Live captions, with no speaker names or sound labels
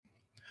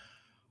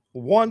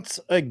Once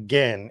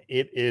again,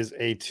 it is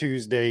a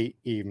Tuesday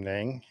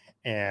evening,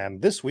 and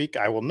this week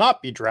I will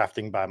not be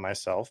drafting by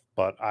myself,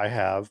 but I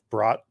have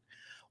brought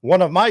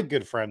one of my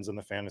good friends in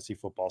the fantasy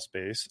football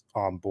space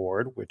on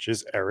board, which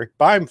is Eric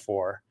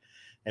Beimfor.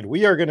 And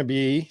we are going to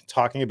be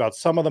talking about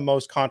some of the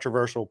most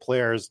controversial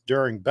players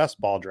during best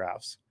ball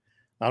drafts.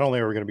 Not only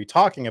are we going to be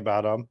talking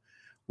about them,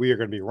 we are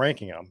going to be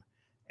ranking them.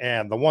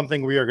 And the one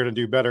thing we are going to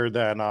do better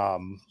than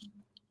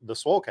the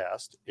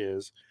Swolecast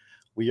is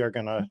we are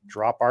going to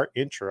drop our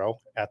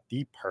intro at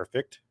the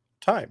perfect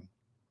time.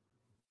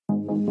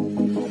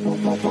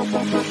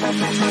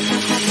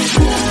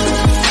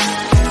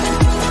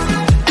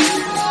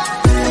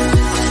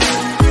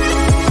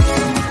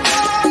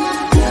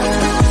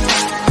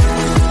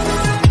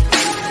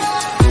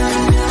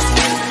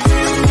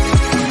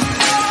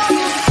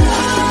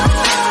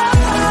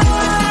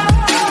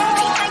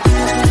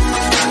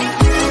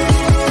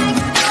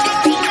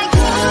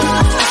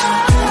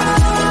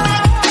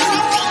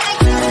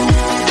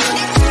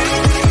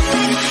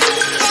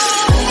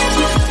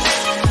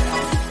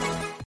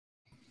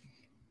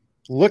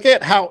 Look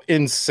at how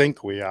in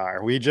sync we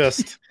are. We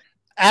just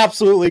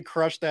absolutely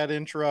crushed that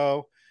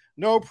intro.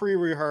 No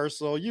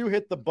pre-rehearsal. You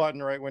hit the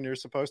button right when you're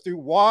supposed to.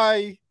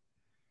 Why?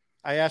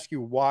 I ask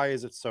you, why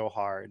is it so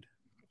hard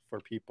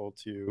for people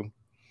to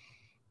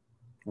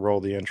roll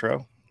the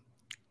intro?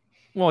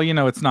 Well,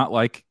 it's not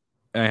like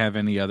I have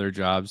any other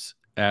jobs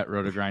at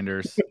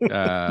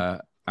RotoGrinders.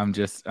 I'm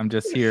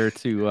just here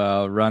to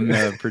run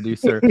the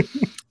producer,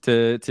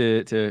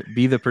 to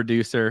be the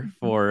producer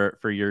for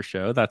your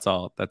show. That's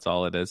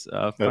all it is.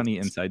 Funny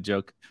inside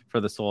joke for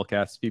the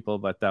Soulcast people,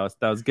 but that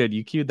was good.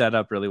 You queued that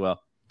up really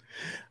well.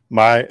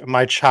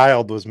 My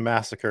child was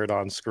massacred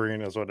on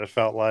screen is what it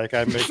felt like.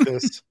 I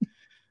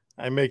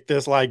make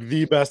this like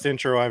the best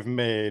intro I've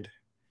made,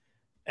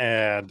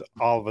 and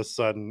all of a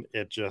sudden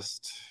it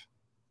just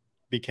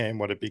became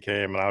what it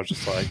became, and I was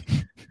just like,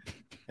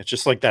 it's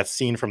just like that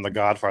scene from The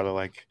Godfather,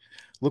 like,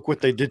 look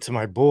what they did to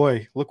my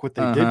boy, look what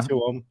they did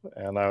to him,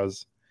 and I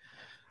was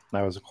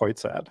quite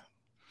sad.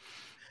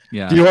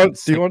 Yeah. Do you want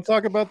to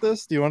talk about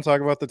this? Do you want to talk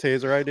about the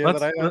Taser idea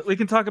that I have? We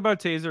can talk about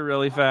Taser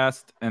really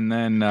fast, and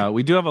then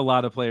we do have a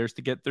lot of players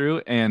to get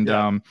through, and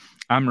I'm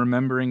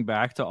remembering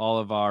back to all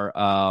of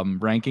our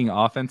ranking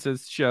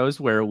offenses shows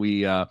where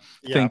we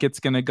think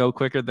it's going to go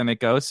quicker than it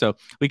goes. So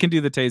we can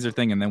do the Taser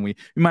thing, and then we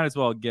might as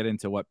well get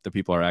into what the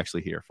people are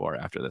actually here for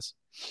after this.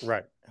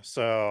 Right.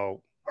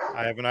 So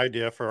I have an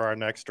idea for our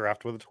next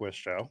Draft with a Twist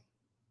show.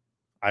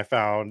 I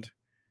found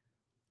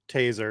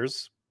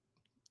Tasers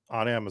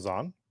on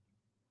Amazon.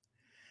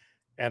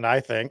 And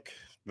I think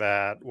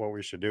that what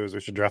we should do is we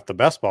should draft the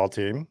best ball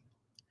team.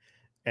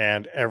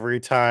 And every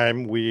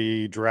time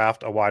we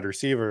draft a wide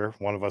receiver,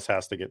 one of us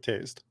has to get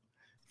tased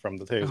from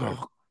the taser.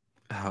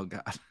 Oh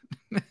God.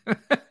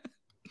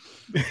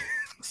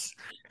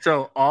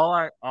 So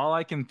all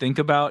I can think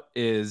about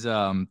is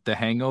The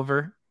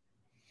Hangover.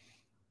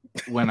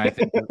 When I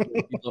think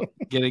people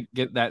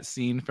get that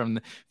scene from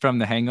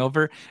the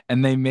Hangover,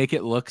 and they make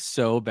it look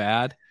so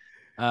bad.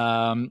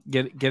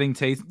 Getting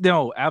tased.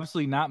 No,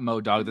 absolutely not,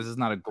 Mo Dog. This is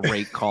not a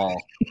great call.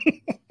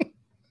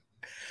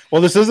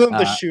 Well, this isn't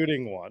the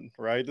shooting one,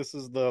 right? This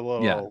is the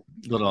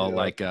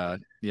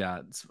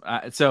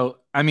So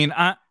I mean,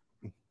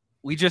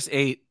 we just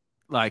ate,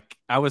 like,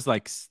 I was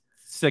like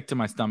sick to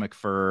my stomach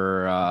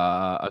for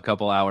a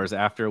couple hours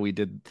after we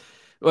did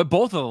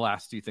both of the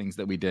last two things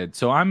that we did.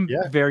 So I'm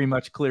very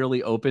much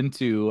clearly open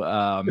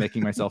to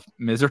making myself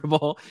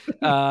miserable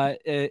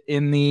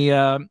in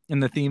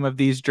the theme of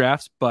these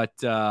drafts. But,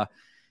 I'm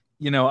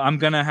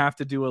going to have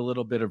to do a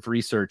little bit of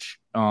research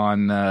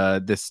on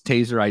this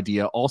Taser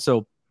idea.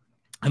 Also,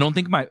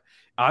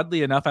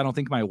 oddly enough, I don't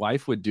think my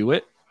wife would do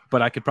it,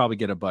 but I could probably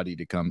get a buddy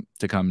to come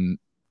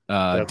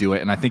do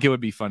it. And I think it would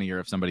be funnier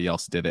if somebody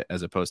else did it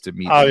as opposed to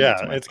me. Oh yeah.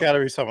 It's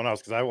gotta be someone else,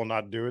 because I will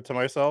not do it to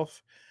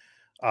myself.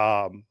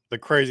 The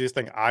craziest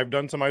thing I've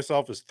done to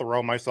myself is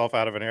throw myself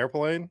out of an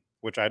airplane,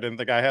 which I didn't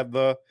think I had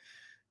the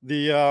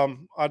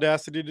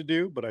audacity to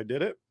do, but I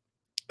did it.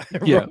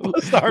 Yeah.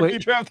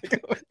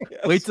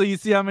 Wait till you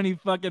see how many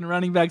fucking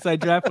running backs I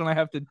draft when I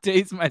have to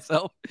tase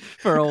myself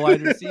for a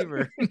wide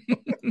receiver.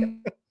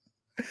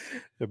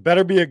 It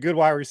better be a good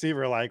wide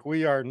receiver. Like,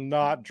 we are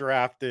not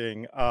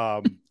drafting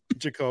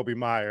Jacoby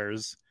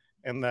Myers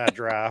in that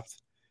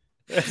draft.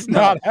 It's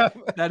not.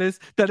 That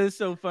is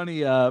so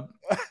funny.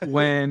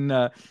 When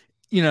a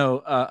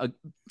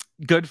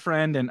good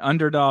friend and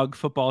Underdog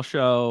Football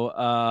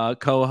Show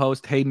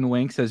co-host Hayden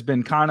Winks has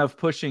been kind of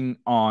pushing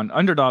on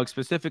Underdog,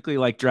 specifically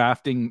like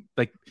drafting,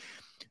 like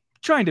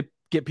trying to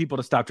get people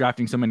to stop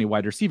drafting so many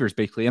wide receivers,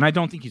 basically. And I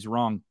don't think he's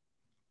wrong,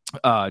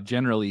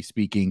 generally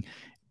speaking.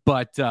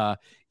 But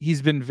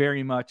he's been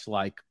very much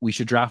like, we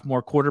should draft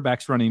more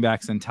quarterbacks, running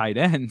backs, and tight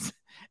ends.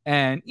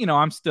 And,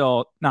 I'm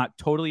still not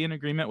totally in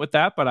agreement with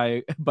that, but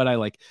I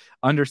like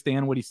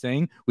understand what he's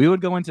saying. We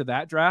would go into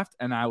that draft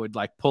and I would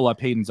like pull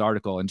up Hayden's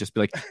article and just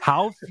be like,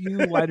 how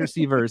few wide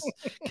receivers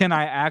can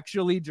I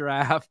actually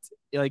draft?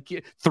 Like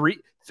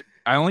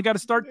I only got to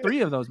start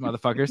 3 of those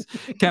motherfuckers.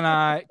 Can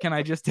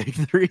I just take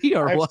 3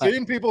 or what? I've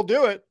seen people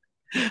do it.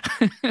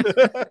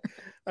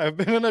 I've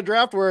been in a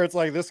draft where it's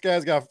like this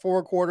guy's got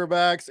 4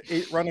 quarterbacks,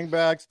 8 running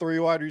backs, 3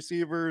 wide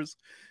receivers,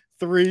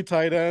 3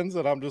 tight ends,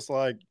 and I'm just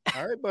like,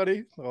 all right,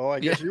 buddy. Well, I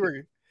guess you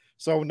were.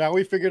 So now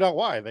we figured out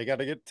why they got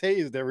to get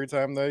tased every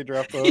time they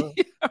draft a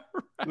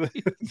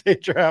they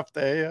draft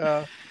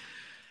a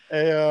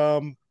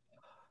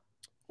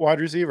wide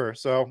receiver.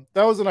 So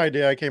that was an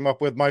idea I came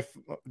up with.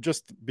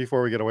 Just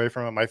before we get away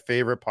from it, my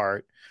favorite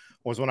part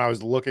was when I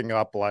was looking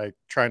up, like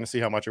trying to see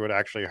how much it would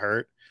actually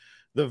hurt.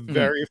 The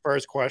very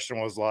first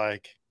question was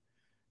like,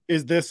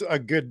 is this a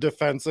good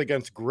defense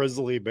against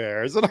grizzly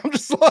bears? And I'm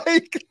just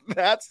like,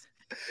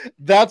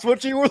 that's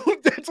what you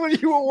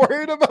were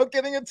worried about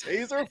getting a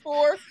taser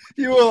for?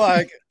 You were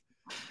like,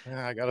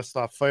 I gotta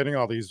stop fighting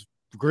all these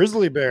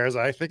grizzly bears.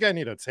 I think I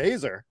need a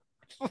taser.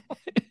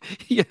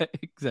 Yeah,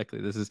 exactly.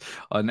 This is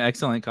an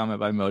excellent comment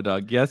by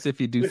Modog. Yes,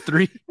 if you do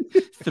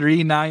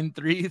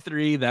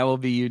 3-9-3-3, that will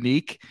be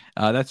unique.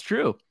 That's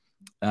true.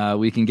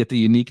 We can get the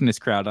uniqueness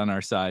crowd on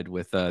our side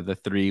with the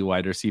 3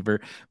 wide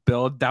receiver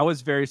build. That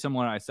was very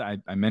similar. I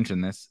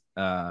mentioned this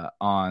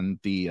on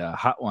the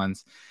Hot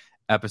Ones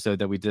episode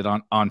that we did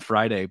on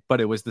Friday, but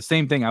it was the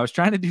same thing. I was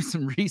trying to do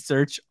some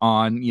research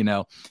on,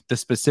 the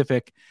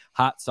specific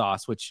hot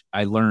sauce, which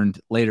I learned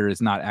later is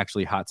not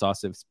actually hot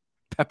sauce. It's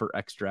pepper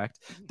extract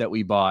that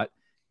we bought,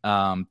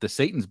 the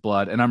Satan's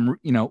blood. And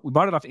we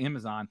bought it off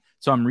Amazon.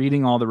 So I'm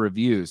reading all the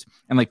reviews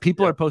and like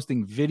people are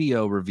posting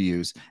video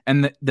reviews,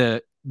 and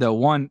the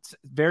one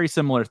very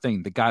similar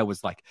thing. The guy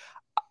was like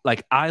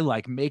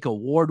I make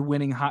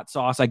award-winning hot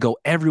sauce. I go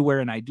everywhere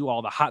and I do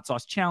all the hot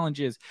sauce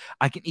challenges.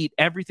 I can eat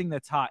everything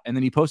that's hot. And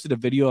then he posted a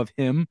video of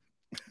him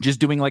just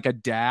doing like a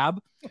dab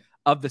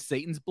of the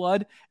Satan's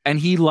blood. And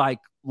he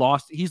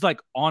he's like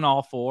on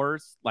all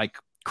fours, like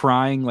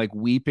crying, like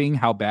weeping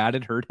how bad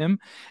it hurt him.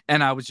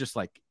 And I was just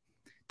like,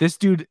 this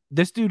dude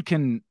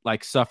can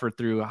like suffer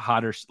through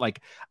hotter.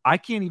 Like I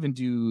can't even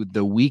do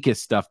the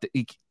weakest stuff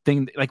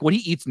thing. Like what he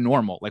eats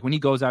normal. Like when he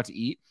goes out to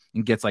eat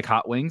and gets like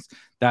hot wings,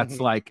 that's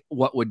like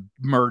what would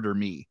murder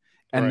me.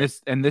 And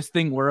this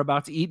thing we're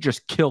about to eat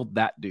just killed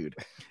that dude.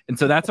 And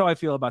so that's how I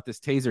feel about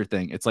this taser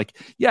thing. It's like,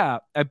 yeah,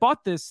 I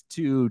bought this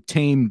to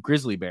tame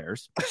grizzly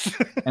bears.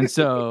 And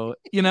so,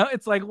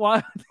 it's like,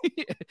 what?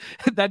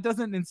 That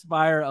doesn't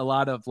inspire a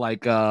lot of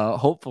like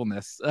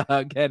hopefulness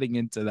getting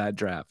into that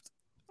draft.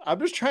 I'm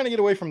just trying to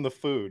get away from the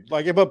food.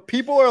 But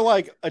people are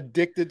like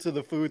addicted to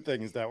the food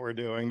things that we're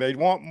doing. They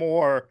want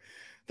more.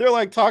 They're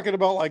like talking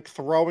about like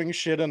throwing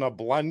shit in a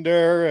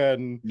blender,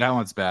 and that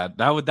one's bad.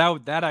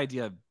 That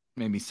idea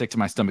made me sick to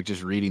my stomach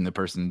just reading the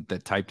person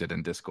that typed it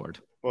in Discord.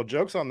 Well,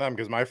 joke's on them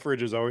because my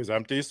fridge is always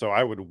empty, so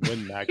I would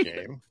win that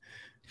game.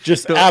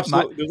 Just so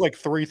absolutely. There's like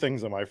 3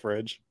 things in my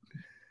fridge.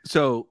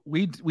 So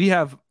we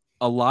have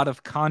a lot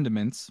of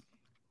condiments.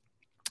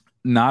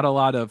 Not a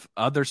lot of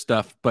other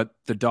stuff, but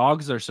the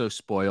dogs are so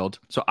spoiled.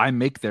 So I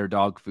make their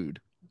dog food.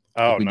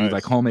 Oh, we nice. do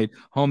like homemade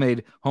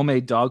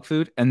dog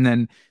food. And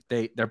then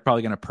they're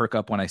probably going to perk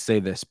up when I say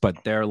this,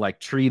 but their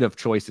like treat of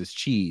choice is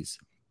cheese.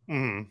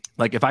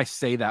 Like if I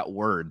say that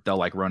word, they'll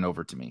like run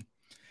over to me.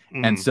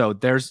 And so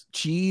there's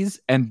cheese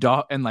and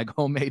like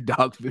homemade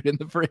dog food in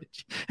the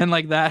fridge. And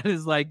like, that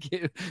is like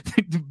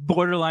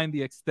borderline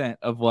the extent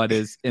of what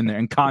is in there,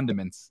 and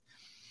condiments.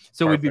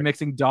 So Perfect. We'd be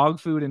mixing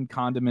dog food and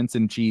condiments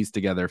and cheese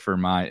together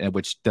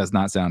which does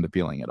not sound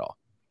appealing at all.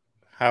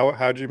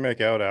 How'd you make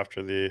out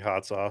after the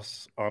hot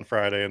sauce on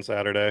Friday and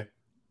Saturday?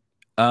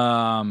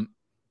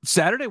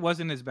 Saturday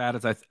wasn't as bad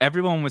as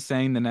everyone was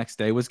saying the next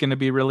day was going to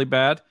be really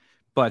bad,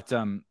 but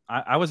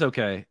I was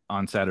okay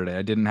on Saturday.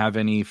 I didn't have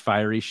any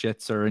fiery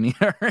shits or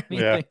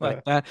anything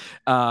like that.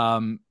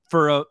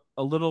 For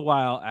a little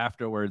while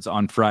afterwards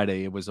on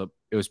Friday, it was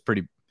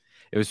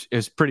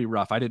pretty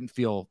rough. I didn't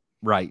feel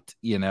right,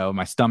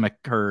 my stomach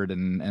hurt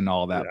and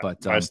all that.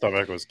 But my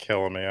stomach was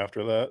killing me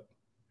after that.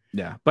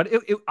 Yeah, but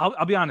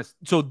I'll be honest.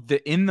 So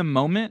in the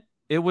moment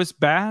it was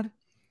bad,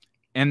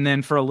 and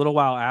then for a little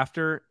while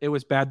after it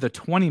was bad. The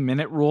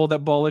 20-minute rule that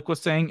Bullock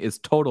was saying is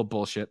total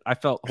bullshit. I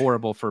felt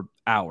horrible for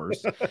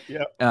hours.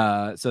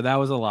 So that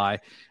was a lie.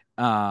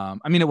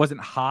 I mean, it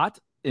wasn't hot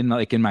in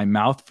my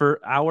mouth for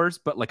hours,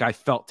 but like I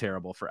felt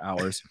terrible for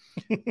hours.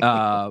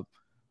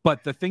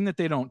 But the thing that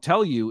they don't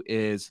tell you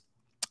is,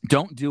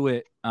 don't do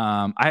it.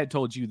 I had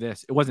told you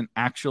this. It wasn't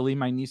actually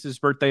my niece's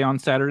birthday on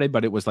Saturday,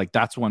 but it was like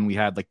that's when we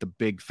had like the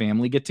big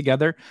family get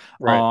together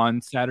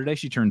on Saturday.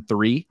 She turned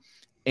 3.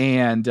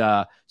 And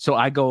so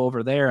I go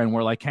over there and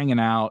we're like hanging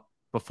out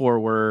before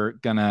we're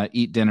gonna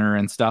eat dinner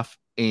and stuff.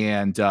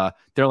 And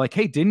they're like,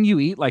 hey, didn't you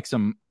eat like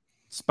some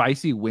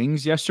spicy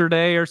wings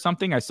yesterday or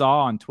something? I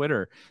saw on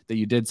Twitter that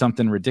you did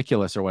something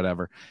ridiculous or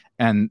whatever.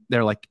 And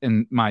they're like,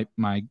 and my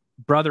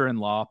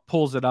brother-in-law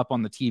pulls it up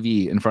on the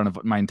TV in front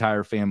of my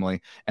entire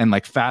family and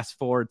like fast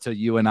forward to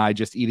you and I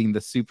just eating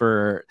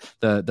the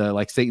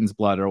like Satan's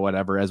blood or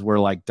whatever as we're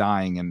like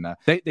dying. And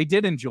they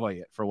did enjoy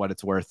it for what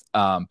it's worth.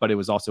 But it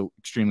was also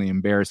extremely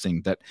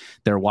embarrassing that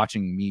they're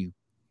watching me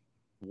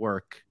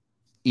work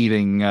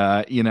eating,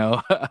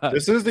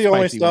 This is the only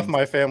spicy stuff wings.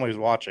 my family's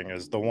watching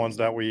is the ones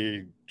that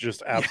we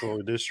just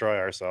absolutely destroy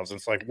ourselves.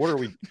 It's like, what are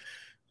we?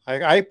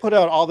 I put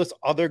out all this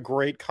other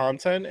great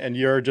content, and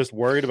you're just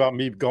worried about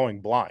me going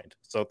blind.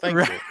 So thank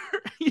you.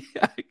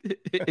 Yeah,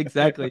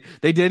 exactly.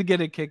 They did get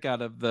a kick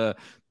out of the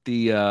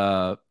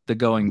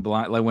going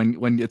blind, like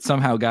when it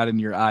somehow got in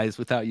your eyes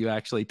without you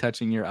actually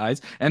touching your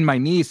eyes. And my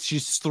niece,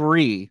 she's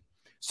 3,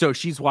 so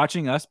she's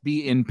watching us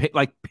be in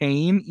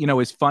pain,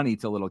 is funny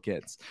to little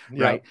kids,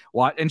 right?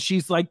 What? And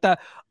she's like the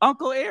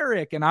Uncle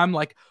Eric, and I'm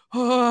like,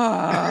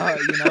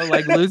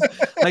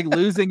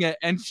 losing it,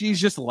 and she's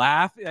just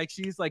laughing, like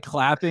she's like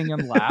clapping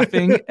and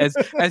laughing as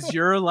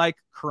you're like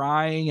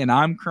crying and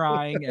I'm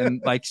crying,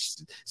 and like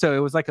so it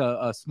was like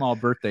a small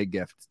birthday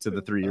gift to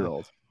the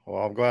 3-year-old.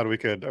 Well, I'm glad we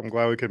could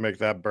make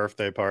that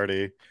birthday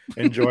party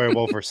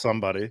enjoyable for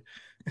somebody.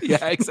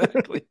 Yeah,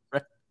 exactly.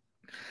 Right.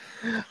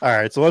 All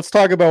right, so let's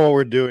talk about what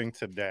we're doing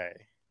today.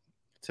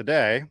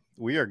 Today,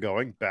 we are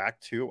going back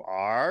to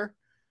our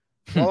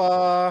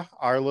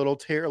little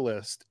tier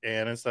list,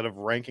 and instead of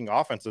ranking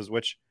offenses,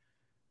 which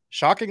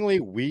shockingly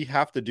we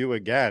have to do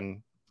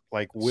again,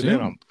 like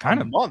within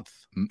a month,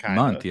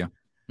 yeah,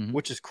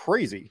 which is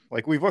crazy.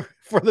 Like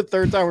for the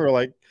third time,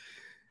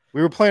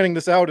 we were planning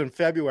this out in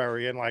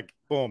February, and like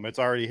boom, it's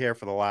already here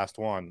for the last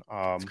one.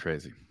 It's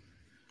crazy.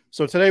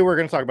 So today we're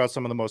going to talk about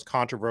some of the most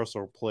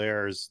controversial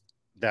players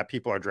that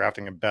people are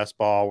drafting in best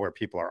ball, where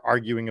people are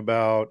arguing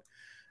about,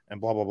 and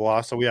blah, blah,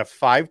 blah. So we have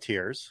 5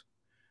 tiers.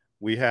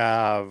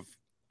 I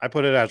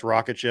put it as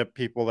rocket ship,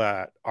 people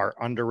that are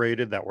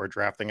underrated, that we're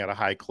drafting at a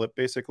high clip,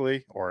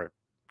 basically, or,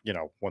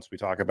 once we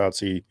talk about,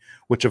 see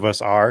which of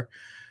us are.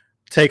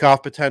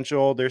 Takeoff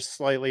potential, they're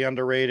slightly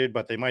underrated,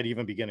 but they might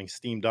even be getting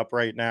steamed up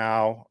right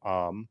now.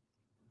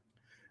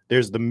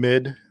 There's the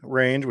mid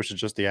range, which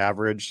is just the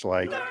average,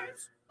 like,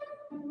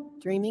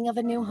 dreaming of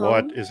a new home?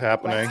 What is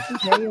happening? Let's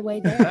compare your way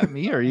there.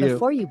 Me or you?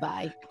 Before you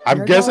buy.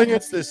 I'm guessing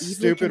it's this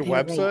stupid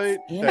website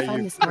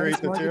that you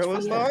create the tier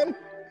list on.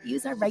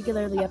 Use our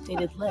regularly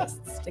updated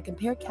lists to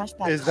compare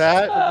cashback. Is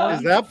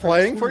that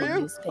playing for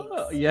you?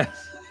 Oh, yes,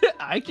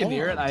 I can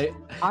hear it.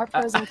 Our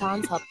pros and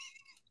cons help.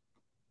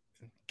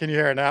 Can you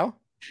hear it now?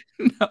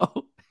 No.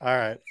 All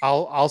right,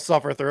 I'll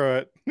suffer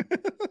through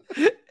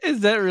it. Is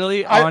that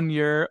really on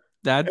your?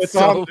 That's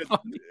so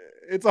funny.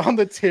 It's on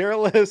the tier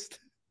list,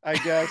 I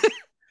guess.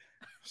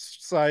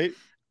 Site.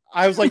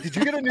 I was like, did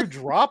you get a new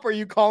drop? Are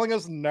you calling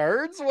us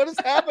nerds? What is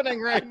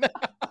happening right now?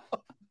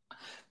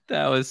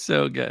 That was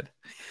so good.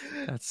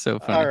 That's so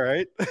funny. All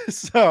right.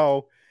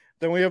 So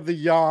then we have the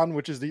Yawn,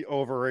 which is the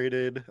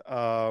overrated.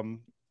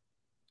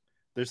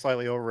 They're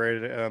slightly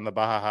overrated, and the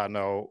Baja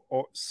no,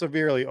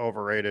 severely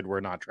overrated.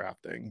 We're not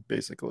drafting,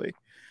 basically.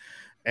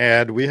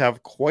 And we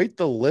have quite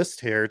the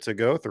list here to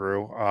go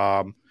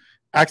through.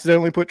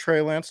 Accidentally put Trey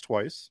Lance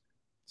twice,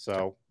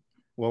 so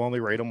we'll only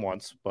rate him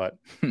once, but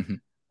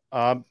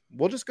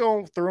we'll just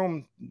go through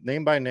them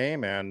name by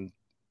name, and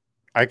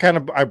I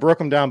broke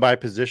them down by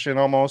position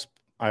almost.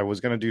 I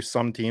was going to do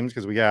some teams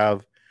because we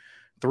have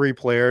 3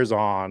 players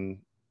on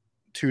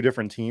 2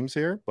 different teams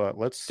here, but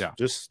let's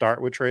just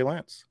start with Trey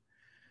Lance.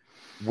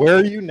 Where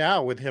are you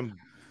now with him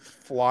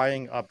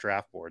flying up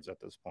draft boards at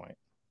this point?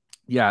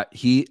 Yeah,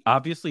 he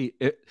obviously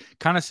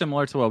kind of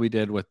similar to what we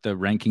did with the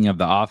ranking of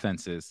the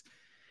offenses.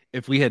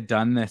 If we had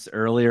done this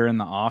earlier in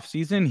the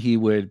offseason, he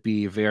would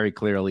be very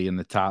clearly in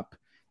the top.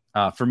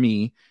 For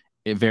me,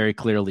 very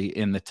clearly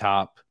in the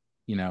top,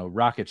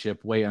 rocket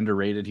ship, way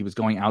underrated. He was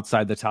going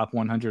outside the top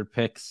 100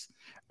 picks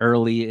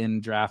early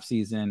in draft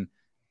season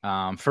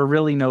for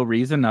really no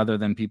reason other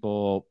than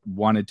people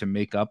wanted to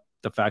make up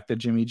the fact that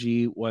Jimmy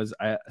G was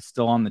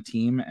still on the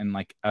team and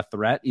like a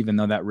threat, even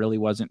though that really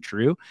wasn't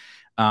true.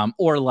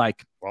 Or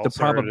like the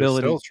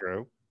probability. It is still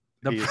true.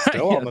 He's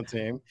still on the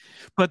team.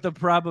 But the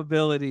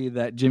probability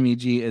that Jimmy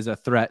G is a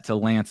threat to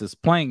Lance's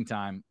playing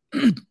time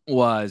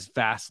was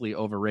vastly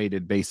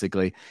overrated,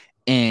 basically.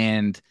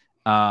 And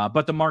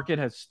but the market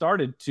has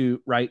started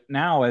to, right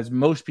now, as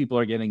most people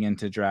are getting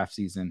into draft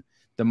season,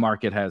 the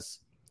market has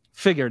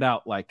figured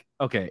out, like,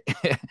 okay,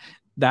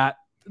 that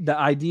the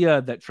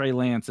idea that Trey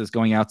Lance is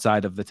going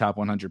outside of the top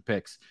 100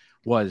 picks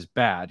was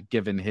bad,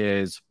 given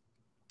his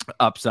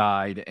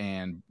upside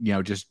and,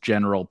 just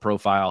general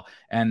profile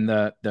and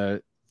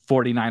the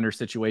 49er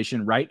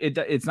situation, right?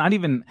 It's not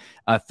even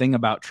a thing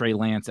about Trey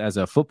Lance as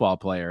a football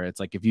player. It's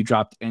like if you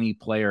dropped any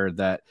player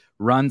that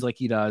runs like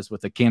he does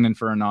with a cannon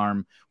for an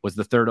arm, was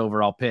the 3rd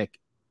overall pick,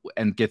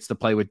 and gets to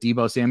play with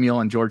Deebo Samuel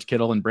and George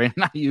Kittle and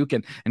Brandon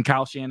Ayuk and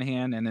Kyle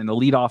Shanahan and an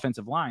elite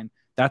offensive line,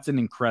 that's an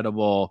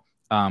incredible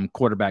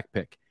quarterback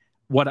pick.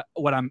 What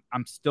I'm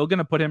still going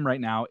to put him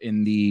right now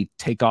in the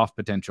takeoff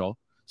potential,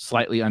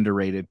 slightly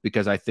underrated,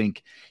 because I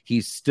think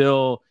he's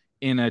still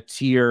in a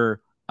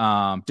tier.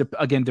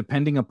 Again,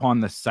 depending upon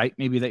the site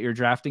maybe that you're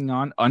drafting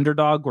on.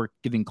 Underdog, we're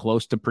getting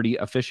close to pretty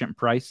efficient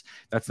price.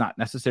 That's not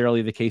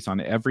necessarily the case on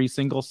every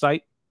single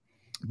site,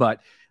 but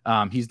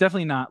he's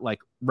definitely not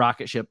like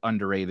rocket ship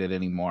underrated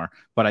anymore.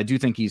 But I do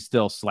think he's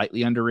still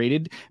slightly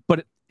underrated.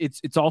 But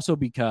it's also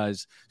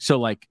because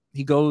like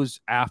he goes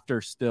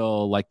after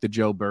still like the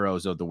Joe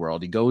Burrows of the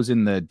world. He goes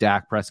in the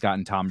Dak Prescott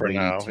and Tom Brady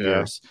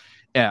tiers.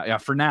 Yeah,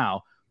 for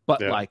now.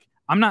 But like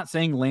I'm not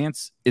saying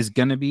Lance is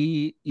going to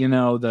be,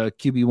 the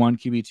QB1,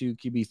 QB2,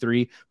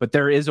 QB3, but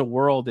there is a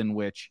world in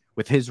which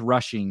with his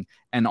rushing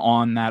and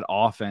on that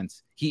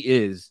offense, he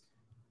is,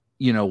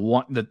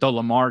 the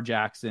Lamar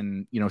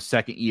Jackson,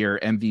 second year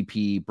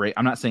MVP.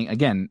 I'm not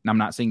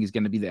saying he's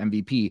going to be the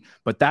MVP,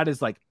 but that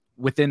is like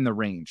within the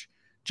range.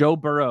 Joe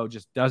Burrow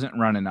just doesn't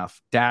run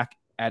enough. Dak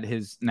at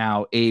his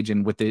now age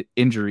and with the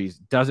injuries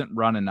doesn't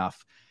run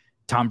enough.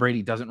 Tom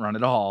Brady doesn't run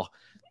at all.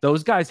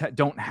 Those guys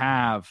don't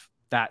have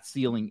that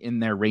ceiling in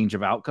their range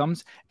of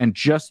outcomes. And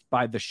just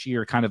by the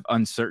sheer kind of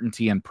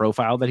uncertainty and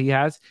profile that he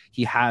has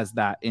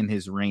that in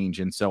his range.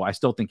 And so I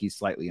still think he's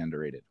slightly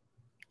underrated.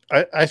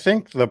 I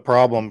think the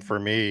problem for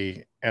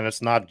me, and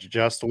it's not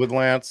just with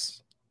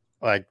Lance,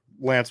 like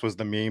Lance was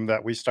the meme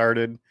that we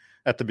started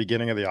at the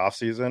beginning of the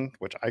offseason,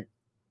 which I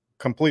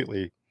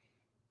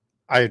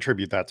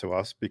attribute that to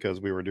us because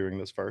we were doing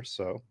this first.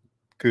 So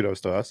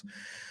kudos to us.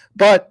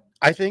 But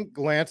I think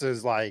Lance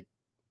is like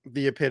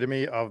the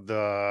epitome of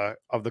the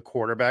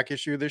quarterback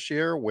issue this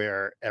year,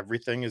 where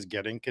everything is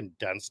getting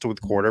condensed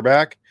with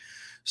quarterback.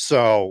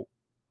 So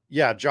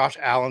yeah, Josh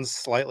Allen's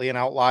slightly an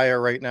outlier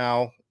right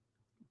now,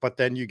 but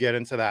then you get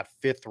into that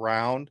 5th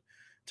round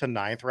to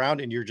 9th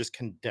round and you're just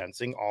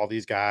condensing all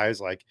these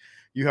guys. Like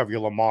you have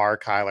your Lamar,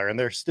 Kyler, and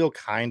they're still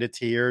kind of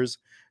tiers.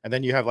 And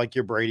then you have like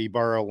your Brady,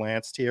 Burrow,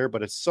 Lance tier,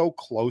 but it's so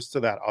close to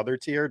that other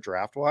tier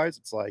draft wise.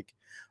 It's like,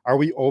 are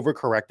we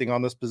overcorrecting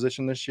on this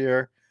position this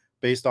year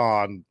based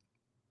on,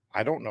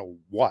 I don't know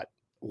what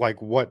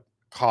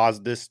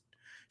caused this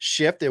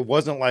shift? It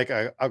wasn't like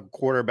a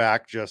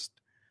quarterback just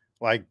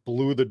like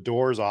blew the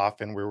doors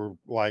off and we were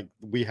like,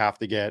 we have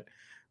to get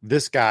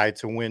this guy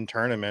to win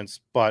tournaments,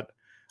 but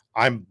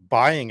I'm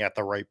buying at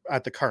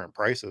the current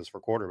prices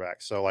for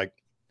quarterbacks. So like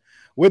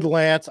with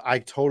Lance, I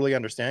totally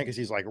understand because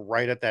he's like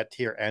right at that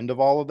tier end of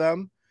all of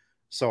them.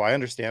 So I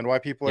understand why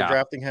people are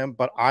drafting him,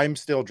 but I'm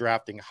still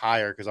drafting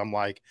higher because I'm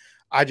like,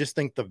 I just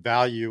think the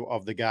value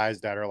of the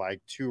guys that are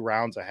like 2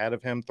 rounds ahead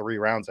of him, 3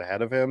 rounds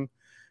ahead of him,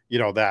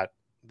 that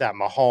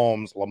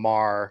Mahomes,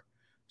 Lamar,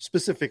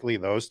 specifically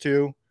those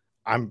two,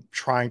 I'm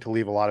trying to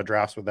leave a lot of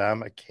drafts with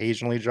them.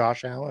 Occasionally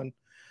Josh Allen,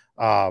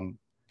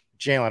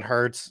 Jalen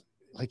Hurts,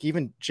 like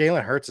even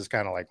Jalen Hurts is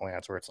kind of like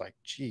Lance, where it's like,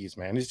 geez,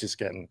 man, he's just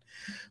getting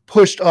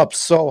pushed up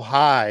so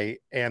high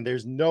and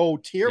there's no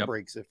tier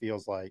breaks. It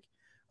feels like,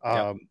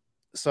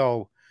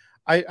 so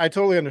I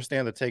totally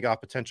understand the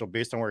takeoff potential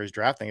based on where he's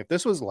drafting. If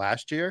this was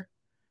last year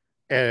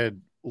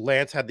and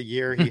Lance had the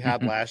year he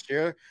had last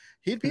year,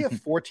 he'd be a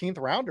 14th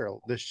rounder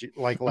this year,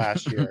 like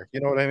last year. You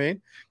know what I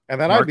mean? And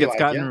then I'd be like,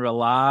 gotten a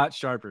lot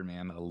sharper,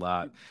 man, a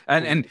lot.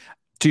 And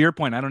to your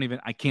point,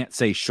 I can't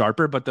say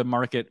sharper, but the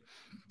market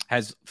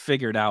has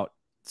figured out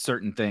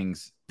certain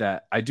things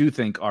that I do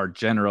think are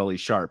generally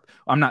sharp.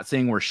 I'm not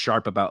saying we're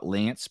sharp about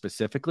Lance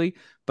specifically,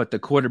 but the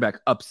quarterback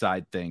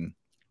upside thing.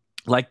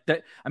 Like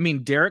that, I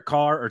mean, Derek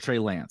Carr or Trey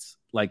Lance,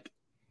 like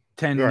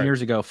 10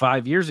 years ago,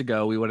 5 years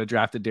ago, we would have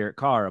drafted Derek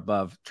Carr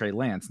above Trey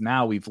Lance.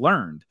 Now we've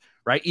learned,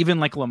 right? Even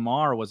like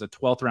Lamar was a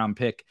 12th round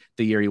pick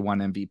the year he won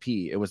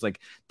MVP. It was like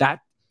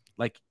that,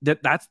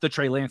 that's the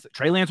Trey Lance.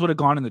 Trey Lance would have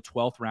gone in the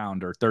 12th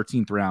round or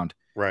 13th round.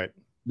 Right.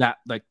 That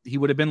like he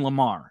would have been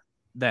Lamar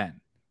then.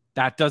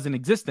 That doesn't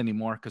exist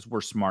anymore because we're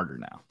smarter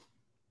now.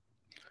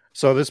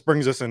 So this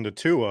brings us into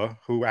Tua,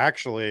 who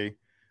actually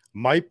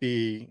might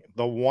be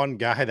the one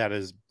guy that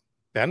is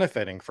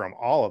benefiting from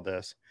all of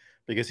this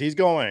because he's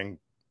going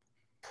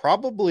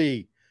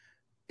probably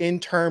in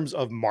terms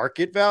of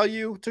market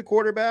value to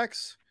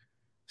quarterbacks.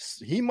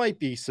 He might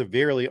be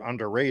severely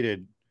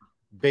underrated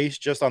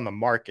based just on the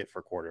market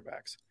for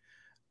quarterbacks.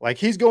 Like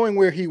he's going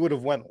where he would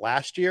have went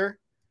last year,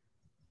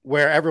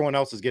 where everyone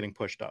else is getting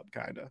pushed up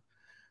kind of.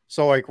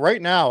 So like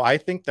right now, I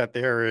think that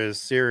there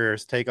is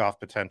serious takeoff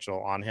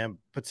potential on him,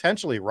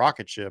 potentially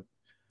rocket ship,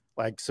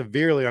 like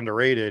severely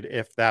underrated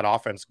if that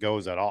offense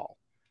goes at all.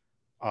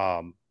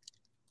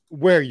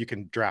 Where you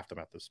can draft him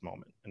at this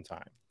moment in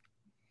time.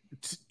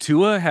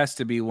 Tua has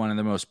to be one of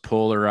the most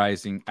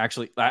polarizing.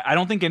 Actually, I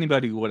don't think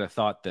anybody would have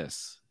thought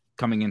this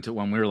coming into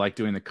when we were like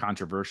doing the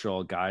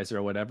controversial guys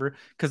or whatever.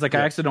 Because like I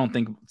actually don't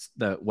think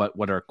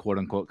what are quote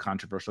unquote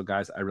controversial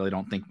guys. I really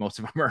don't think most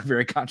of them are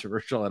very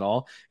controversial at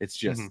all. It's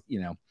just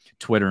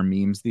Twitter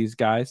memes these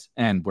guys,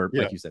 and we're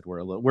like you said, we're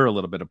a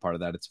little bit a part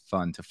of that. It's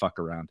fun to fuck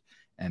around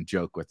and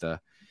joke with the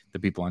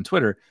people on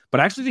Twitter.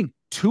 But I actually think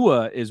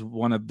Tua is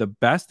one of the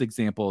best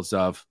examples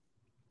of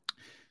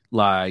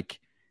like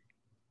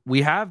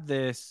we have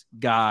this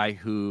guy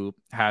who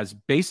has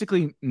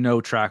basically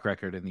no track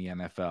record in the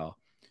NFL,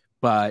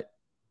 but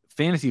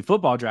fantasy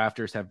football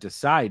drafters have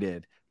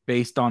decided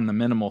based on the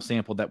minimal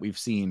sample that we've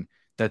seen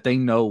that they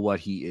know what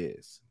he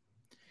is.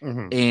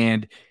 Mm-hmm.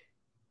 And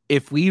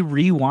if we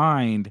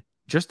rewind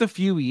just a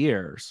few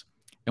years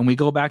and we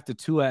go back to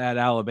Tua at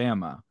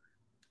Alabama,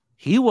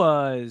 he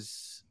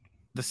was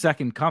the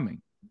second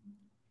coming.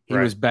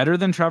 He was better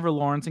than Trevor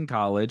Lawrence in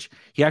college.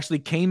 He actually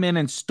came in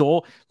and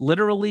stole.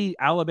 Literally,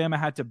 Alabama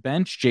had to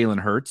bench Jalen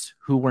Hurts,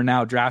 who we're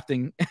now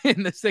drafting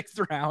in the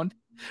 6th round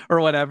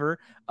or whatever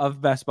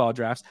of best ball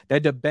drafts. They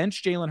had to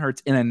bench Jalen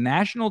Hurts in a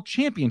national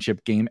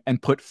championship game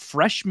and put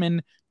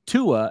freshman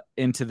Tua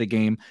into the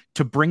game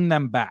to bring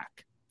them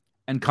back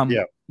and come,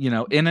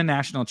 in a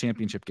national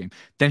championship game.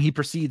 Then he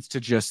proceeds to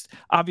just,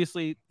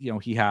 obviously,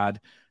 he had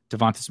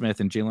Devonta Smith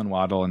and Jalen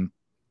Waddle and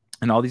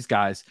all these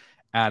guys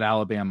at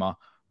Alabama,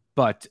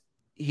 but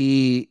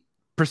he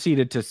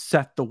proceeded to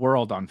set the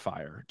world on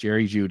fire,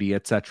 Jerry Jeudy,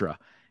 etc.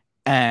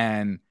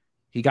 And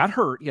he got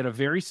hurt. He had a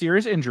very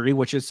serious injury,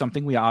 which is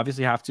something we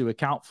obviously have to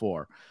account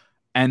for.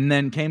 And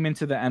then came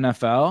into the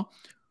NFL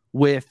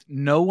with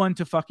no one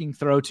to fucking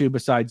throw to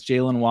besides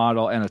Jalen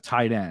Waddle and a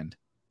tight end,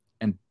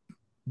 and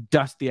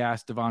dusty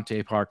ass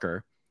Devontae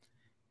Parker.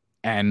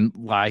 And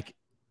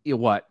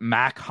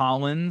Mac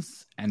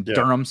Hollins and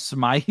Durham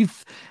Smythe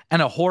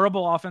and a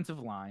horrible offensive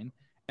line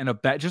and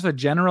just a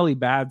generally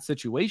bad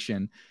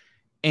situation.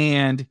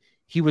 And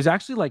he was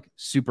actually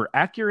super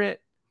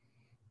accurate,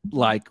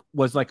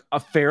 was a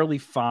fairly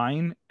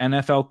fine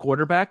NFL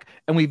quarterback.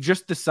 And we've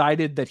just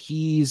decided that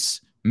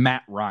he's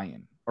Matt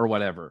Ryan or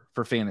whatever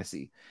for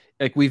fantasy.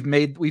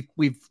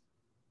 We've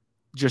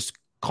just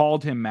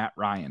called him Matt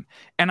Ryan.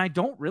 And I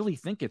don't really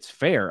think it's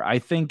fair. I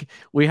think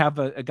we have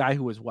a guy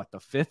who was the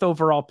 5th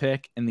overall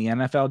pick in the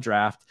NFL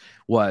draft,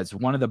 was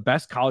one of the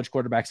best college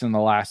quarterbacks in the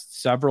last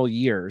several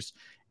years.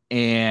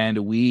 And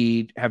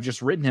we have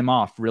just written him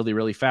off really,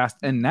 really fast.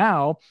 And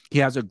now he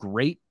has a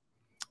great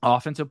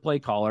offensive play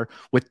caller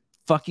with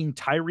fucking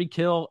Tyreek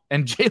Hill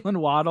and Jalen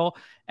Waddle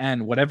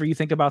and whatever you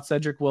think about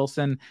Cedric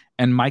Wilson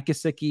and Mike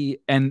Gesicki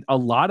and a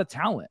lot of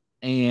talent.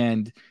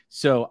 And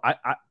so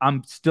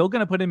I'm still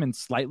going to put him in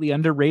slightly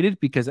underrated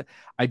because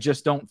I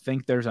just don't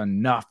think there's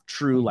enough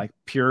true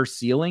pure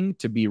ceiling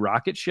to be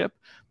rocket ship.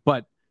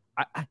 But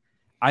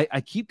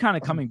I keep kind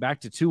of coming back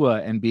to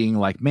Tua and being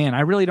man,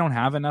 I really don't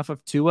have enough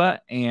of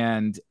Tua.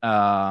 And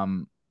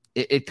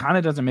it kind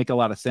of doesn't make a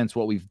lot of sense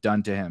what we've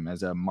done to him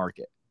as a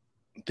market.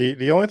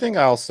 The only thing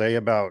I'll say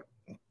about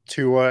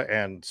Tua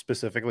and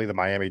specifically the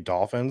Miami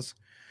Dolphins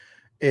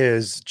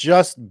is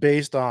just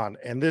based on,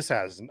 and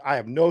I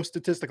have no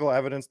statistical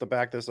evidence to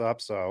back this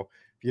up. So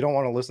if you don't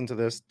want to listen to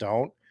this,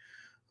 don't.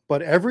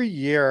 But every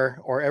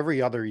year or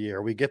every other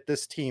year, we get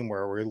this team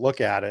where we look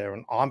at it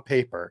and on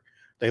paper,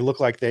 they look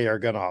like they are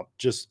going to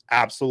just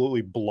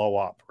absolutely blow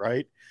up,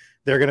 right?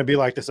 They're going to be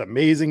this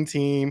amazing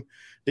team.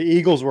 The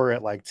Eagles were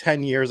at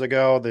 10 years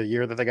ago, the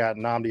year that they got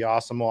Nnamdi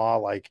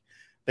Asomugha,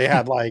 they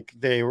had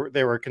they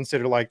were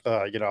considered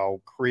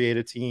the,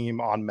 creative team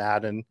on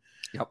Madden.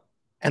 Yep.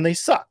 And they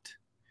sucked.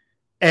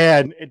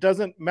 And it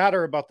doesn't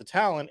matter about the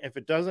talent if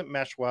it doesn't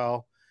mesh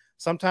well.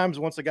 Sometimes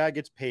once a guy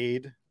gets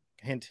paid,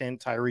 hint,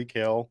 hint, Tyreek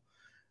Hill,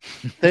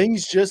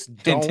 things just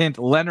don't. Hint,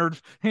 Leonard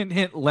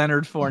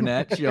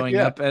Fournette showing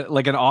up at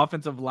an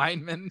offensive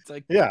lineman.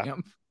 It's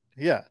damn.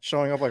 Yeah,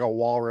 showing up like a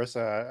walrus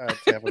at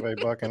Tampa Bay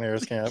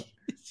Buccaneers camp.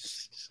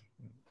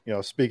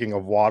 Speaking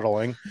of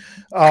waddling,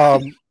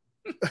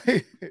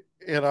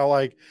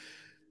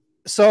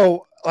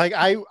 so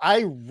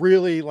I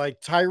really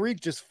Tyreek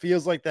just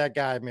feels like that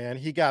guy, man.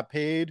 He got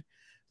paid.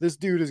 This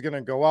dude is going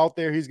to go out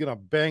there. He's going to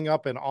bang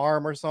up an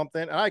arm or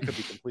something. And I could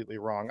be completely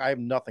wrong. I have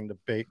nothing to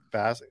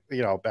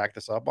back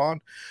this up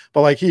on.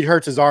 But he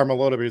hurts his arm a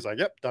little bit. He's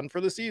yep, done for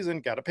the season.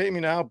 Got to pay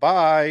me now.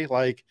 Bye.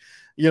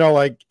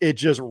 It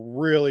just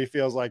really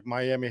feels like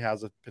Miami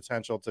has a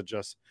potential to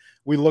just,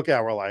 we look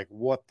at, we're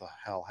what the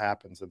hell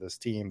happened to this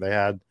team? They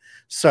had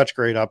such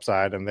great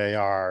upside and they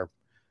are,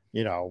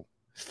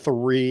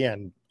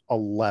 3-11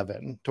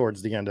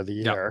 towards the end of the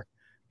year,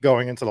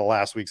 going into the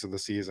last weeks of the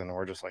season. And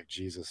we're just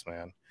Jesus,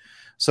 man.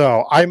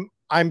 So I'm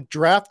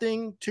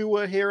drafting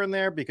Tua here and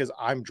there because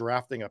I'm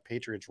drafting a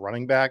Patriots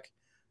running back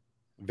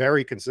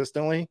very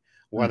consistently,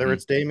 whether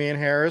it's Damian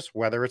Harris,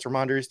 whether it's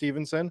Ramondre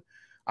Stevenson.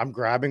 I'm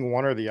grabbing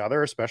one or the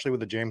other, especially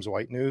with the James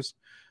White news.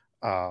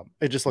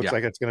 It just looks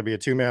like it's going to be a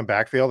 2-man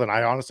backfield, and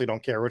I honestly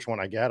don't care which one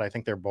I get. I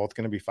think they're both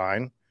going to be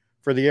fine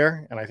for the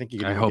year, and I think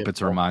I hope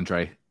it's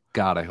Ramondre.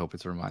 God, I hope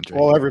it's Ramondre.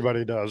 Well,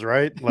 everybody does,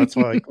 right? That's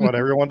what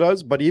everyone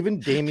does. But even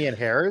Damian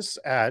Harris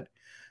at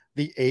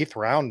the 8th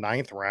round,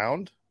 9th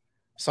round,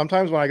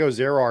 sometimes when I go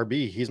 0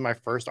 RB, he's my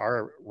first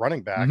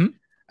running back,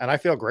 and I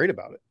feel great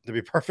about it, to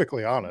be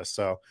perfectly honest.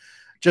 So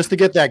just to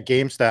get that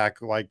game stack,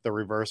 the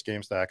reverse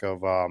game stack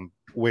of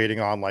waiting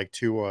on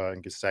Tua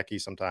and Gesicki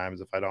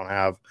sometimes if I don't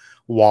have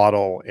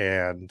Waddle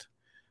and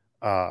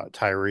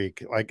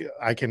Tyreek,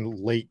 I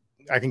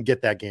can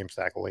get that game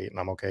stack late and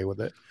I'm okay with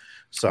it.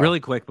 So really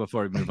quick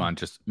before we move on,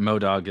 just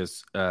Modog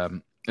is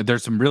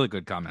there's some really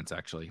good comments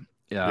actually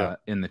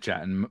in the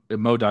chat, and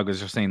Modog was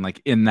just saying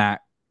in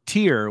that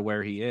tier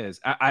where he is,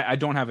 I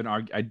don't have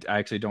I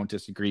actually don't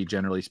disagree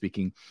generally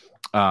speaking.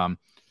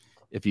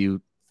 If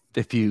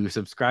you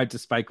subscribe to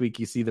Spike Week,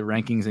 you see the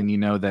rankings and you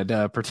know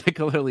that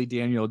particularly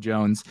Daniel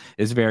Jones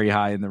is very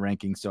high in the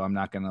rankings. So I'm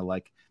not going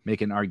to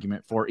make an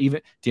argument for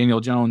even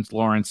Daniel Jones,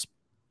 Lawrence,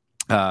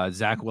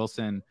 Zach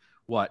Wilson,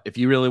 if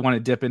you really want to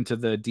dip into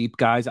the deep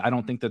guys, I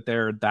don't think that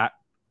they're that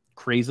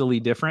crazily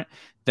different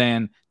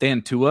than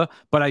Tua,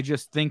 but I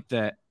just think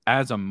that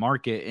as a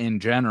market in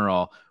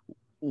general,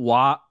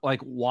 why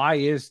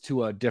is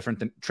Tua different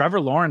than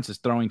Trevor Lawrence is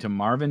throwing to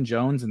Marvin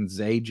Jones and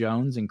Zay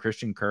Jones and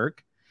Christian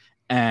Kirk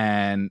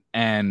and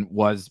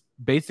was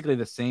basically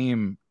the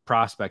same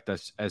prospect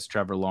as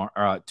Trevor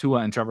Lawrence. Tua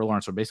and Trevor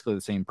Lawrence are basically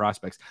the same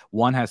prospects.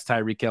 One has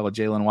Tyreek Hill,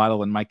 Jalen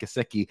Waddle, and Mike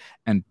Gesicki,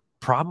 and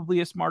probably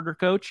a smarter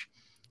coach.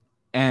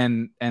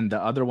 And the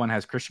other one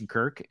has Christian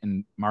Kirk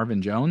and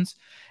Marvin Jones.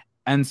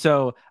 And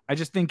so I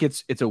just think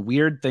it's a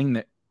weird thing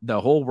that the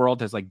whole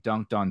world has like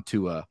dunked on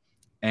Tua.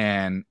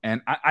 And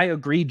I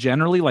agree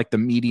generally, like the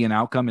median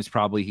outcome is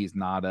probably he's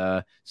not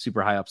a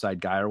super high upside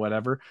guy or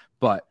whatever,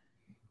 but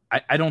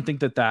I don't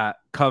think that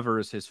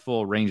covers his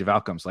full range of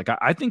outcomes. Like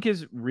I think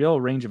his real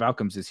range of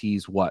outcomes is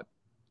he's what?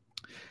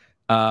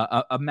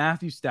 A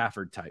Matthew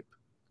Stafford type.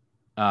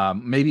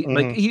 Maybe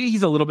like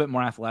he's a little bit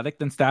more athletic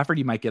than Stafford.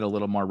 You might get a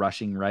little more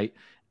rushing, right?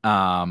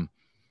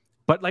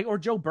 But like, or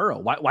Joe Burrow.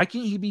 Why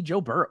can't he be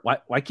Joe Burrow?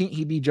 Why can't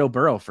he be Joe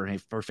Burrow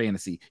for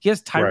fantasy? He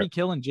has Tyreek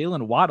Hill and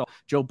Jalen Waddle.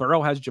 Joe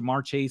Burrow has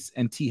Jamar Chase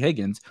and T.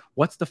 Higgins.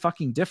 What's the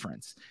fucking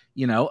difference?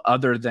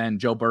 Other than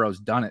Joe Burrow's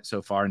done it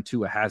so far and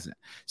Tua hasn't.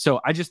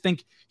 So I just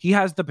think he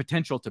has the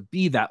potential to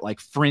be that like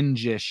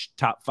fringe-ish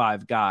top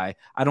 5 guy.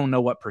 I don't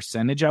know what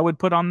percentage I would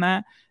put on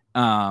that.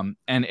 And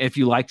if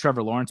you like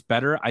Trevor Lawrence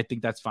better, I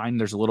think that's fine.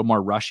 There's a little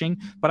more rushing,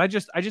 but I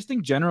just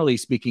think generally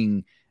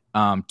speaking,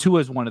 Tua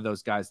is one of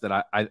those guys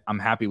that I'm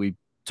happy we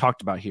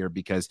talked about here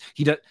because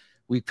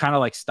we kind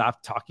of like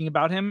stopped talking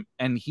about him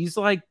and he's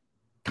like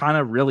kind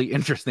of really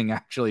interesting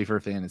actually for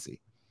fantasy.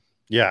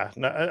 Yeah.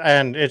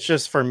 And it's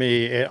just for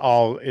me, it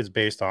all is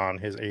based on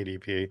his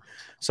ADP.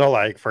 So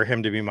like for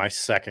him to be my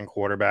second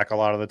quarterback a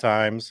lot of the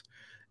times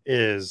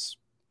is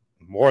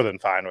more than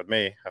fine with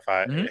me.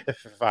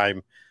 If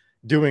I'm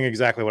doing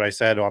exactly what I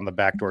said on the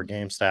backdoor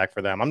game stack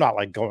for them, I'm not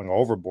like going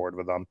overboard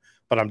with them,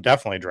 but I'm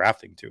definitely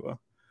drafting Tua.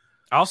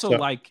 Also,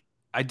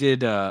 I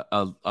did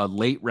a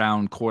late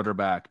round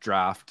quarterback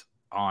draft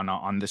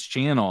on this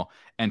channel,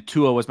 and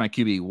Tua was my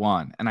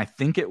QB1, and I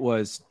think it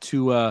was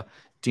Tua,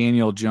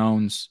 Daniel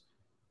Jones,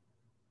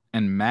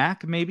 and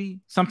Mac, maybe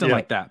something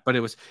like that. But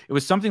it was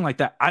something like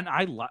that, and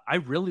I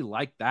really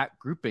like that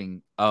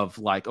grouping of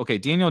like, okay,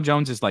 Daniel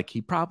Jones is like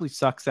he probably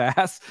sucks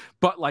ass,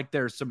 but like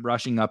there's some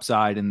rushing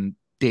upside and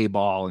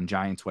Dayball and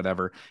Giants,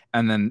 whatever,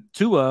 and then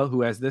Tua,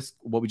 who has this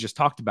what we just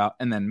talked about,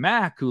 and then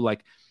Mac, who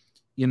like.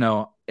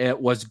 It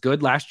was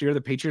good last year.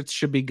 The Patriots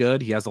should be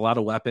good. He has a lot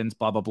of weapons,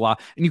 blah, blah, blah.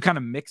 And you kind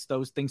of mix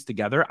those things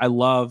together. I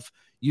love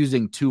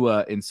using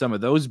Tua in some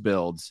of those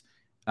builds.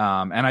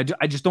 And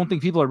I just don't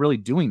think people are really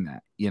doing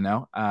that,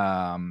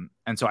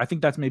 and so I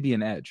think that's maybe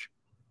an edge.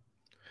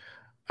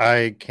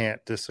 I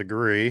can't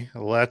disagree.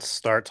 Let's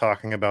start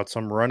talking about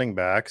some running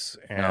backs.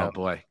 And oh,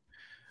 boy.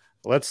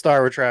 Let's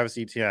start with Travis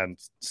Etienne.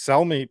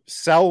 Sell me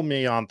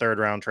on 3rd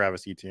round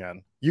Travis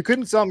Etienne. You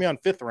couldn't sell me on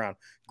 5th round.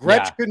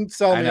 Gretsch couldn't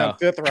sell me on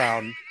 5th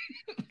round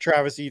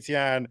Travis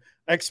Etienne.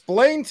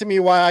 Explain to me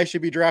why I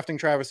should be drafting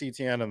Travis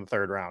Etienne in the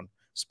 3rd round,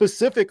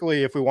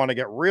 specifically if we want to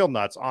get real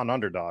nuts on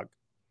underdog.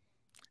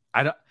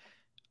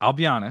 I'll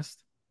be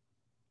honest.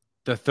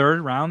 The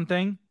 3rd round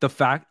thing, the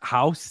fact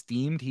how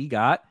steamed he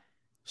got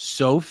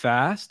so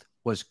fast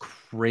was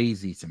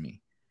crazy to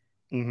me.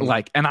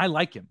 And I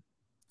like him.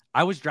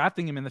 I was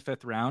drafting him in the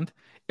 5th round.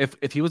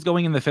 If he was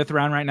going in the 5th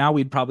round right now,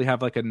 we'd probably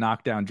have like a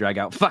knockdown drag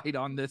out fight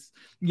on this,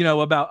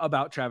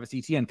 about Travis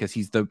Etienne, because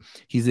he's the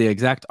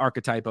exact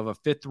archetype of a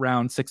 5th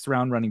round, 6th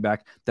round running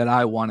back that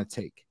I want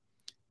to take.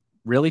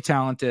 Really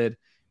talented,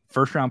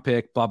 1st round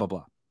pick, blah, blah,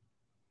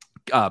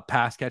 blah.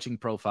 Pass catching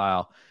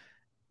profile,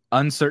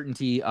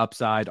 uncertainty,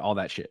 upside, all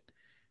that shit.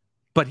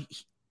 But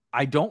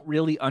I don't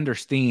really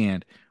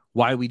understand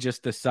why we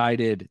just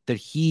decided that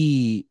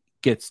he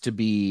gets to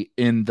be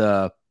in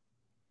the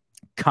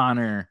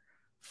Connor,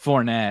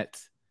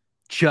 Fournette,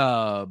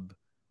 Chubb,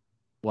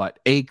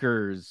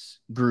 Akers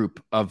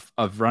group of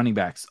running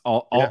backs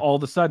all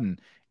of a sudden.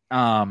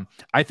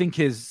 I think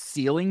his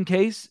ceiling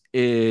case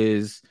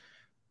is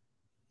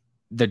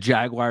the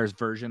Jaguars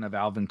version of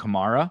Alvin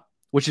Kamara,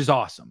 which is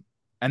awesome.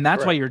 And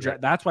that's why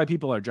that's why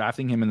people are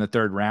drafting him in the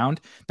 3rd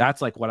round.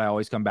 That's like what I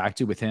always come back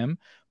to with him.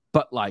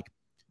 But like,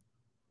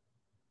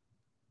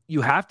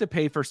 you have to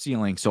pay for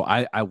ceiling. So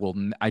I've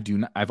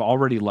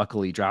already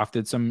luckily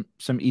drafted some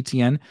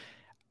ETN.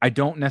 I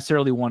don't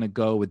necessarily want to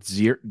go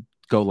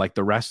like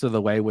the rest of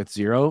the way with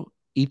 0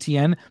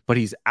 ETN, but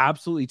he's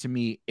absolutely to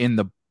me in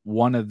the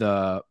one of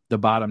the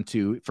bottom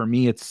 2. For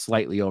me, it's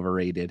slightly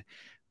overrated,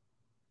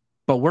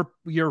 but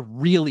you're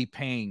really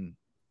paying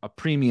a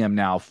premium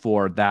now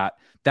for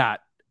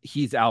that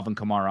he's Alvin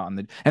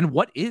Kamara and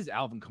what is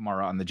Alvin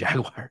Kamara on the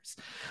Jaguars?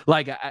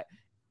 Like, that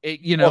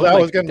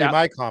was going to be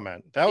my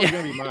comment. That was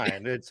going to be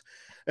mine. It's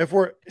if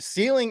we're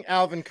ceiling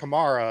Alvin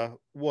Kamara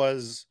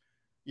was,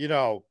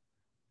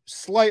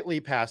 slightly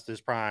past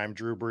his prime,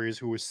 Drew Brees,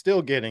 who was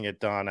still getting it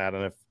done at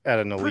an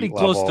elite pretty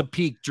level. Close to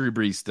peak Drew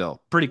Brees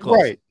still. Pretty close.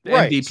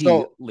 Right. MVP,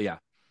 So, yeah.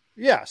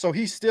 Yeah, so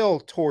he's still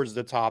towards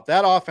the top.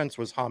 That offense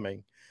was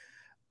humming.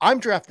 I'm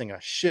drafting a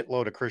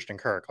shitload of Christian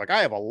Kirk. Like,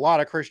 I have a lot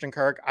of Christian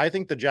Kirk. I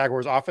think the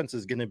Jaguars offense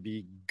is going to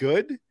be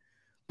good,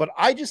 but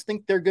I just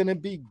think they're going to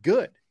be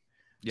good.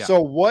 Yeah.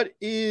 So what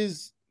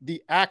is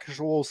the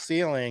actual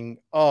ceiling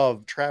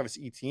of Travis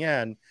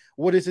Etienne?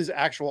 What is his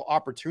actual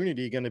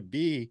opportunity going to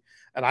be?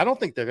 And I don't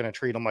think they're going to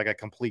treat him like a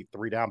complete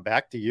 3-down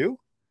back. To you?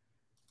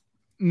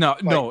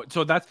 No.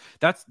 So that's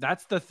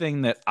the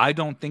thing that I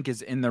don't think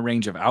is in the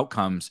range of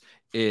outcomes.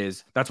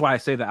 That's why I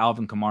say the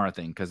Alvin Kamara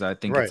thing, because I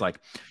think it's like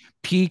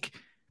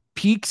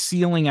peak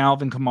ceiling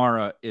Alvin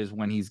Kamara is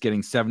when he's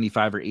getting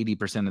 75 or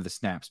 80% of the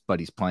snaps, but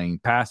he's playing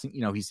passing.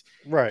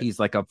 He's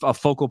like a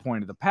focal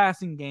point of the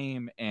passing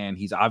game, and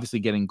he's obviously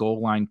getting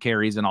goal line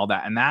carries and all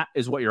that. And that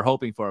is what you're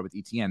hoping for with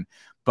Etienne.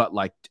 But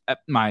like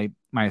my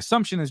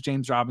assumption is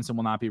James Robinson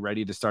will not be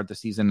ready to start the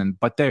season.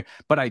 But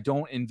I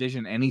don't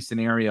envision any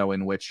scenario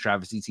in which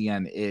Travis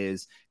Etienne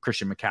is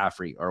Christian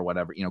McCaffrey or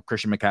whatever,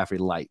 Christian McCaffrey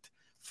light.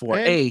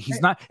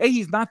 He's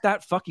not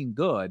that fucking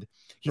good.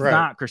 He's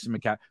not Christian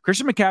McCaffrey.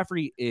 Christian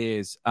McCaffrey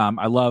is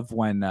I love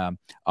when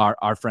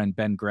our friend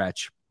Ben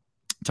Gretsch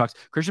talks.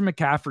 Christian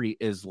McCaffrey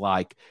is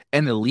like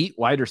an elite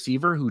wide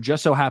receiver who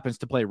just so happens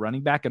to play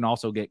running back and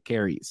also get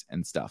carries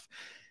and stuff.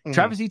 Mm-hmm.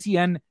 Travis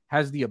Etienne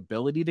has the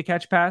ability to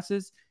catch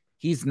passes.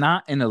 He's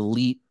not an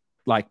elite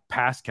like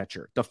pass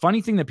catcher. The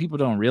funny thing that people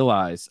don't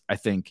realize, I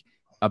think,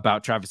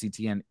 about Travis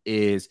Etienne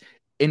is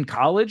in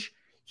college,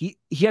 he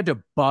had to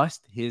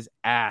bust his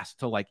ass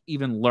to like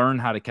even learn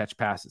how to catch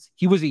passes.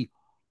 He was a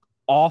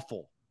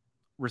awful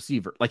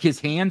receiver. Like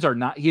his hands are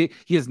not, he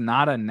is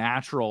not a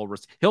natural.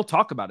 He'll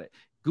talk about it.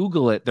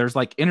 Google it. There's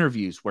like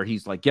interviews where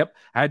he's like, yep,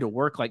 I had to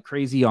work like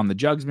crazy on the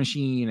jugs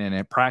machine and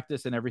at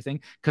practice and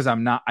everything because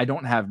I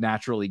don't have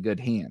naturally good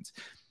hands.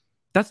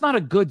 That's not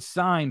a good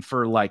sign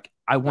for like,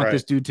 I want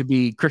this dude to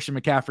be Christian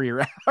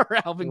McCaffrey or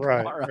Alvin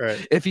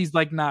Kamara if he's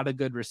like not a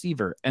good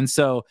receiver. And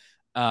so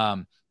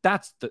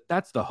that's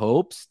the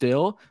hope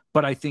still.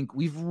 But I think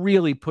we've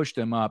really pushed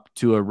him up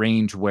to a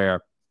range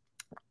where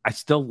I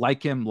still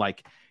like him.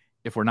 Like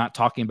if we're not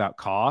talking about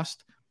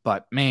cost,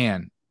 but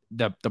man,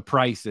 the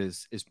price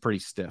is pretty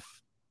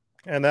stiff.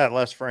 And that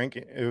Les Frank,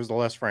 it was the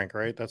Les Frank,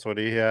 right? That's what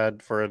he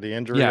had for the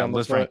injury. Yeah,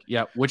 Les Frank.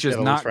 Yeah, which is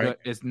not good.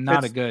 It's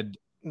not a good.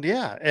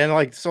 Yeah, and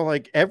like so,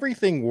 like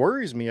everything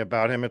worries me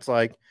about him. It's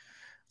like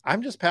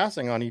I'm just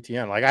passing on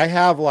Etienne. Like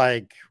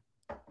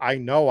I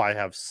know I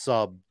have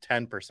sub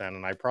 10%,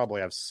 and I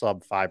probably have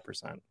sub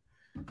 5%.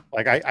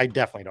 Like I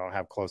definitely don't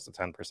have close to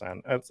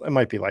 10%. It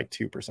might be like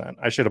 2%.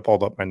 I should have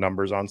pulled up my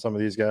numbers on some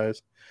of these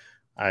guys.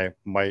 I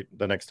might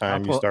the next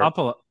time you start. I'll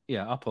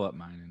pull up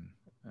mine.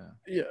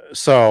 Yeah.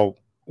 So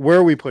where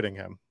are we putting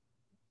him?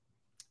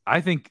 I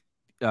think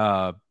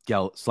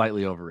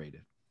slightly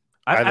overrated.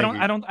 I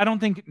don't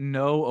think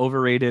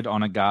overrated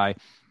on a guy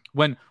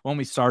when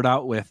we start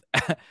out with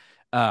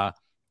Alvin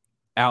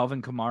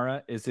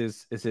Kamara is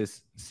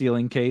his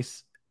ceiling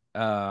case.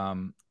 A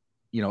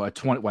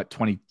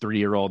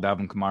 23-year-old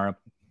Alvin Kamara.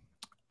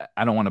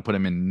 I don't want to put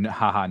him in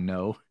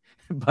no,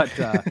 but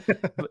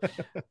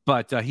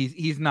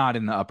he's not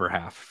in the upper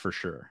half for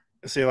sure.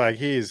 See, like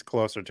he's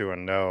closer to a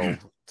no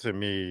to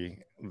me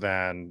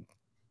than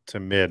to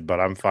mid, but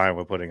I'm fine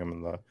with putting him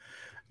in the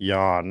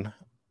yawn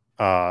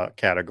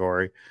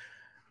category.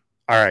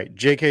 All right,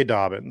 J.K.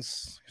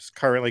 Dobbins is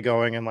currently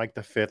going in like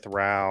the 5th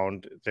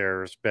round.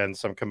 There's been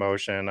some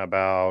commotion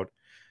about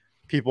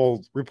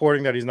people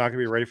reporting that he's not going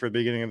to be ready for the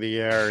beginning of the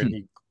year, and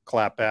he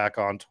clapped back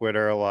on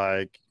Twitter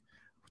like,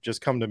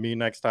 just come to me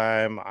next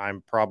time.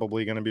 I'm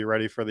probably going to be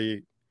ready for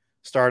the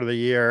start of the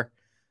year.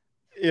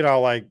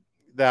 Like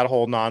that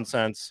whole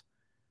nonsense.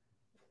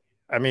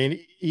 I mean,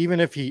 even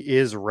if he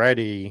is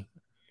ready,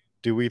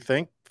 do we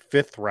think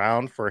 5th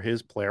round for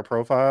his player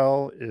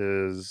profile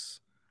is,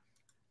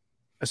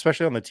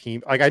 especially on the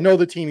team? Like I know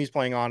the team he's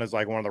playing on is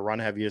like one of the run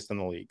heaviest in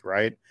the league,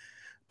 right?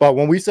 But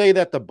when we say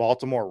that the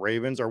Baltimore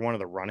Ravens are one of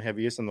the run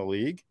heaviest in the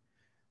league,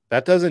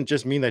 that doesn't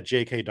just mean that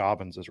J.K.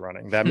 Dobbins is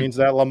running. That means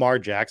that Lamar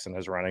Jackson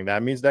is running.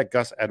 That means that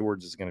Gus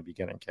Edwards is going to be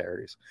getting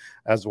carries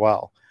as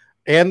well.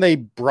 And they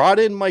brought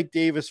in Mike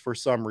Davis for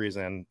some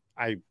reason.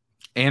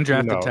 And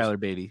drafted Tyler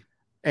Beatty.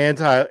 And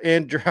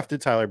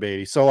drafted Tyler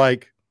Beatty. So,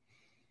 like,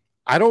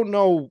 I don't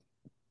know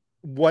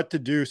what to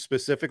do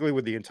specifically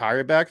with the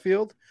entire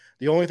backfield.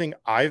 The only thing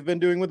I've been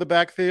doing with the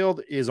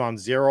backfield is on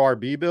 0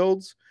 RB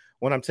builds.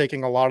 When I'm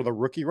taking a lot of the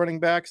rookie running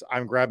backs,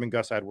 I'm grabbing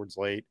Gus Edwards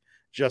late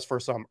just for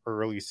some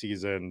early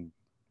season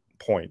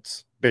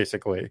points,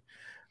 basically.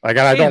 Like,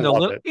 and I don't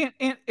love it.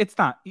 And it's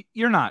not,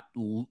 you're not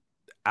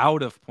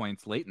out of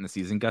points late in the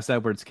season. Gus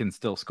Edwards can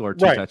still score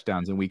 2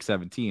 touchdowns in week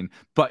 17,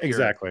 but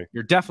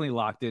you're definitely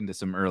locked into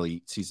some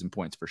early season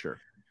points for sure.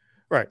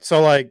 Right.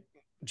 So like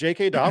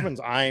J.K.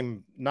 Dobbins,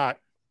 I'm not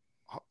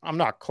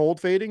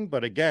cold fading,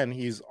 but again,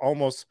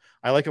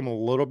 I like him a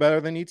little better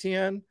than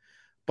Etienne,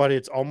 but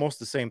it's almost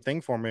the same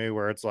thing for me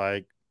where it's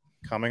like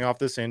coming off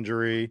this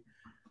injury,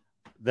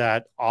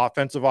 that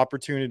offensive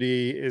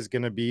opportunity is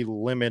going to be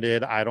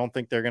limited. I don't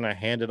think they're going to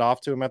hand it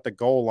off to him at the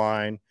goal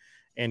line.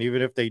 And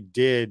even if they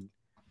did,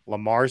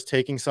 Lamar's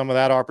taking some of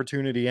that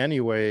opportunity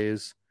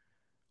anyways.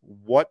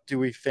 What do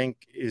we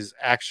think is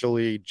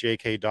actually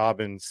J.K.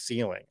 Dobbins'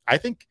 ceiling? I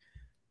think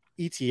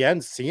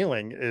ETN's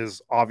ceiling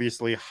is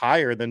obviously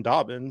higher than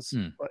Dobbins,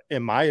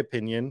 in my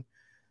opinion.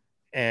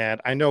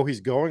 And I know he's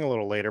going a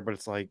little later, but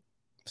it's like,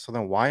 so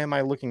then why am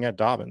I looking at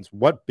Dobbins?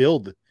 What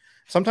build?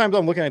 Sometimes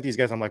I'm looking at these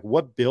guys, I'm like,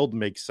 what build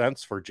makes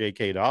sense for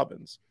J.K.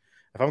 Dobbins?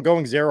 If I'm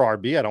going 0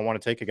 RB, I don't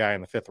want to take a guy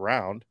in the 5th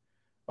round.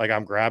 Like,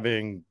 I'm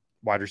grabbing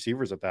wide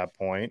receivers at that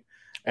point.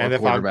 And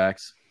if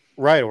quarterbacks.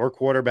 Right, or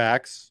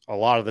quarterbacks a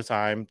lot of the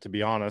time, to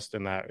be honest,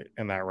 in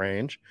that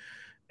range.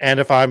 And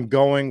if I'm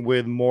going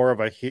with more of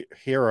a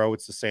hero,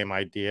 it's the same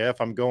idea.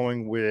 If I'm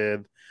going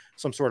with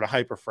some sort of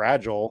hyper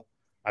fragile,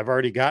 I've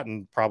already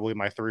gotten probably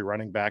my 3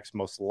 running backs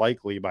most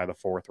likely by the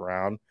 4th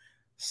round.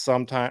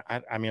 Sometime,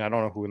 I mean, I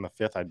don't know who in the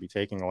 5th I'd be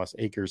taking unless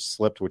Akers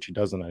slipped, which he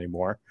doesn't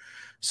anymore.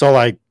 So,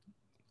 like,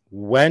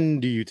 when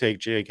do you take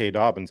J.K.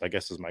 Dobbins, I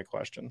guess is my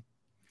question.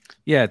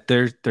 Yeah,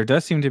 there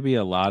does seem to be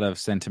a lot of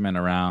sentiment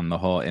around the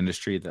whole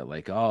industry that,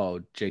 like,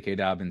 oh, J.K.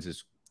 Dobbins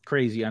is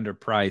crazy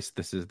underpriced.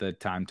 This is the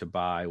time to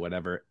buy,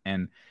 whatever.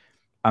 And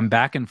I'm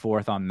back and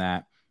forth on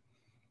that.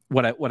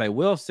 What I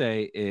will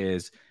say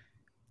is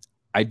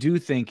I do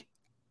think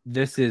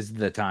this is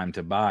the time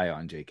to buy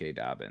on J.K.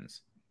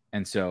 Dobbins.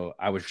 And so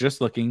I was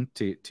just looking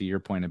to your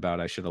point about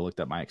I should have looked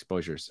up my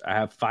exposures. I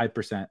have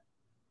 5%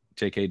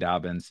 J.K.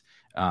 Dobbins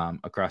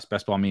across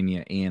Best Ball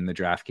Mania and the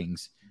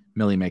DraftKings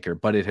Millie Maker,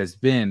 but it has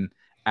been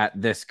at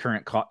this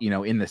current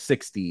in the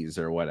 60s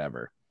or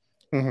whatever.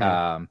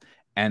 Mm-hmm.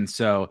 And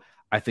so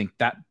I think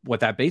that what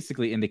that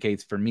basically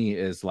indicates for me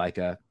is like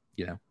a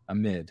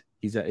mid.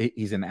 He's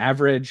an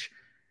average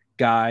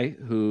guy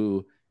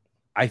who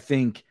I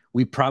think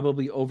we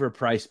probably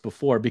overpriced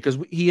before because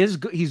he's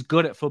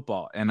good at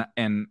football.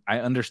 And I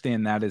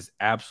understand that is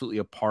absolutely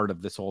a part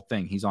of this whole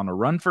thing. He's on a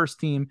run first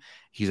team.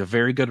 He's a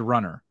very good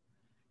runner.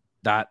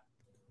 That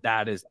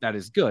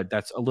is good.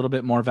 That's a little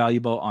bit more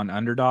valuable on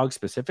underdog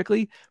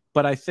specifically.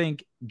 But I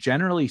think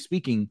generally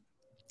speaking,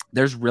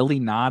 there's really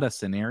not a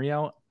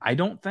scenario, I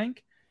don't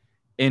think,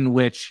 in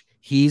which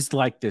he's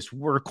like this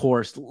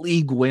workhorse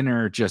league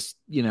winner, just,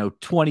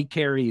 20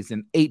 carries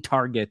and 8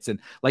 targets. And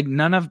like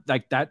none of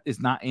like that is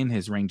not in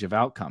his range of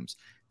outcomes.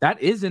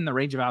 That is in the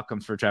range of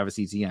outcomes for Travis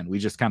Etienne. We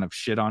just kind of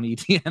shit on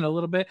Etienne a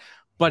little bit,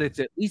 but it's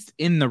at least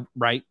in the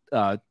right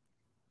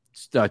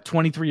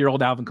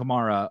 23-year-old Alvin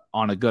Kamara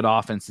on a good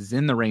offense is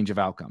in the range of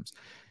outcomes.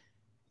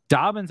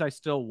 Dobbins, I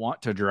still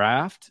want to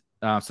draft.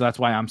 So that's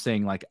why I'm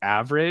saying like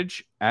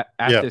average at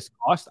this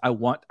cost. I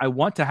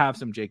want to have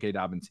some J.K.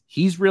 Dobbins.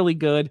 He's really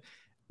good.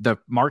 The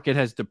market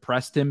has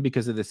depressed him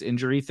because of this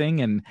injury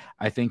thing. And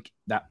I think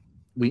that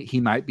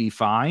he might be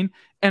fine.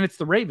 And it's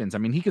the Ravens. I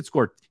mean, he could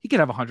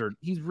have 100.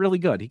 He's really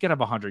good. He could have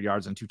 100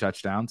 yards and 2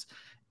 touchdowns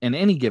in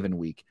any given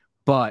week.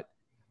 But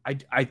I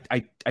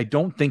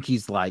don't think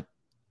he's like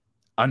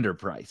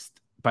underpriced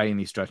by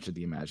any stretch of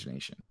the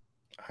imagination.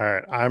 All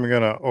right, I'm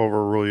gonna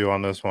overrule you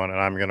on this one, and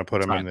I'm gonna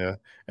put him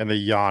in the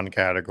yawn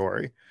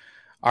category.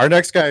 Our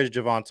next guy is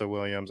Javonte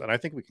Williams, and I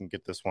think we can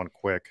get this one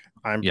quick.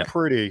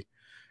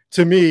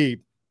 To me,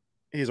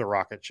 he's a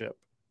rocket ship.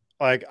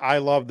 Like, I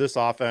love this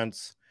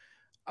offense.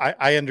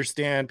 I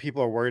understand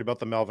people are worried about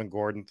the Melvin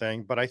Gordon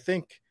thing, but I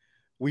think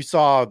we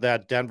saw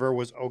that Denver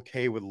was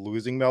okay with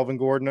losing Melvin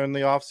Gordon in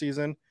the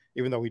offseason,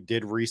 even though he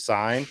did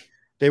re-sign.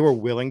 They were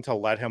willing to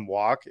let him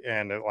walk,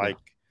 and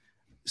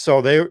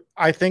so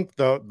I think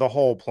the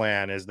whole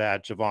plan is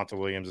that Javonte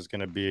Williams is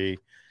going to be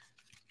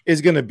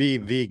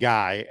the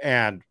guy,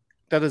 and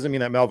that doesn't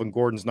mean that Melvin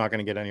Gordon's not going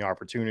to get any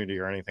opportunity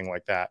or anything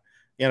like that.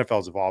 The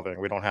NFL is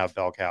evolving. We don't have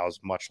bell cows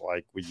much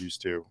like we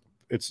used to.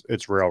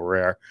 It's real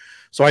rare.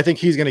 So I think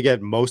he's going to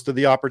get most of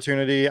the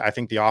opportunity. I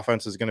think the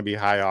offense is going to be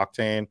high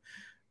octane.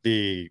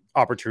 The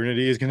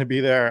opportunity is going to be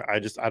there.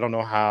 I don't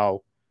know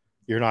how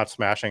you're not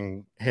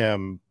smashing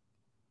him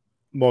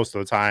most of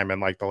the time in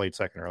like the late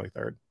second, early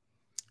third.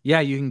 Yeah,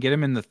 you can get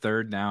him in the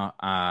 3rd now.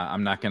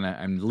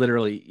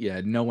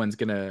 No one's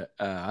gonna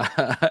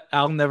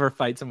I'll never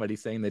fight somebody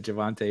saying that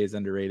Javonte is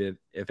underrated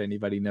if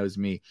anybody knows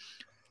me.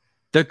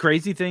 The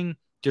crazy thing,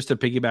 just to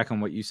piggyback on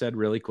what you said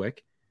really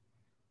quick,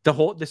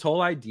 this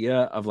whole idea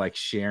of like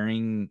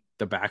sharing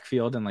the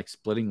backfield and like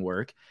splitting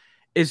work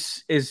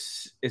is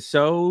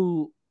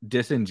so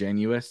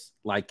disingenuous,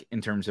 like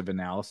in terms of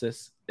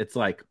analysis. It's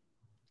like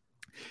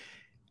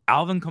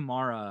Alvin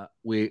Kamara,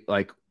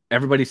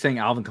 everybody's saying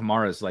Alvin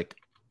Kamara is like,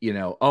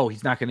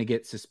 he's not going to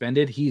get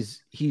suspended.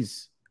 He's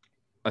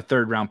a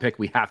 3rd round pick.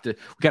 We got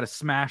to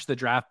smash the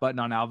draft button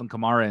on Alvin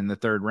Kamara in the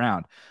 3rd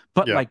round.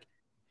 But like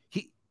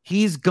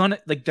he's gonna,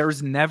 like,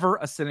 there's never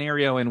a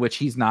scenario in which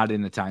he's not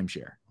in the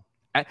timeshare.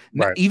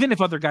 Right. Even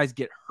if other guys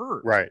get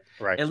hurt. Right.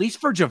 At least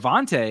for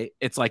Javonte,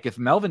 it's like if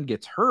Melvin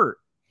gets hurt,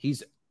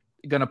 he's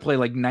going to play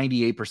like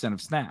 98%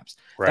 of snaps.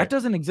 Right. That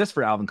doesn't exist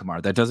for Alvin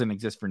Kamara. That doesn't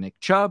exist for Nick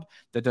Chubb.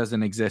 That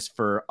doesn't exist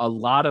for a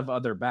lot of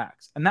other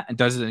backs. And that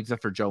doesn't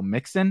exist for Joe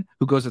Mixon,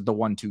 who goes at the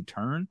 1-2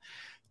 turn.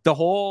 The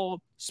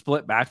whole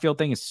split backfield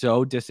thing is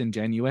so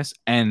disingenuous.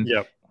 And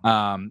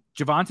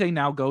Javonte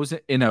now goes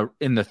in the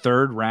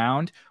 3rd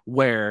round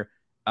where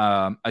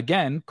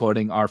again,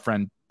 quoting our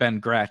friend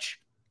Ben Gretsch,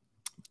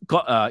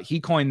 he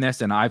coined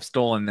this, and I've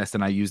stolen this,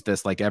 and I use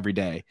this like every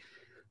day.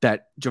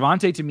 That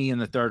Javonte to me in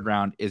the third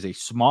round is a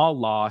small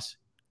loss,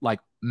 like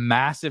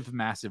massive,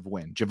 massive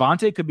win.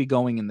 Javonte could be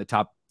going in the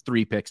top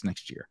 3 picks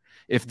next year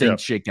if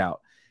things shake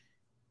out.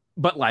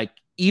 But like,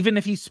 even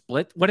if he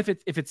split, what if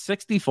it's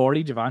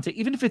 60-40 Javonte,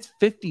 even if it's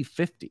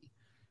 50-50,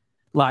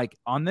 like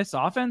on this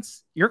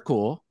offense, you're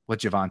cool with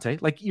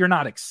Javonte. Like, you're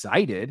not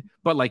excited,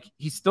 but like,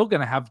 he's still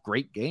going to have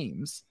great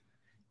games,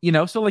 you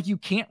know? So like, you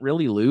can't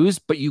really lose,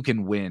 but you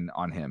can win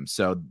on him.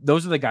 So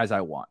those are the guys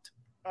I want.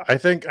 I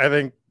think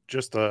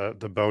just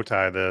the bow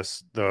tie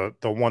this, the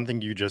one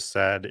thing you just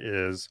said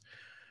is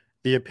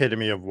the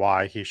epitome of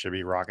why he should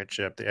be rocket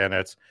shipped. And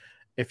it's,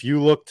 if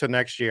you look to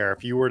next year,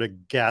 if you were to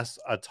guess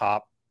a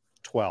top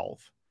 12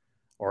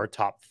 or a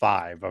top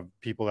 5 of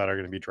people that are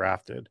going to be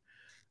drafted,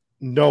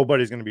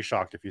 nobody's going to be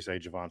shocked if you say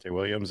Javonte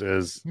Williams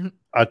is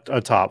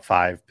a top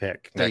 5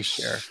 pick next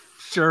year.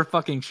 Sure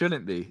fucking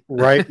shouldn't be.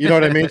 Right? You know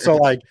what I mean? So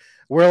like,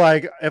 we're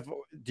like,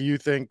 do you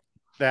think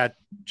that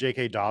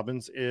J.K.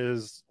 Dobbins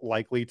is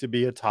likely to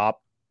be a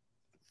top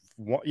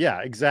 1?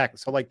 Yeah, exactly.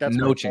 So like, that's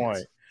no chance.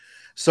 Point.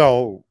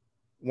 So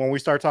when we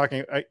start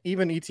talking,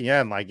 even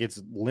ETN, like,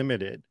 it's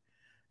limited,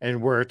 and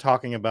we're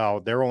talking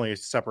about they're only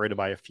separated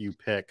by a few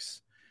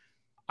picks.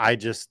 I'm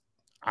just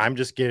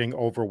getting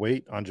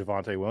overweight on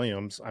Javonte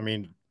Williams. I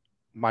mean,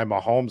 my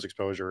Mahomes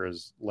exposure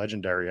is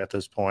legendary at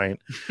this point,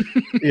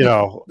 you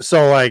know?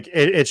 So like,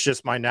 it's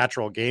just my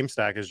natural game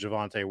stack is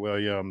Javonte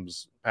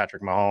Williams,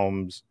 Patrick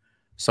Mahomes,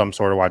 some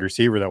sort of wide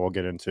receiver that we'll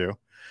get into.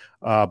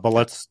 But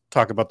let's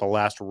talk about the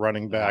last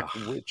running back,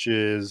 which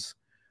is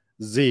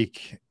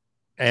Zeke.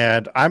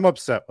 And I'm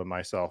upset with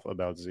myself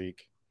about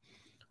Zeke.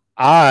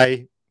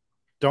 I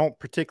don't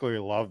particularly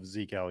love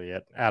Zeke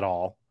Elliott at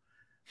all,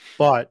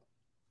 but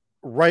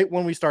right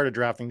when we started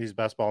drafting these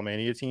Best Ball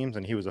Mania teams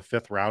and he was a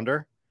 5th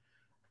rounder,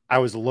 I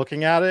was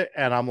looking at it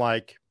and I'm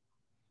like,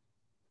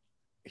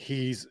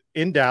 he's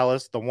in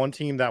Dallas, the one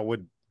team that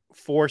would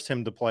force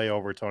him to play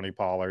over Tony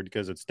Pollard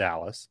because it's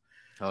Dallas.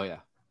 Oh yeah.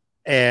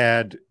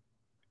 And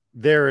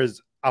there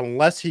is,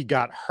 unless he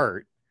got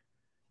hurt,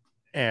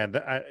 and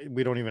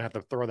we don't even have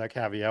to throw that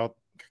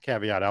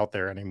caveat out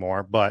there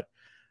anymore, but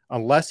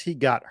unless he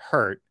got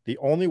hurt, the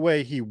only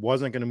way he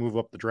wasn't going to move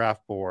up the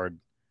draft board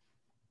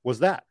was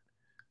that.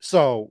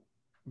 So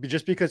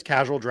just because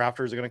casual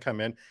drafters are going to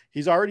come in,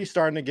 he's already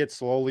starting to get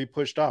slowly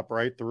pushed up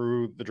right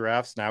through the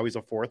drafts. Now he's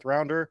a 4th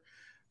rounder,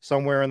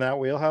 somewhere in that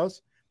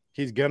wheelhouse.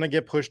 He's going to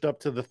get pushed up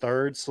to the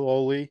 3rd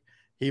slowly.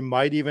 He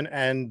might even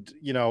end,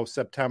 you know,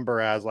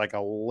 September as like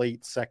a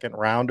late 2nd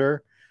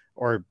rounder,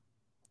 or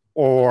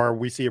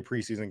we see a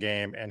preseason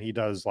game and he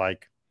does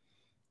like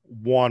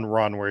one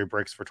run where he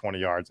breaks for 20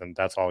 yards and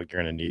that's all you're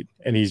going to need.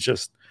 And it's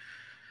just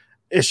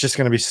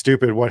going to be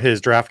stupid what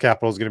his draft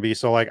capital is going to be.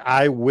 So like,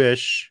 I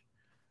wish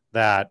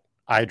that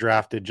I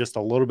drafted just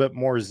a little bit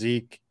more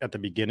Zeke at the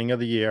beginning of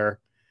the year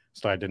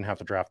so I didn't have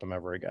to draft him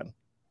ever again.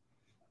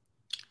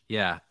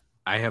 Yeah.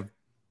 I have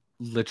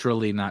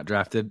literally not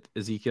drafted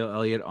Ezekiel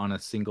Elliott on a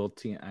single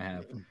team. I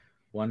have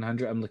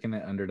 100. I'm looking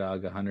at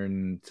Underdog, 100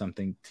 and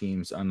something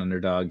teams on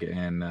Underdog,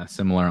 and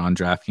similar on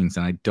DraftKings,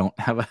 and I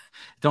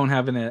don't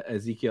have an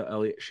Ezekiel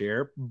Elliott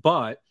share,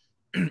 but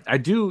I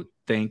do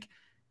think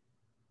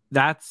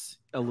that's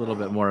a little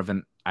bit more of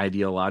an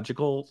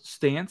ideological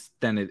stance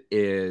than it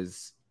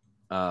is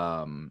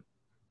a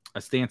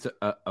stance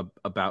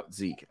about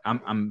Zeke.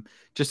 I'm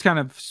just kind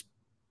of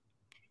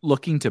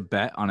looking to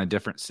bet on a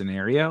different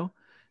scenario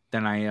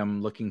than I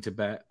am looking to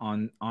bet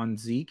on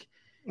Zeke.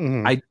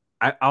 Mm-hmm.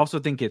 I also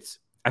think it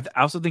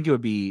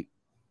would be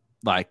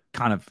like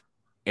kind of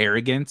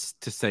arrogance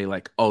to say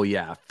like, oh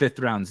yeah,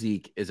 5th round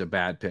Zeke is a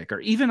bad pick, or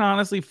even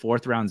honestly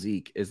 4th round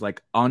Zeke is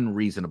like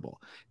unreasonable.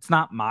 It's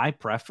not my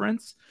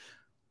preference,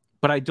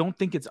 but I don't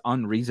think it's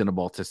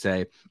unreasonable to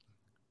say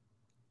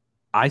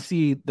I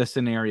see the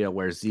scenario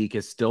where Zeke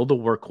is still the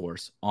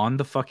workhorse on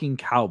the fucking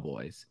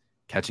Cowboys,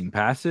 catching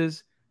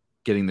passes,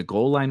 getting the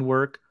goal line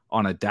work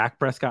on a Dak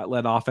Prescott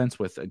led offense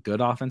with a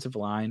good offensive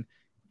line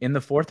in the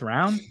 4th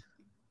round.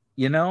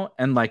 You know,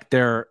 and like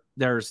there's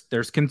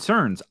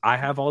concerns. I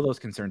have all those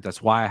concerns.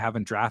 That's why I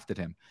haven't drafted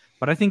him.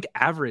 But I think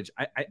average,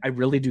 I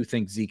really do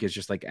think Zeke is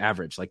just like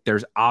average. Like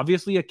there's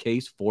obviously a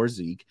case for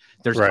Zeke.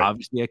 There's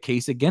obviously a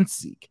case against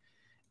Zeke.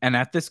 And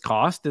at this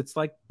cost, it's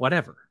like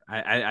whatever.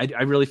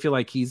 I really feel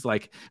like he's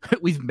like,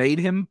 we've made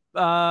him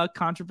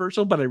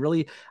controversial, but I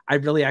really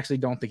actually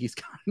don't think he's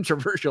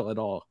controversial at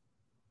all.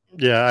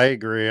 Yeah, I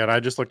agree. And I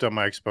just looked up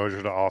my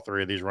exposure to all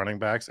 3 of these running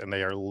backs, and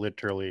they are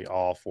literally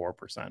all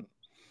 4%.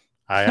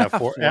 I have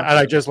 4, and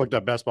I just looked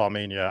up Best Ball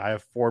Mania. I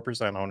have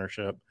 4%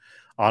 ownership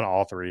on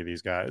all 3 of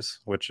these guys,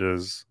 which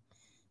is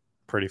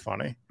pretty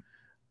funny.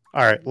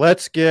 All right,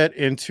 let's get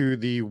into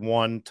the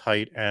one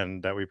tight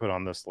end that we put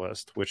on this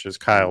list, which is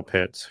Kyle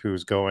Pitts,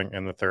 who's going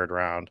in the 3rd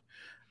round.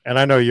 And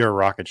I know you're a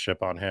rocket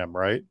ship on him,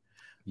 right?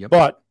 Yep.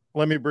 But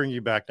let me bring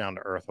you back down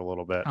to earth a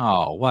little bit.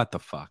 Oh, what the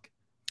fuck?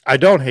 I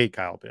don't hate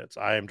Kyle Pitts.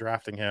 I am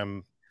drafting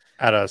him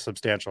at a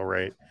substantial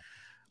rate.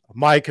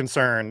 My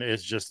concern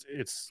is just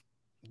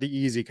the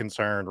easy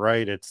concern,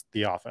 right? It's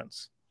the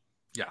offense.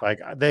 Yeah. Like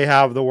they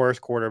have the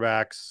worst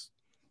quarterbacks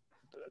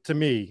to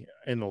me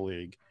in the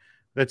league.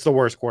 That's the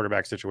worst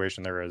quarterback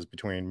situation there is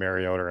between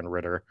Mariota and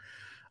Ritter.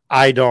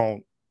 I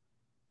don't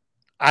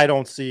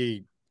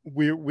see,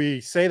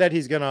 we say that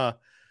he's going to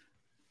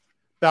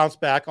bounce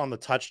back on the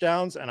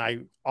touchdowns, and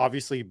I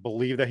obviously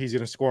believe that he's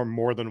going to score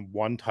more than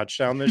one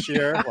touchdown this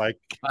year. Like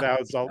that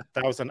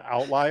was an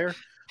outlier,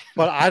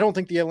 but I don't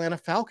think the Atlanta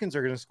Falcons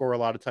are going to score a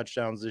lot of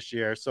touchdowns this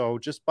year. So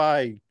just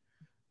by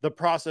the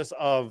process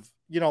of,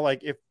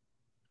 like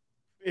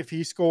if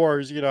he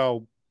scores,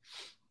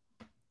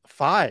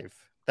 5,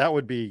 that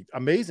would be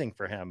amazing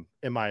for him,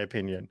 in my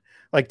opinion.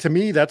 Like, to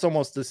me, that's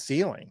almost the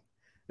ceiling,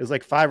 is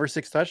like 5 or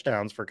 6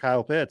 touchdowns for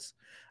Kyle Pitts.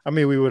 I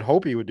mean, we would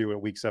hope he would do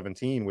it week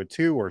 17 with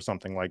 2 or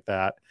something like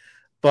that.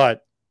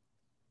 But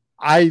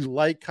I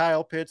like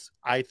Kyle Pitts.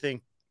 I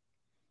think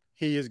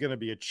he is going to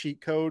be a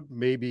cheat code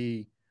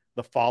maybe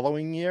the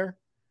following year,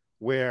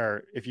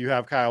 where if you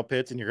have Kyle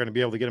Pitts and you're going to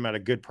be able to get him at a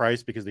good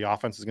price because the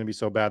offense is going to be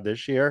so bad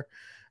this year,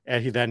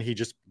 and he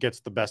just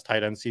gets the best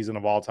tight end season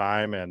of all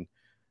time, and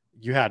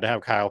you had to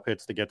have Kyle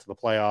Pitts to get to the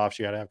playoffs,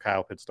 you had to have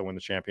Kyle Pitts to win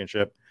the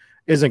championship,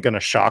 isn't going to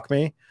shock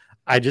me.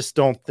 I just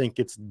don't think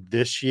it's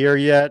this year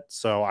yet,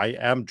 so I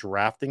am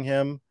drafting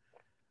him.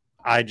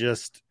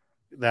 That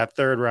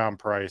 3rd round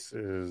price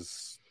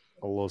is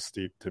a little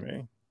steep to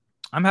me.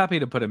 I'm happy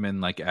to put him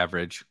in like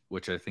average,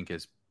 which I think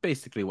is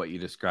basically what you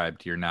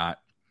described. You're not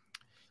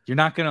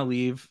going to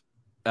leave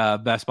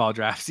best ball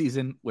draft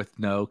season with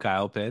no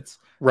Kyle Pitts,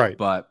 right?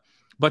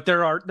 But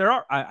there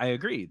are I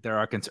agree, there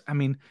are concerns. I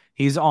mean,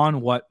 he's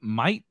on what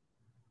might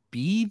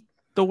be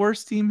the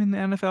worst team in the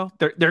NFL.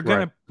 They're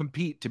going to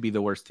compete to be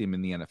the worst team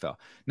in the NFL.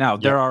 Now,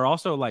 there are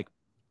also like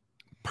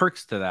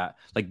perks to that,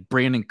 like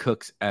Brandon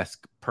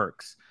Cooks-esque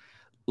perks,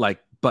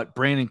 but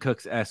Brandon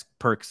Cooks-esque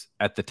perks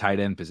at the tight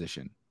end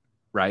position,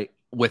 right?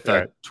 With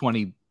a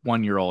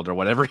 21-year-old or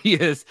whatever he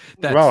is,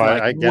 that's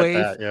I get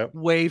that. Yep.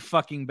 Way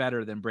fucking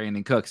better than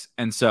Brandon Cooks.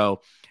 And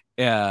so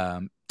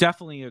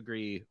definitely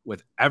agree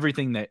with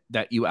everything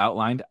that you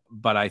outlined,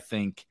 but I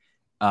think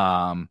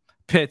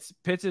Pitts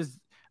is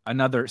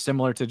another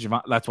similar to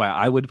Javon. That's why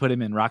I would put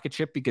him in rocket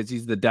ship, because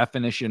he's the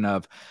definition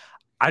of,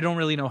 I don't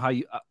really know how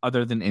you,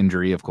 other than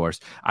injury, of course,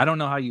 I don't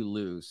know how you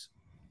lose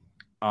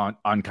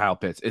on Kyle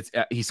Pitts.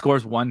 He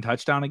scores 1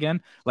 touchdown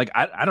again. Like,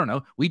 I don't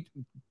know.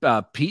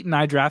 Pete and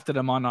I drafted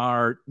him on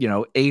our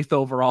 8th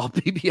overall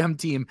BBM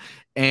team,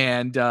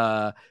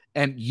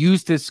 and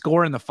used his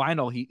score in the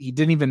final. He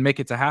didn't even make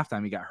it to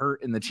halftime. He got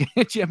hurt in the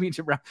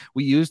championship round.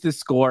 We used his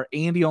score,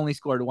 and he only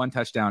scored 1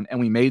 touchdown, and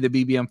we made the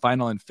BBM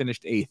final and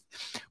finished 8th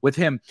with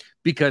him,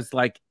 because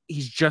like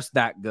he's just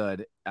that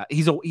good.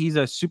 He's a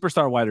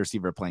superstar wide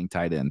receiver playing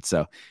tight end.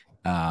 So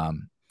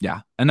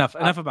yeah, enough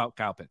about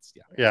Kyle Pitts.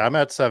 Yeah, I'm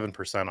at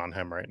 7% on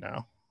him right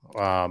now.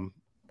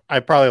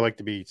 I'd probably like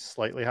to be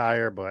slightly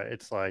higher, but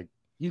it's like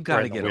you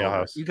got to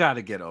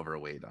get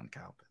overweight on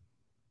Kyle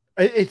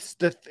Pitts.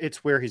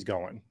 It's where he's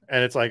going,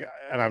 and it's like,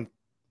 and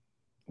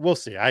we'll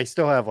see. I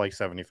still have like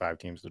 75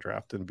 teams to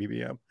draft in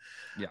BBM.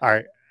 Yeah. All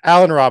right,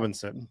 Allen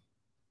Robinson.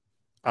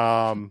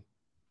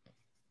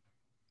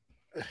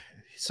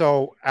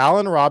 So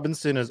Allen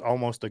Robinson is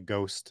almost a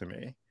ghost to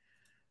me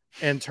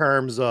in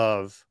terms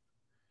of,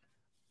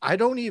 I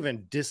don't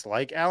even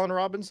dislike Allen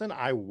Robinson.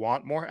 I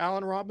want more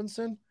Allen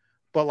Robinson,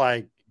 but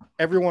like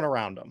everyone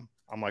around him,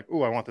 I'm like,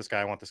 ooh, I want this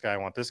guy, I want this guy, I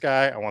want this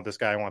guy, I want this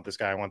guy, I want this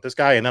guy, I want this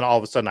guy. And then all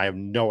of a sudden I have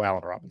no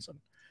Allen Robinson,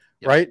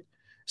 right?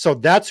 So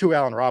that's who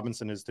Allen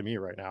Robinson is to me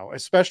right now,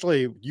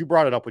 especially you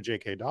brought it up with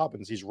J.K.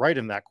 Dobbins. He's right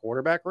in that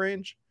quarterback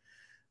range.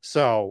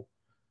 So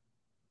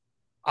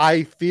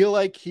I feel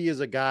like he is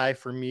a guy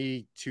for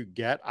me to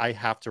get. I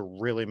have to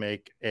really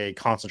make a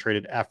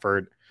concentrated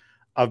effort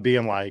of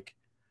being like,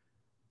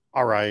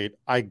 all right,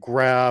 I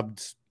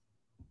grabbed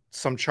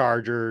some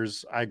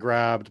Chargers, I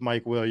grabbed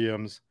Mike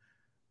Williams.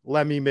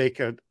 Let me make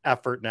an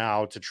effort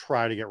now to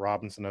try to get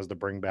Robinson as the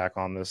bring back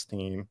on this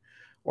team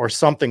or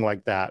something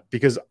like that,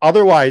 because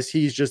otherwise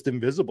he's just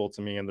invisible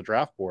to me in the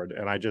draft board.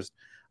 And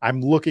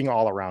I'm looking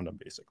all around him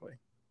basically.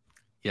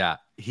 Yeah.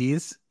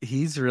 He's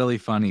really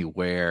funny,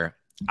 where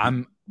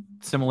I'm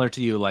similar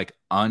to you, like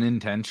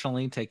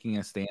unintentionally taking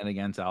a stand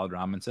against Allen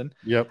Robinson.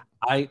 Yep.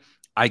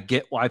 I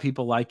get why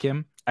people like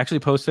him. Actually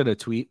posted a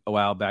tweet a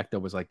while back that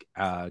was like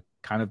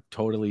kind of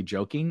totally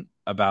joking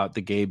about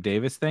the Gabe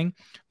Davis thing,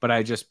 but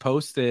I just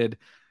posted,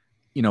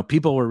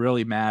 people were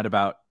really mad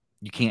about,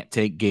 you can't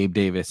take Gabe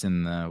Davis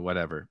in the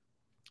whatever,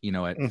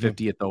 at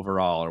 50th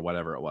overall or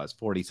whatever it was,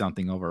 40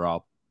 something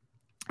overall.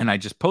 And I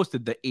just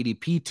posted the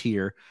ADP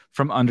tier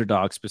from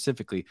Underdog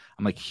specifically.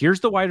 I'm like, here's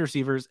the wide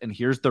receivers and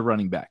here's the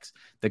running backs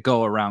that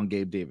go around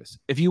Gabe Davis.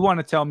 If you want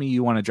to tell me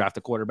you want to draft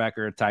a quarterback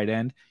or a tight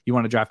end, you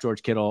want to draft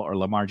George Kittle or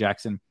Lamar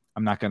Jackson,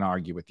 I'm not going to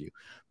argue with you.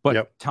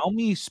 But tell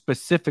me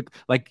specific,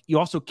 like you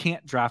also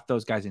can't draft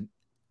those guys in.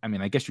 I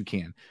mean, I guess you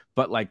can,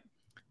 but like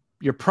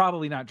you're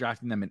probably not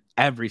drafting them in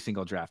every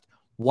single draft.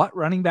 What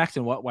running backs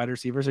and what wide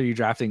receivers are you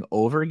drafting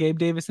over Gabe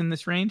Davis in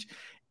this range?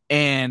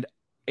 And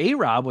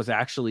A-Rob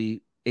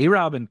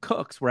and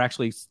Cooks were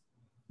actually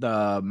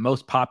the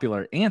most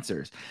popular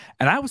answers.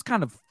 And I was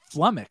kind of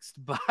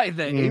flummoxed by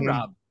the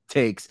A-Rob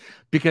takes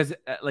because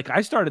like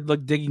I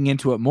started digging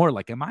into it more.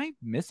 Like, am I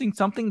missing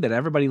something that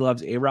everybody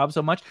loves A-Rob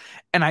so much?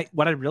 And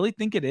what I really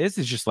think it is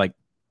just like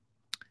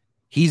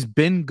he's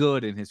been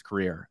good in his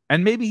career,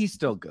 and maybe he's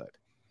still good,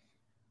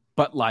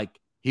 but like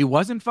he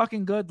wasn't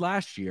fucking good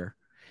last year.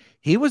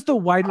 He was the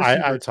wide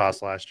receiver. I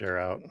tossed last year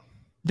out.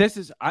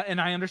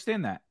 And I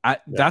understand that.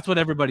 That's what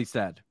everybody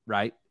said,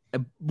 right?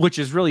 Which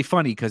is really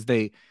funny because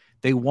they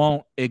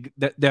won't.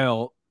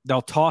 They'll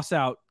toss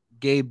out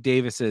Gabe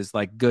Davis's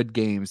like good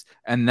games,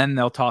 and then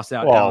they'll toss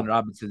out Allen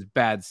Robinson's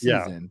bad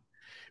season.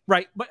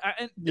 Right. But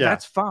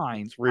that's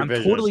fine. I'm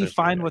totally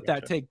fine with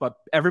that take, but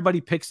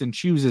everybody picks and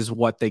chooses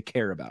what they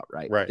care about.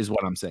 Right. Is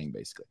what I'm saying.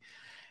 Basically,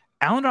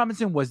 Allen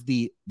Robinson was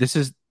this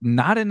is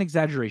not an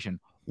exaggeration,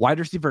 wide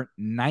receiver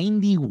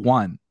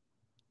 91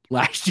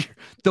 last year.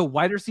 The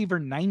wide receiver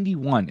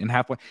 91 in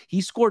halfway.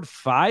 He scored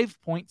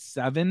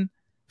 5.7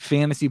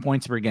 fantasy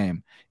points per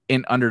game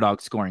in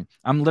underdog scoring.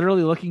 I'm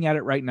literally looking at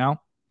it right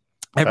now.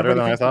 Better than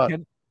I thought.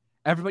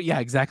 Everybody, yeah,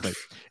 exactly.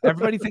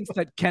 Everybody thinks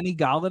that Kenny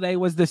Golladay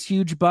was this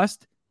huge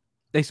bust.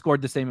 They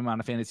scored the same amount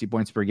of fantasy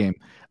points per game.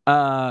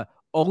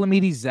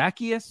 Olamide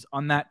Zaccheaus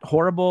on that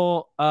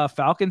horrible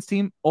Falcons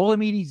team.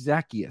 Olamide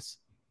Zaccheaus,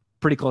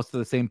 pretty close to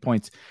the same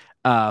points,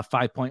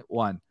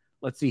 5.1.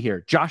 Let's see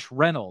here. Josh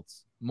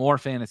Reynolds, more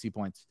fantasy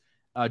points.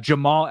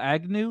 Jamal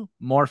Agnew,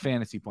 more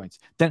fantasy points.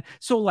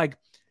 So like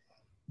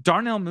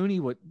Darnell Mooney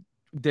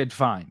did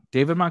fine.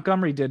 David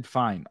Montgomery did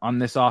fine on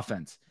this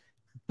offense.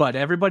 But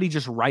everybody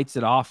just writes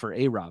it off for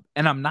A-Rob.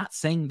 And I'm not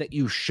saying that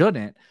you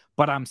shouldn't,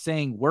 but I'm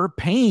saying we're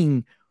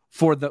paying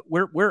for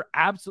we're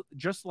absolutely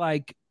just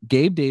like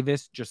Gabe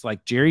Davis, just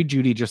like Jerry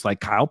Jeudy, just like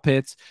Kyle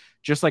Pitts,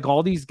 just like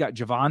all these guys,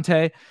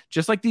 Javonte,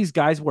 just like these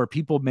guys where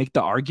people make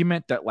the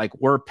argument that like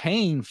we're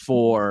paying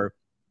for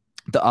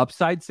the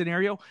upside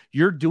scenario.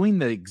 You're doing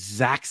the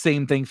exact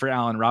same thing for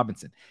Allen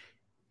Robinson.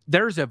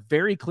 There's a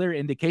very clear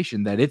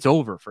indication that it's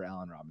over for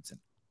Allen Robinson.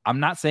 I'm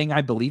not saying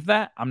I believe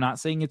that. I'm not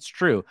saying it's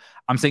true.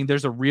 I'm saying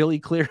there's a really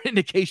clear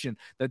indication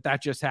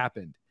that just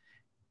happened.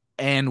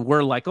 And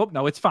we're like, oh,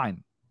 no, it's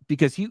fine.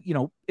 Because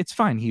it's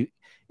fine.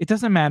 It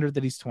doesn't matter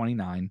that he's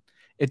 29.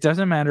 It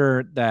doesn't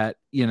matter that,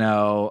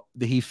 that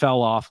he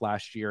fell off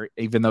last year,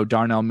 even though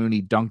Darnell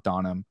Mooney dunked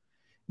on him.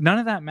 None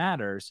of that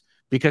matters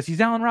because he's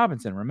Allen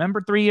Robinson.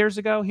 Remember 3 years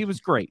ago? He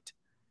was great.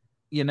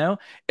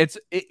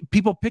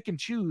 People pick and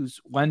choose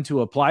when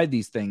to apply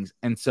these things.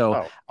 And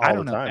so I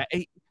don't know.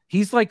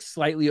 He's like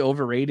slightly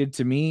overrated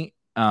to me.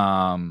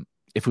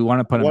 If we want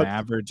to put him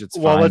average, it's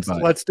fine.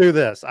 Let's do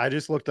this. I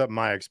just looked up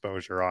my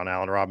exposure on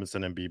Allen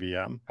Robinson and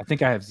BBM. I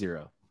think I have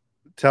 0.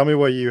 Tell me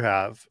what you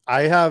have.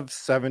 I have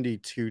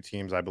 72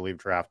 teams, I believe,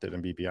 drafted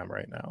in BBM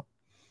right now.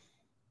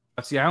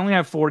 See, I only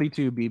have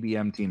 42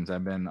 BBM teams.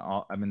 I've been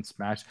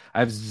smashed. I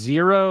have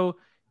 0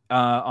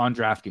 on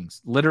DraftKings.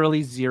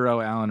 Literally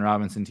 0 Allen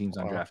Robinson teams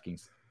on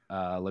DraftKings.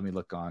 Let me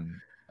look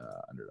on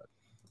Underdog.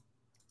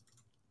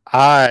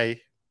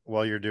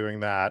 While you're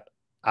doing that,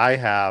 I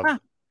have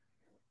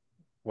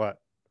what?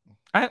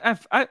 I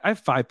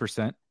have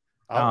 5%.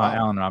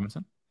 Allen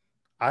Robinson.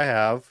 I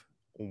have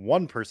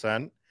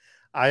 1%.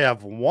 I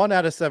have 1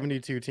 out of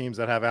 72 teams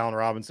that have Allen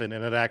Robinson,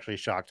 and it actually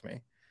shocked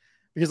me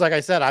because, like I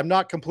said, I'm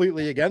not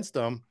completely against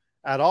him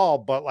at all.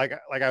 But like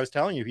I was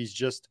telling you,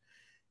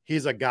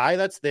 he's a guy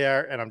that's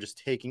there, and I'm just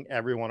taking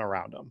everyone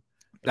around him.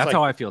 That's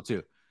how I feel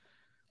too.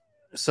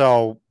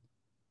 So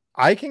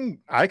I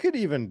could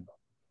even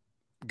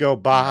go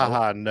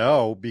Bahaha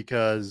no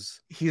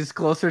because he's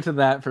closer to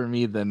that for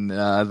me than the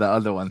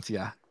other ones.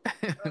 Yeah.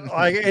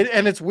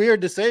 And it's weird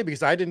to say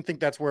because I didn't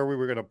think that's where we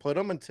were going to put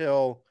him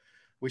until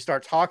we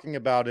start talking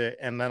about it.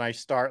 And then I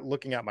start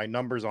looking at my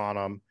numbers on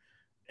him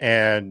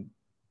and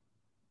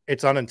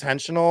it's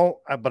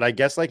unintentional, but I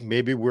guess like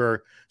maybe we're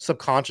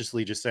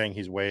subconsciously just saying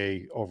he's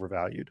way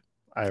overvalued.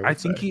 I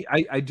think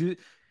I do.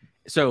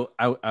 So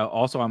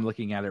I'm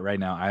looking at it right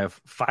now. I have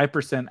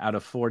 5% out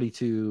of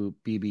 42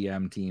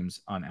 BBM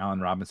teams on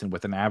Allen Robinson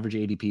with an average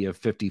ADP of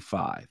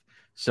 55.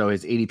 So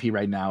his ADP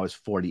right now is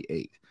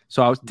 48.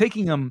 So I was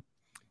taking him,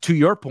 to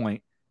your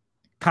point,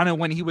 kind of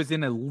when he was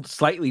in a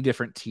slightly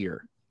different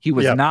tier. He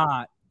was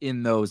not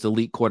in those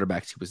elite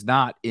quarterbacks. He was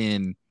not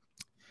in,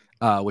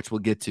 which we'll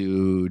get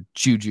to,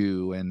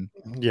 Juju and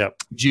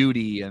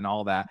Judy and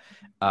all that.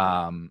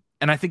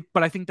 And I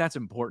think that's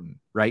important,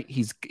 right?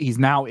 He's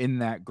now in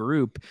that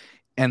group,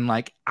 and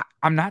like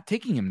I'm not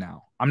taking him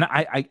now.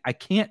 I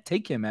can't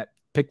take him at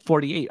pick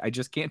 48. I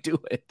just can't do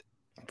it.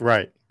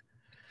 Right.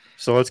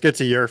 So let's get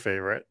to your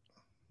favorite,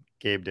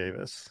 Gabe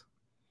Davis.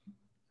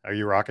 Are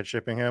you rocket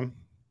shipping him?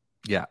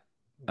 Yeah,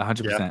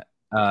 100%.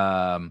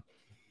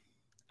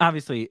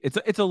 Obviously,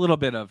 it's a little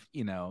bit of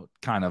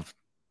kind of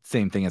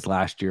same thing as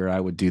last year. I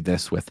would do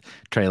this with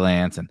Trey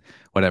Lance and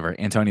whatever,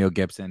 Antonio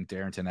Gibson,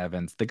 Darrington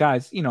Evans, the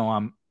guys.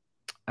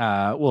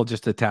 Will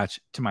just attach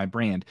to my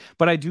brand.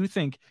 But I do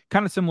think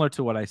kind of similar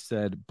to what I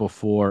said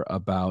before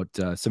about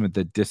some of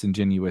the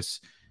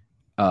disingenuous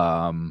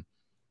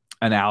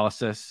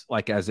analysis,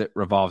 like as it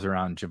revolves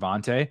around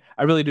Javonte.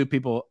 I really do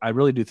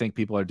think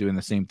people are doing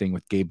the same thing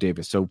with Gabe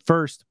Davis. So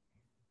first,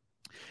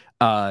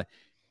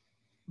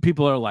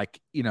 people are like,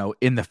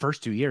 in the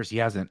first 2 years, he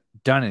hasn't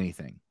done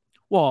anything.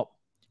 Well,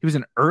 he was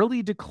an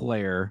early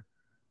declare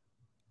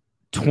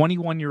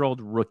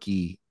 21-year-old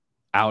rookie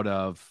out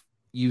of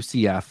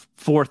UCF,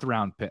 4th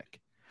round pick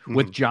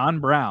with John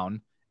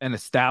Brown, an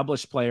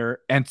established player,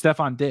 and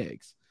Stephon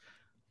Diggs.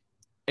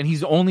 And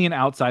he's only an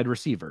outside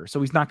receiver. So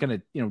he's not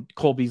going to,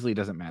 Cole Beasley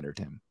doesn't matter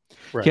to him.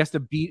 Right. He has to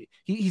beat,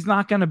 he's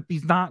not going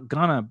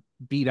to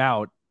beat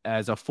out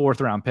as a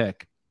 4th round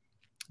pick,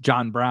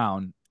 John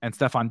Brown and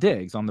Stephon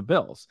Diggs on the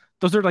Bills.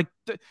 Those are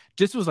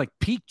this was like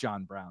peak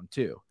John Brown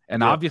too.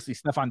 And obviously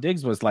Stephon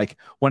Diggs was like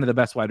one of the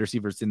best wide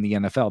receivers in the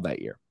NFL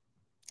that year.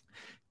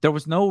 There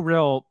was no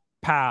real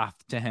path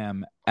to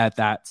him at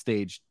that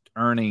stage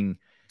earning.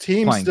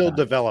 Teams still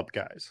develop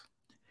guys.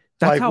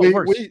 That's how it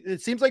works.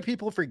 It seems like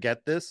people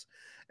forget this.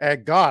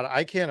 And God,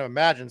 I can't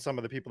imagine some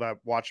of the people that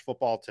watch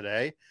football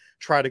today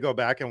try to go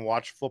back and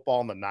watch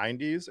football in the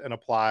 90s and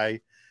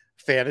apply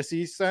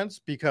fantasy sense,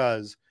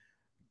 because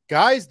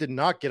guys did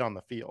not get on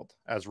the field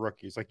as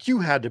rookies. Like, you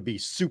had to be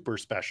super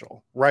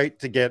special, right?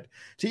 To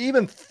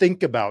even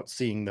think about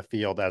seeing the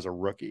field as a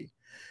rookie.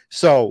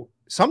 So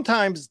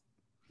sometimes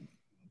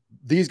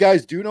these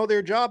guys do know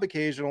their job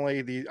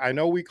occasionally. I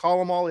know we call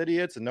them all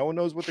idiots and no one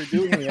knows what they're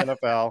doing in the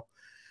NFL.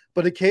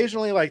 But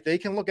occasionally, like, they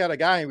can look at a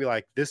guy and be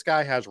like, this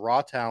guy has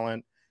raw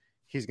talent.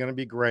 He's going to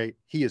be great.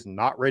 He is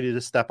not ready to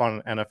step on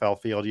an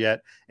NFL field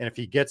yet. And if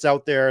he gets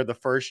out there the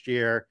first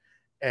year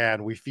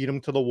and we feed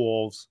him to the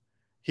wolves,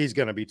 he's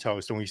going to be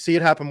toast. And we see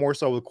it happen more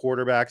so with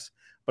quarterbacks,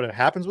 but it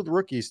happens with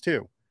rookies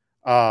too.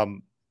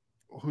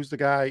 Who's the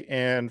guy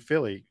in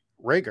Philly?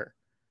 Rager.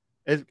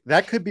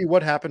 That could be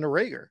what happened to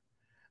Rager.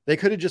 They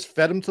could have just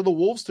fed him to the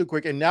wolves too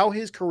quick, and now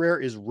his career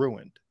is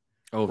ruined.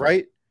 Over.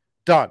 Right?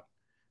 Done.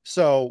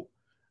 So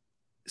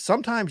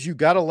sometimes you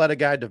got to let a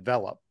guy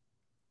develop,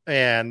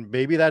 and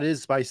maybe that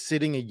is by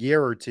sitting a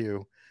year or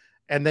two,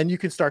 and then you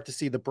can start to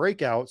see the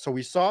breakout. So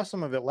we saw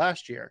some of it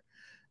last year.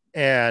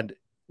 And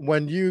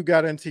when you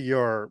got into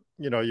your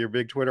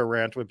big Twitter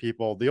rant with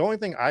people, the only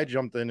thing I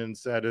jumped in and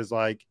said is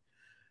like,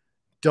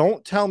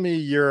 don't tell me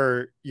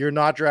you're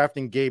not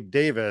drafting Gabe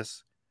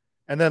Davis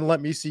and then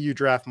let me see you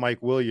draft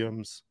Mike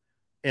Williams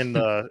in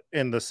the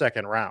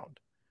 2nd round.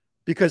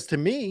 Because to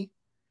me,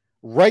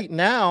 right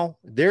now,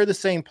 they're the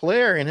same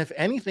player. And if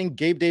anything,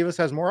 Gabe Davis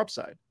has more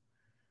upside.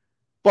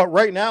 But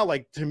right now,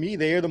 like, to me,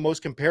 they are the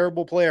most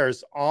comparable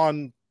players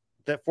on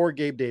that for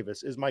Gabe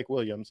Davis is Mike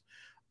Williams.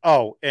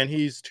 Oh, and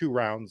he's 2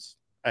 rounds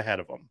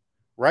ahead of him.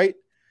 Right?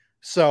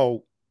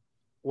 So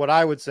what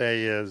I would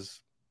say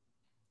is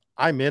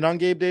I'm in on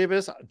Gabe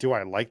Davis. Do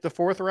I like the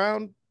 4th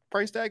round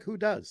price tag? Who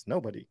does?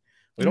 Nobody.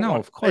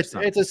 Of course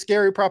not. It's a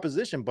scary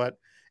proposition, but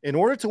in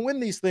order to win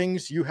these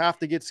things, you have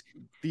to get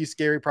these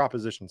scary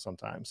propositions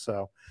sometimes.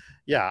 So,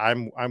 yeah,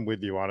 I'm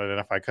with you on it. And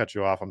if I cut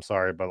you off, I'm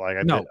sorry, but like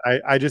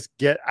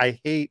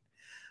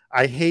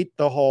I hate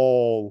the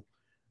whole.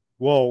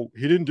 Well,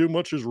 he didn't do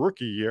much his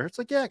rookie year. It's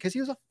like, yeah, because he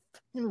was a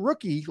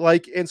rookie.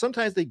 Like, and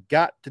sometimes they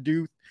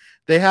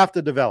have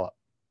to develop.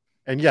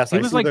 And yes, he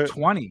was like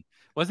 20.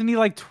 Wasn't he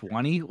like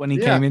 20 when he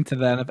came into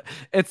the NFL?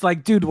 It's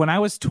like, dude, when I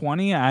was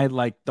 20,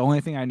 the only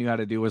thing I knew how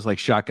to do was like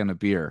shotgun a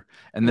beer.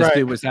 And this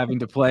dude was having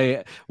to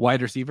play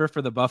wide receiver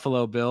for the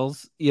Buffalo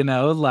Bills,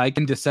 like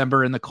in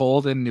December in the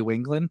cold in New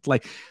England.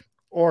 Like,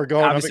 or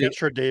going up against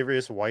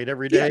Tre'Davious White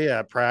every day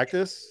at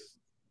practice.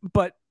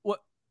 But what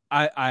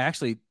I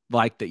actually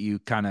like that you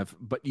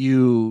but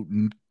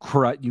you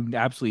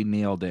absolutely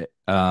nailed it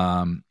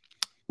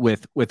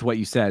with what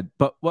you said.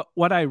 But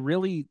what I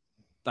really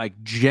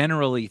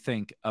generally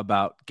think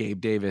about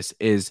Gabe Davis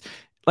is,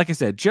 like I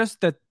said,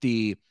 just that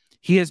he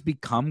has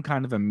become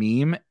kind of a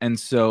meme. And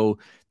so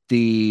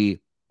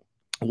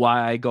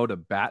why I go to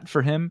bat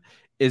for him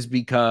is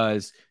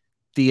because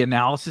the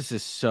analysis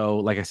is so,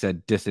 like I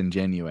said,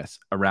 disingenuous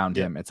around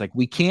him. It's like,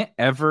 we can't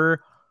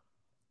ever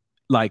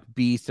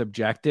be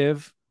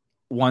subjective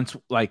once,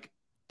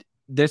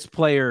 this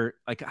player,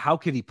 how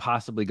could he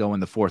possibly go in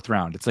the 4th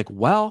round? It's like,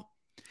 well,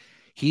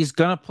 he's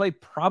going to play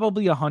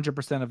probably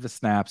 100% of the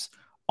snaps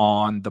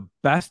on the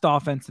best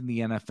offense in the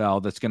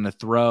NFL that's going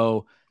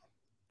to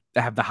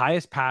have the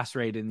highest pass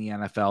rate in the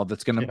NFL,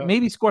 that's going to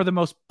maybe score the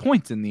most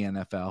points in the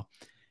NFL.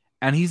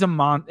 And he's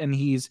and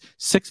he's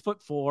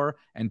 6'4"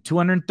 and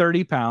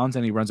 230 pounds,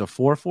 and he runs a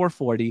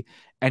 4.40,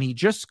 and he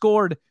just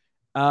scored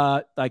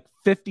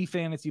 50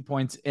 fantasy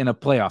points in a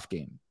playoff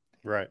game.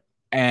 Right.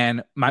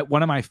 And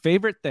one of my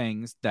favorite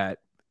things that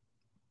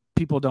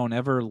people don't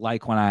ever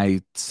like when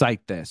I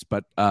cite this,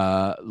 but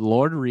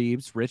Lord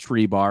Reeves, Rich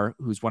Rebar,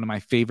 who's one of my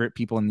favorite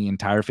people in the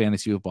entire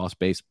fantasy football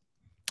space,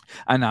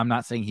 and I'm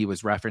not saying he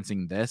was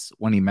referencing this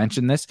when he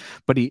mentioned this,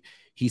 but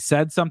he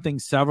said something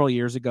several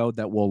years ago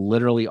that will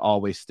literally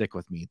always stick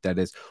with me. That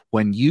is,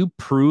 when you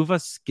prove a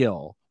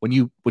skill, when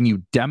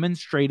you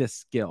demonstrate a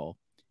skill,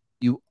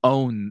 you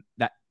own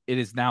that. It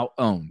is now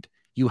owned.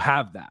 You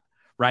have that,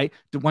 right?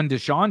 When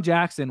Deshaun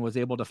Jackson was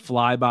able to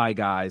fly by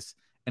guys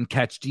and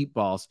catch deep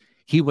balls,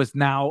 he was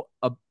now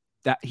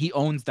that he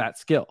owns that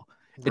skill.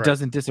 It Right.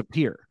 doesn't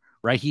disappear,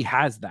 right? He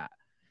has that.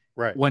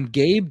 Right. When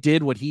Gabe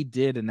did what he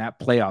did in that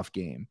playoff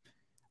game,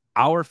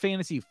 our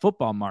fantasy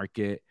football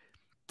market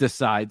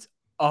decides,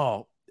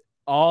 oh,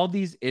 all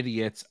these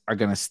idiots are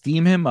going to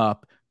steam him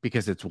up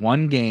because it's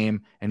one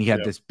game and he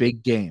had this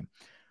big game.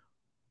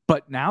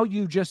 But now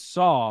you just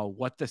saw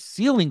what the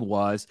ceiling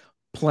was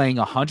playing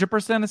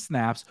 100% of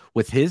snaps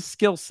with his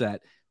skill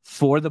set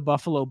for the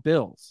Buffalo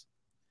Bills.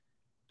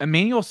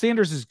 Emmanuel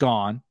Sanders is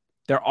gone.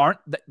 There aren't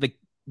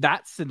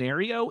that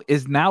scenario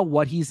is now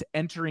what he's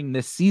entering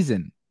this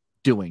season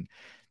doing.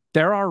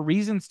 There are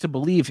reasons to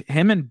believe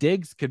him and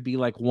Diggs could be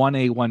like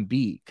 1A,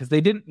 1B because they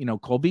didn't,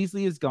 Cole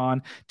Beasley is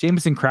gone.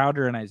 Jamison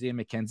Crowder and Isaiah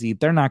McKenzie,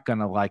 they're not going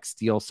to like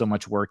steal so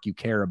much work you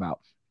care about.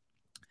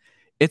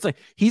 It's like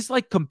he's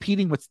like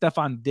competing with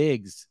Stephon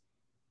Diggs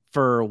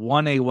for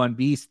 1A,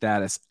 1B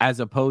status as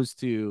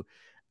opposed to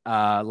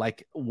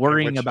like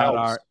worrying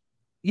about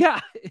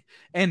helps.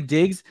 And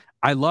Diggs,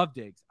 I love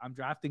Diggs. I'm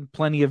drafting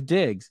plenty of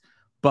Diggs,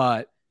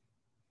 but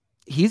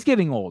he's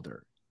getting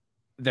older.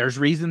 There's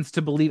reasons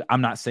to believe,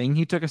 I'm not saying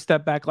he took a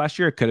step back last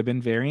year. It could have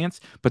been variance,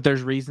 but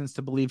there's reasons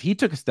to believe he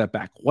took a step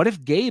back. What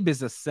if Gabe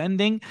is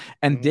ascending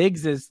and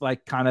Diggs is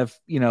like kind of,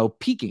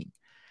 peaking?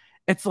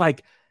 It's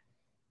like,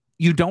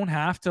 you don't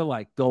have to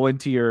like go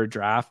into your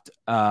draft,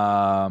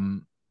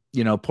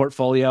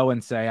 portfolio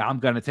and say, I'm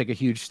going to take a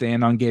huge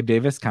stand on Gabe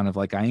Davis, kind of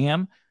like I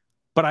am.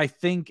 But I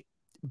think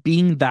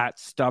being that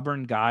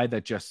stubborn guy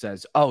that just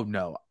says, oh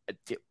no,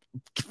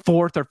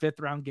 4th or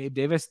 5th round Gabe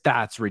Davis,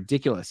 that's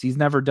ridiculous. He's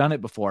never done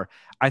it before.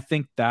 I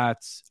think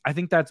that's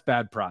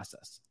bad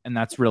process. And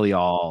that's really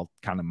all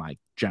kind of my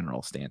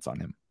general stance on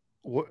him.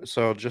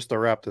 So just to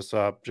wrap this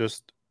up,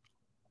 just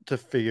to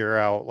figure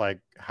out like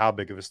how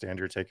big of a stand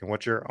you're taking,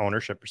 what's your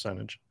ownership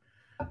percentage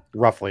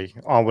roughly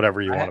on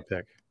whatever you want to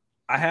pick?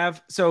 I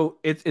have, so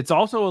it's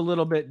also a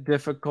little bit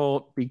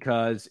difficult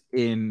because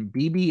in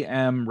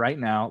BBM right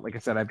now, like I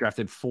said, I've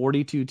drafted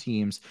 42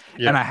 teams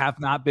and I have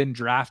not been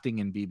drafting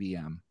in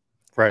BBM.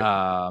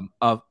 Right.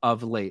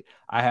 Of late.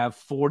 I have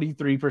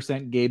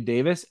 43% Gabe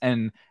Davis,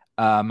 and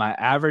my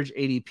average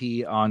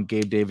ADP on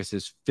Gabe Davis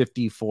is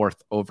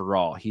 54th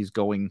overall. He's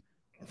going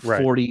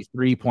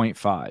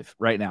 43.5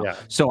 right now. Yeah,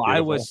 so beautiful.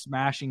 I was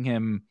smashing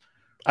him.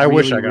 I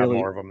wish I got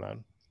more of them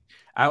then.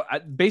 I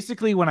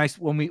basically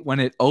when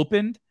it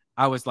opened,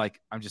 I was like,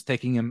 I'm just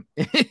taking him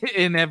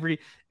in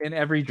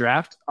every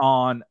draft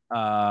on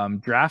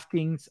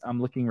DraftKings. I'm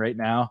looking right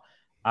now.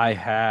 I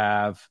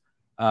have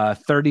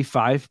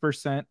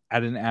 35%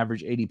 at an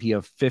average ADP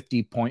of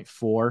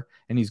 50.4,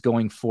 and he's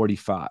going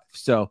 45.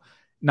 So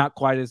not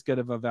quite as good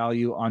of a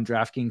value on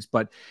DraftKings,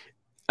 but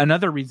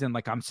another reason,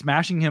 like I'm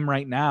smashing him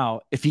right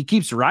now. If he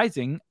keeps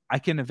rising, I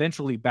can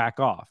eventually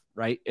back off,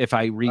 right? If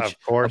I reach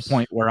a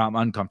point where I'm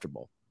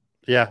uncomfortable.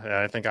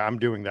 Yeah, I think I'm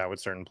doing that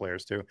with certain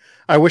players too.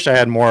 I wish I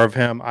had more of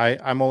him.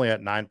 I'm only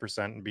at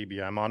 9% in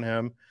BBM on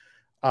him.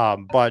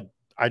 But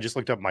I just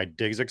looked up my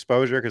Diggs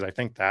exposure because I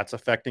think that's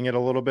affecting it a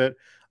little bit.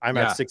 I'm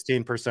at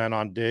 16%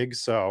 on Diggs,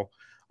 so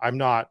I'm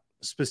not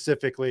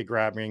specifically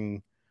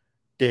grabbing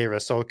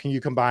Davis. So can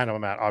you combine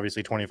them at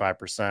obviously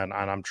 25%? And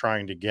I'm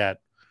trying to get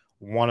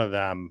one of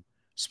them,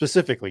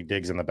 specifically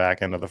Diggs, in the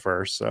back end of the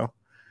first. So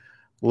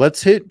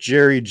let's hit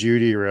Jerry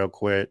Jeudy real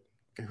quick,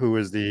 who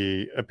is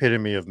the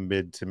epitome of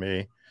mid to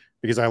me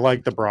because I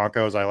like the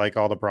Broncos. I like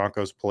all the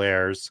Broncos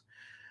players.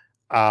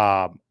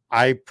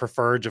 I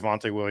prefer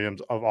Javonte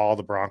Williams of all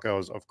the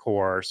Broncos, of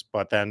course,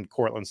 but then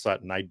Courtland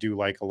Sutton, I do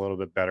like a little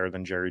bit better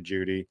than Jerry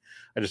Jeudy.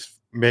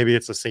 Maybe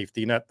it's a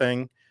safety net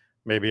thing.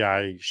 Maybe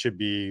I should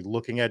be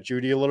looking at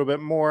Jeudy a little bit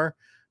more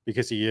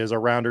because he is a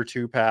round or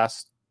two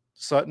past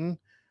Sutton.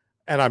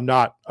 And I'm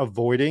not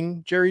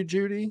avoiding Jerry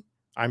Jeudy.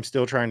 I'm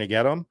still trying to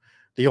get him.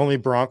 The only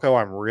Bronco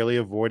I'm really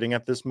avoiding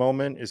at this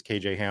moment is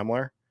KJ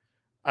Hamler.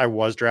 I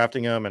was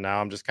drafting him, and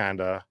now I'm just kind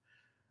of,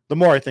 the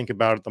more I think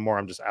about it, the more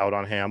I'm just out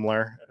on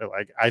Hamler.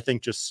 Like, I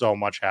think just so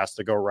much has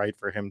to go right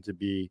for him to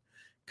be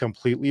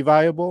completely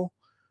viable.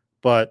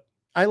 But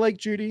I like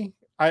Jeudy.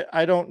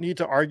 I don't need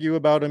to argue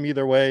about him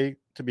either way,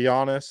 to be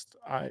honest.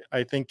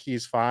 I think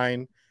he's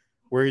fine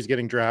where he's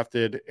getting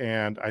drafted.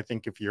 And I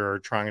think if you're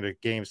trying to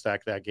game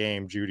stack that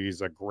game,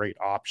 Judy's a great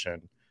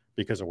option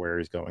because of where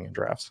he's going in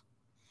drafts.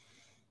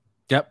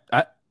 Yep.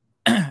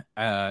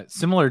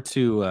 Similar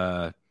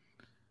to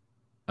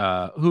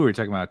who we were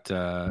talking about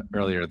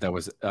earlier, that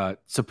was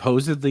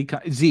supposedly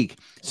Zeke,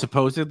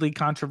 supposedly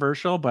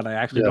controversial, but I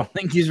actually don't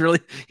think he's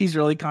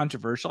really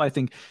controversial. I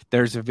think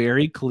there's a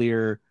very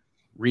clear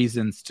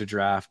reasons to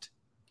draft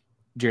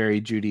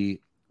Jerry Jeudy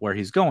where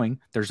he's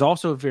going. There's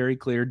also a very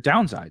clear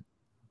downside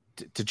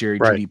to Jerry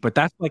Jeudy, but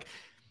that's like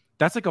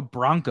a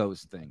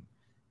Broncos thing.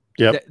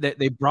 Yeah,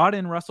 they brought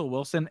in Russell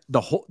Wilson.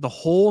 The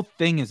whole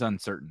thing is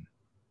uncertain,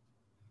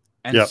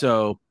 and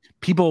so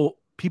people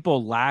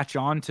latch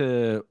on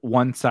to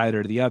one side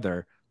or the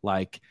other,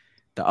 like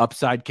the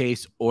upside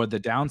case or the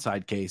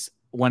downside case,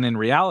 when in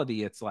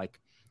reality, it's like,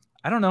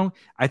 I don't know.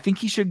 I think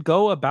he should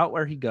go about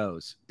where he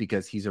goes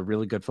because he's a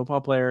really good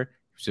football player.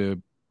 He's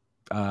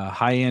a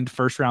high-end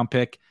first-round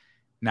pick.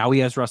 Now he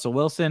has Russell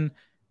Wilson.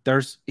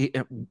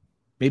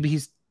 Maybe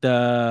he's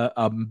the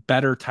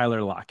better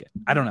Tyler Lockett.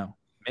 I don't know.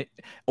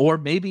 Or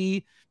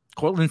maybe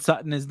Cortland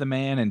Sutton is the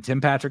man and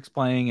Tim Patrick's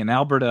playing and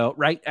Alberto,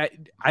 right?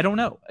 I don't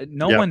know.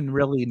 No one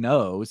really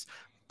knows,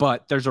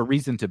 but there's a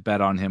reason to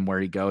bet on him where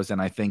he goes.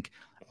 And I think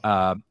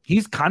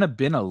he's kind of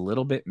been a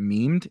little bit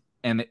memed,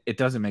 and it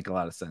doesn't make a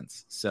lot of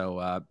sense.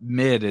 So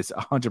mid is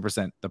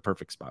 100% the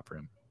perfect spot for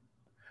him.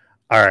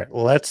 All right,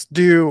 let's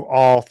do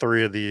all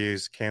three of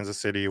these Kansas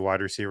City wide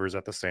receivers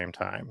at the same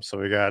time. So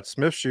we got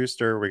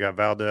Smith-Schuster, we got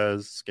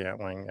Valdez,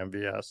 Scantling,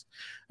 MVS,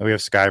 and we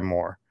have Sky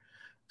Moore.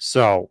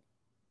 So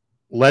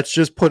let's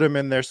just put them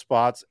in their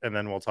spots, and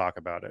then we'll talk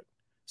about it.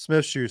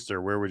 Smith-Schuster,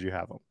 where would you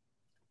have him?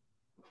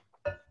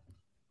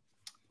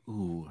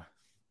 Ooh.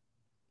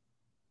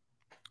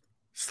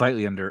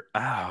 Slightly under.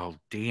 Oh,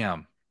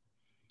 damn.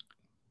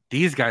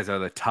 These guys are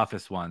the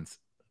toughest ones.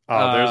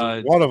 Oh,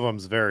 there's one of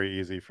them's very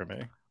easy for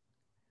me.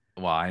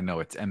 Well, I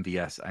know it's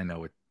MVS. I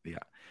know it. Yeah.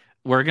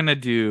 We're going to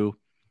do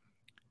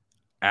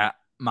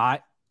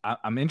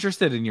I'm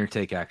interested in your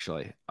take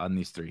actually on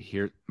these three.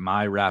 Here,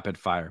 my rapid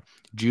fire.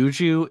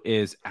 Juju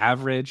is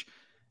average.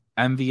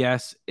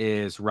 MVS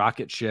is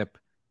rocket ship.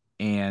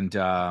 And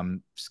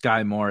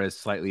Sky Moore is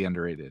slightly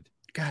underrated.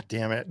 God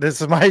damn it.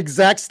 This is my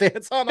exact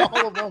stance on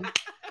all of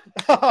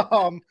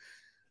them.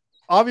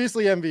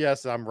 Obviously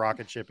MVS, I'm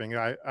rocket shipping.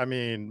 I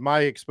mean,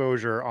 my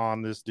exposure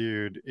on this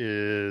dude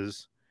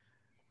is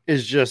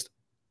just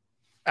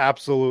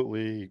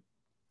absolutely.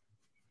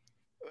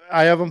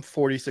 I have him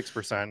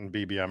 46% in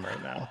BBM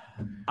right now.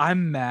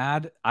 I'm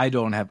mad.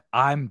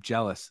 I'm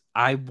jealous.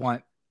 I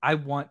want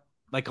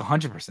like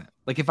 100%.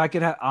 Like if I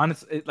could have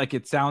like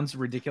it sounds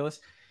ridiculous.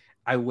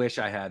 I wish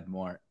I had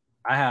more.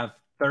 I have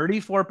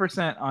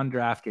 34% on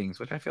DraftKings,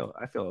 which I feel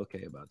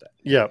okay about that.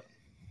 Yep.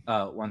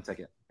 1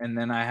 second. And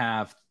then I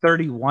have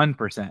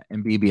 31%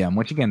 in BBM,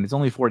 which again is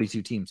only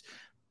 42 teams.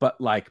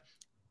 But like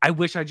I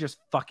wish I just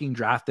fucking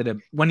drafted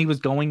him when he was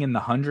going in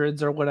the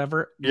hundreds or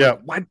whatever. Yeah.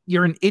 Like, why?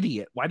 You're an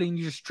idiot. Why didn't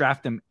you just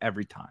draft him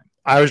every time?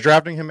 I was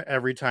drafting him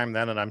every time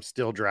then, and I'm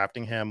still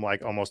drafting him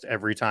like almost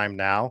every time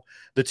now.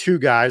 The two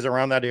guys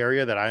around that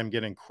area that I'm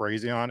getting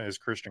crazy on is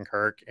Christian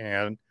Kirk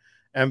and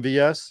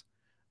MVS,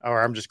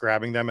 or I'm just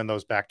grabbing them in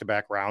those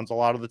back-to-back rounds a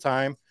lot of the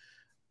time.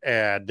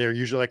 And they're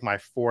usually like my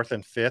fourth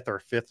and fifth or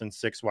fifth and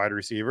sixth wide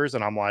receivers.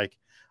 And I'm like,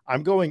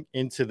 I'm going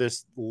into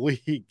this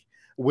league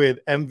with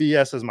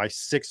MVS as my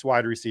sixth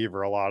wide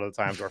receiver a lot of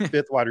the times, or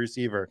fifth wide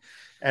receiver.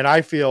 And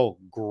I feel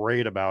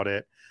great about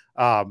it.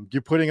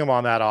 You're putting him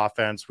on that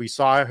offense. We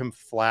saw him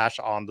flash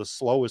on the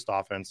slowest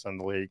offense in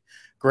the league.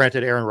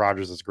 Granted, Aaron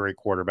Rodgers is a great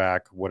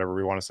quarterback, whatever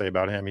we want to say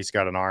about him. He's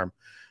got an arm.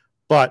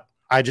 But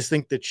I just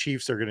think the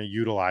Chiefs are going to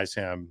utilize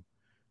him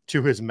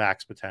to his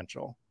max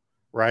potential,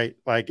 right?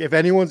 Like if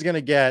anyone's going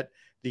to get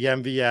the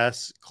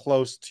MVS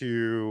close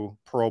to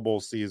Pro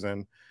Bowl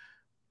season,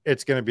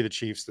 it's going to be the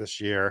Chiefs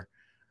this year.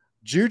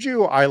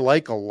 Juju, I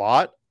like a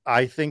lot.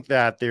 I think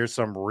that there's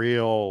some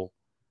real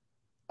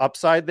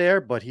upside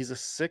there, but he's a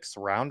sixth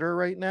rounder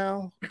right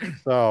now.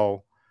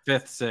 So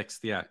fifth,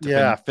 sixth, yeah.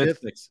 Fifth,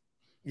 sixth.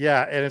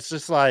 Yeah, and it's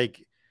just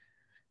like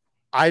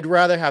I'd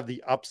rather have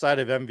the upside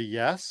of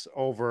MVS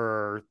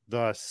over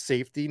the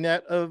safety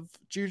net of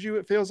Juju,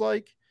 it feels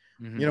like.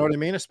 Mm-hmm. You know what I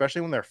mean?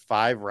 Especially when they're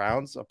 5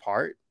 rounds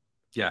apart.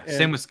 Yeah,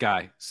 same with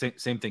Sky.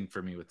 Same thing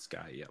for me with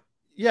Sky, yeah.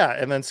 Yeah,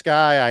 and then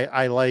Sky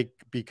I like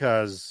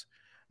because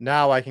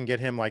now I can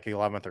get him like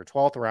 11th or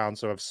 12th round.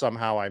 So if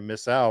somehow I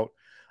miss out,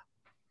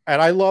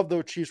 and I love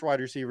the Chiefs wide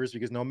receivers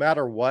because no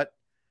matter what,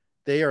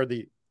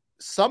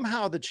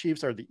 somehow the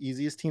Chiefs are the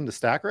easiest team to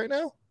stack right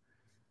now,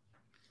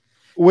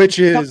 which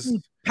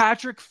is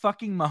Patrick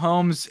fucking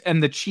Mahomes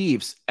and the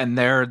Chiefs, and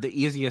they're the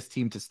easiest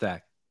team to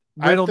stack.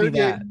 Riddle me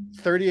that.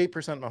 38%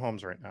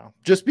 Mahomes right now,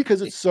 just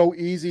because it's so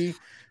easy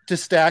to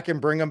stack and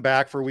bring them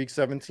back for week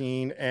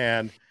 17.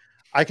 And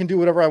I can do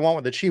whatever I want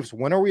with the Chiefs.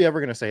 When are we ever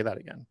going to say that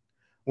again?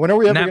 When are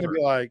we ever going to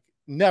be like,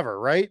 never,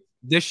 right?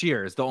 This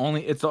year is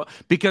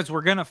because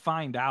we're going to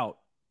find out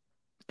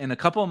in a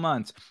couple of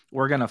months,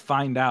 we're going to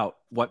find out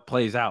what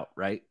plays out,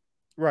 right?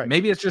 Right.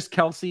 Maybe it's just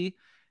Kelsey,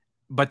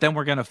 but then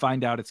we're going to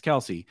find out it's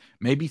Kelsey.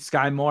 Maybe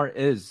Sky Moore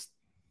is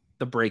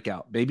the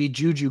breakout. Maybe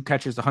Juju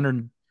catches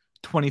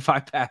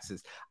 125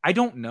 passes. I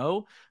don't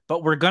know,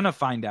 but we're going to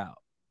find out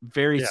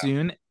very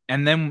soon.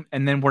 And then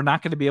we're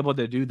not going to be able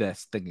to do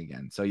this thing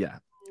again. So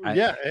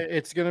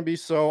it's going to be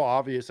so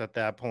obvious at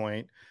that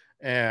point.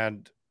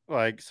 And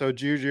so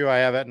Juju I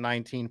have at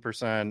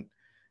 19%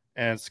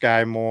 and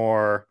Sky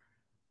Moore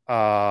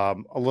a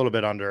little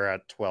bit under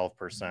at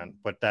 12%,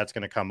 but that's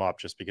going to come up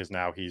just because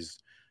now he's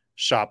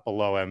shot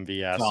below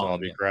MVS. So I'll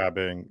be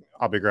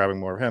grabbing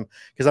more of him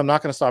because I'm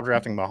not going to stop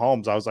drafting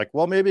Mahomes. I was like,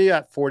 well, maybe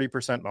at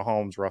 40%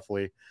 Mahomes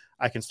roughly,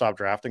 I can stop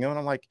drafting him. And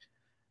I'm like,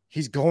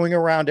 he's going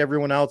around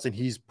everyone else and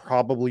he's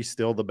probably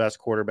still the best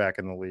quarterback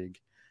in the league.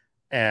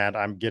 And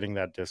I'm getting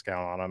that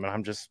discount on him. And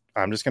I'm just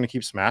going to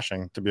keep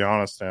smashing, to be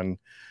honest. And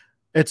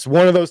it's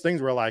one of those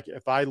things where like,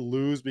 if I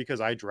lose because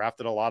I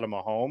drafted a lot of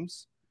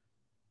Mahomes,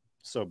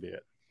 so be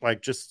it.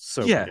 Like, just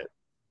so be it.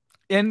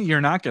 And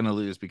you're not going to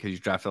lose because you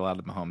drafted a lot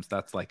of Mahomes.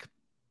 That's like,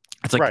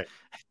 it's like Right.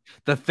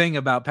 the thing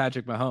about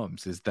Patrick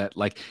Mahomes is that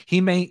like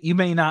you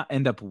may not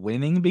end up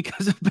winning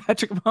because of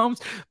Patrick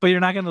Mahomes, but you're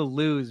not going to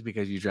lose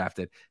because you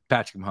drafted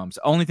Patrick Mahomes.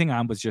 The only thing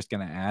I was just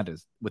going to add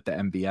is with the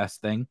MVS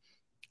thing,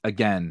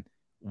 again,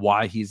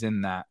 why he's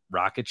in that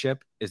rocket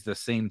ship is the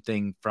same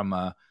thing from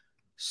a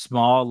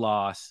small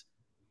loss,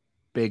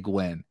 big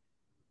win.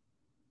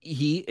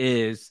 He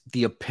is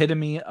the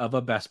epitome of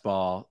a best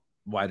ball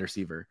wide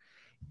receiver.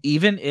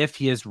 Even if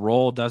his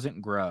role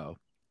doesn't grow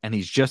and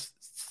he's just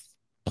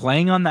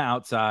playing on the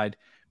outside,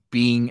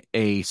 being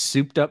a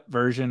souped up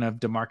version of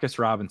Demarcus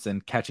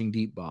Robinson catching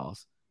deep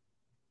balls,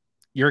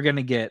 you're going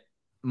to get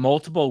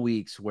multiple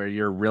weeks where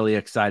you're really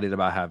excited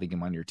about having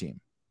him on your team.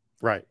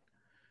 Right.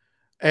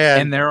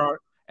 And there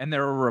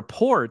are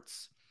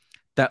reports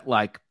that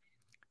like,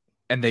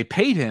 and they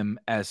paid him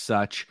as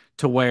such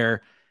to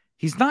where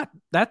he's not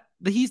that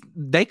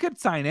they could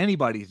sign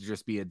anybody to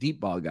just be a deep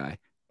ball guy.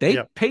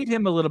 They paid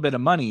him a little bit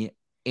of money,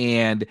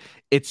 and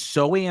it's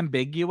so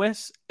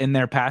ambiguous in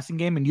their passing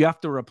game, and you have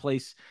to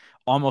replace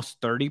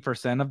almost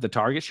 30% of the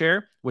target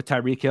share with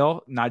Tyreek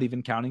Hill, not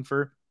even counting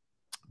for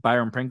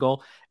Byron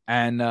Pringle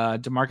and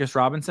Demarcus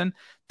Robinson,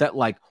 that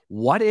like,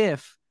 what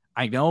if,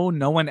 I know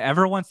no one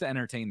ever wants to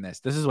entertain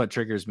this. This is what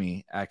triggers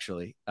me,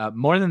 actually,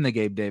 more than the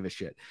Gabe Davis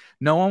shit.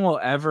 No one will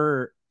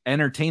ever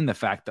entertain the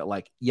fact that,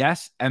 like,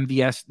 yes,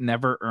 MVS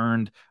never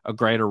earned a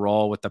greater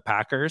role with the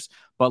Packers,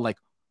 but like,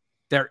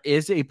 there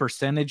is a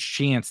percentage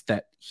chance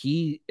that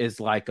he is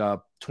like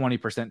a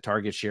 20%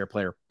 target share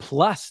player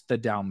plus the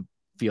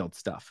downfield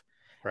stuff.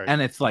 Right.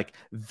 And it's like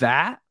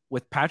that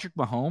with Patrick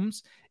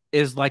Mahomes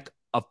is like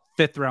a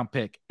 5th round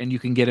pick, and you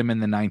can get him in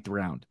the 9th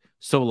round.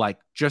 So like,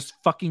 just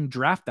fucking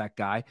draft that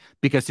guy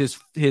because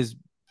his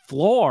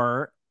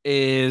floor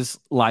is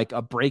like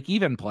a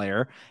break-even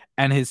player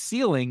and his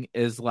ceiling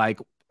is like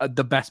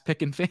the best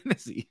pick in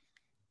fantasy.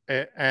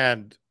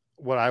 And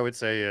what I would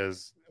say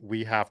is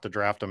we have to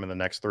draft him in the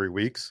next 3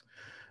 weeks,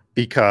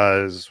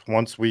 because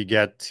once we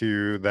get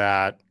to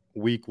that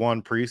week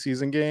 1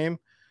 preseason game,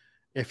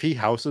 if he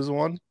houses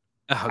one,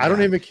 I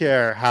don't even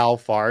care how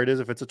far it is.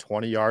 If it's a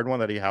 20-yard one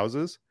that he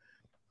houses,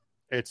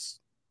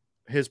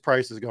 his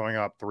price is going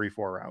up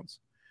 3-4 rounds.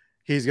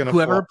 He's going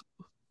to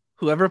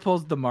whoever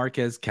pulls the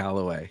Marquez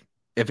Callaway.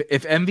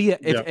 If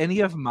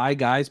any of my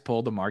guys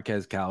pull the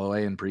Marquez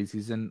Callaway in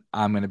preseason,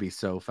 I'm going to be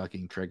so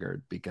fucking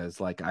triggered, because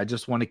like, I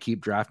just want to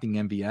keep drafting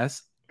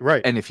MVS.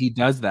 Right. And if he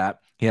does that,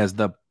 he has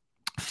the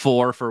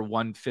 4 for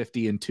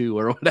 150 and 2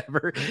 or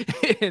whatever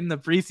in the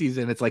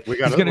preseason. It's like, he's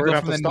going to go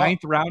from the 9th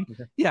round.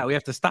 Yeah, we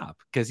have to stop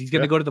because he's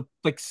going to go to the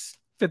like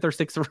 5th or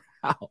 6th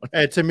round.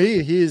 And to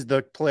me, he's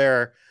the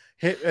player.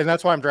 And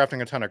that's why I'm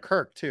drafting a ton of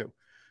Kirk too,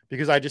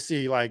 because I just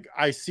see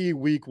I see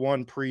week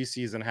 1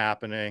 preseason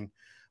happening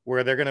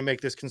where they're going to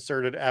make this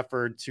concerted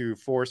effort to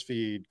force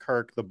feed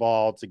Kirk the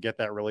ball to get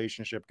that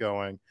relationship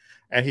going.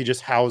 And he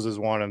just houses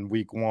one in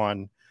week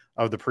 1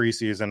 of the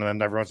preseason. And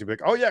then everyone's gonna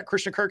be like, oh yeah,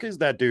 Christian Kirk is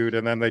that dude.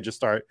 And then they just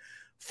start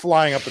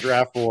flying up the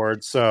draft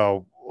board.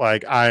 So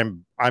like,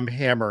 I'm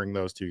hammering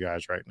those 2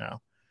 guys right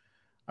now.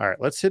 All right,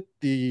 let's hit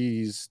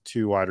these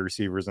 2 wide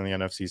receivers in the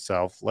NFC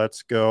South.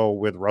 Let's go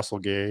with Russell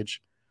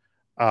Gage.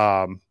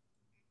 No,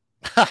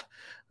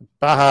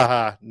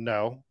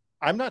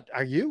 I'm not.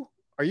 Are you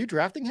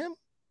drafting him?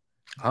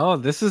 Oh,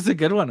 this is a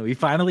good one. We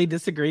finally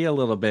disagree a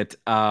little bit.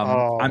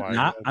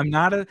 I'm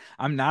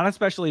not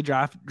especially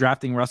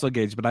drafting Russell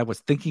Gage, but I was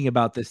thinking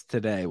about this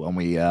today when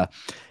we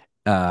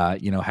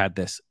had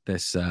this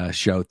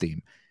show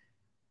theme.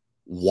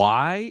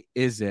 Why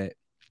is it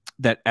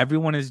that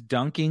everyone is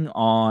dunking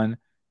on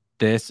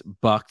this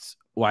Bucs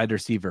wide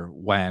receiver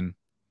when,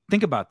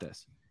 think about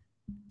this,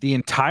 the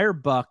entire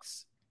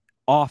Bucs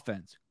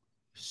offense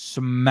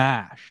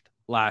smashed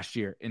last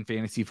year in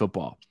fantasy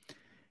football.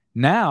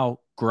 Now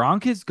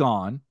Gronk is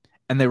gone,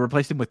 and they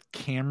replaced him with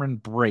Cameron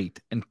Brate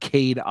and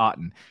Cade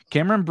Otton.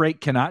 Cameron Brate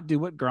cannot do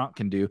what Gronk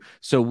can do,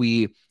 so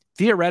we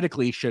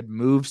theoretically should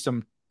move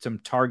some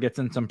targets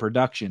and some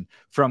production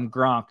from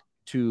Gronk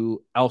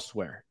to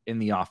elsewhere in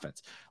the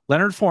offense.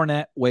 Leonard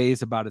Fournette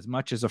weighs about as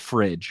much as a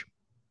fridge.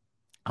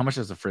 How much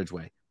does a fridge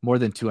weigh? More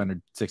than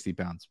 260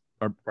 pounds.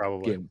 Or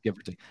probably give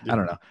or take. Yeah. I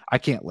don't know. I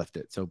can't lift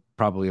it, so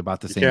probably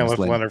about the same. Can't lift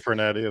Leonard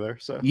Fournette either.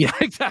 So yeah,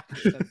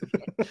 exactly.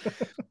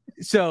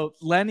 So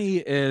Lenny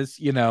is,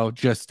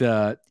 just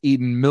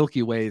eating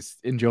Milky Ways,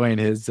 enjoying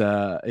his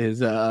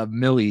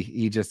Millie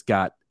he just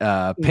got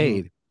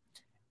paid. Mm-hmm.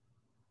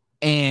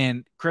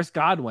 And Chris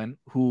Godwin,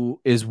 who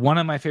is one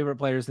of my favorite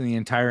players in the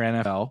entire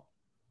NFL,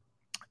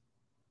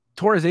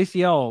 tore his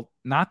ACL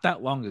not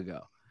that long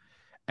ago.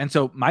 And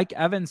so Mike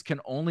Evans can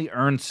only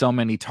earn so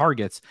many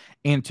targets.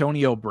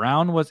 Antonio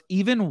Brown was,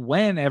 even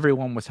when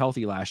everyone was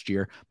healthy last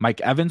year,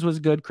 Mike Evans was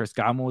good. Chris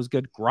Godwin was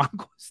good. Gronk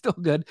was still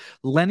good.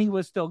 Lenny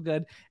was still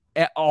good.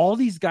 All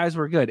these guys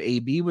were good.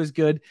 AB was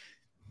good.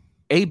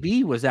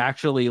 AB was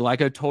actually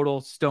like a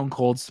total stone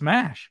cold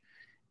smash.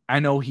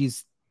 I know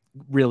he's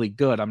really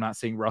good. I'm not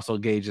saying Russell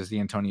Gage is the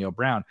Antonio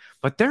Brown,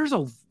 but there's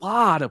a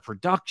lot of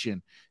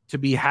production to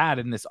be had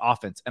in this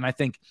offense. And I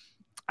think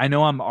I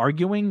know I'm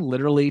arguing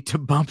literally to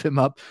bump him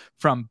up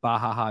from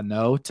Bahaha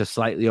no to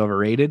slightly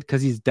overrated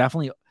because he's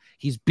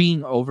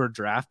being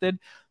overdrafted.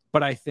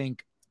 But I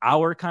think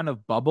our kind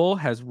of bubble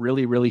has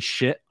really, really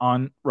shit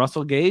on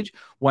Russell Gage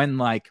when,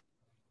 like,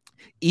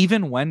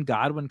 even when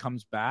Godwin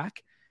comes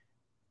back,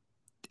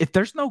 if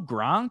there's no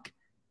Gronk,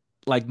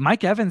 like,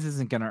 Mike Evans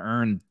isn't going to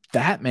earn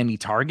that many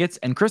targets.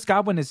 And Chris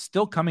Godwin is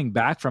still coming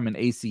back from an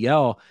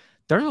ACL.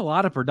 There's a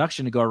lot of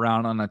production to go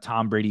around on a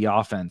Tom Brady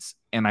offense.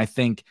 And I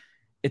think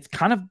it's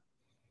kind of,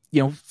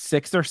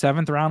 6th or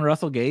 7th round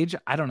Russell Gage.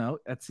 I don't know.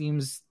 That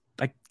seems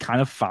like kind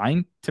of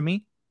fine to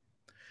me.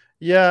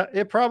 Yeah,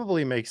 it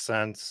probably makes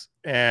sense.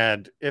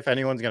 And if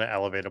anyone's going to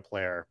elevate a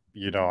player,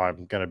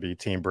 I'm going to be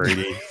Team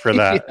Brady for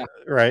that. Yeah.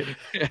 Right.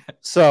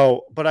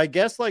 So, but I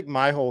guess like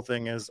my whole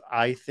thing is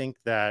I think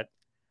that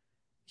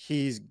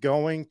he's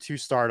going to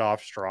start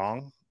off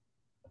strong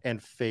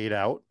and fade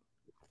out.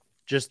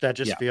 Just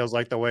feels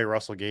like the way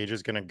Russell Gage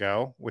is going to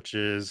go, which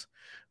is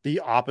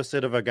the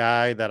opposite of a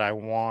guy that I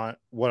want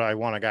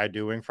a guy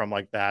doing from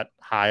like that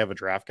high of a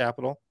draft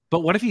capital.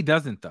 But what if he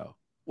doesn't though?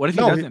 What if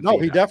he doesn't? No,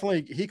 he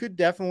could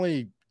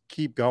definitely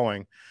keep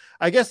going.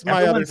 I guess my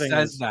Everyone other thing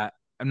says is that.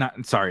 I'm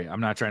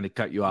not trying to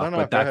cut you off, No,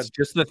 but go that's ahead.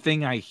 just the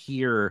thing I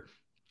hear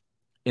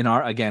in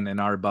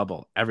our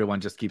bubble.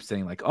 Everyone just keeps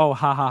saying like, oh,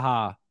 ha ha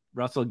ha,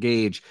 Russell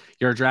Gage,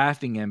 you're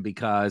drafting him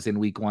because in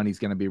week 1 he's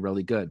going to be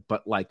really good.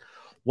 But like,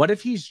 what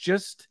if he's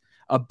just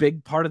a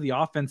big part of the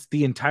offense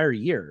the entire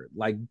year?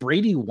 Like,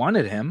 Brady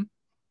wanted him,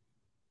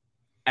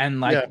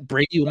 and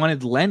Brady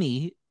wanted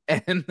Lenny,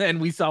 and then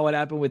we saw what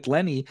happened with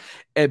Lenny.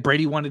 And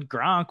Brady wanted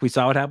Gronk. We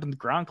saw what happened with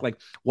Gronk. Like,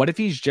 what if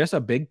he's just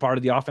a big part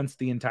of the offense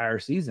the entire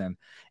season,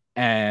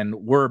 and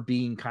we're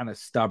being kind of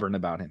stubborn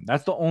about him?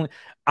 That's the only.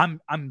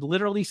 I'm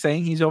literally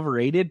saying he's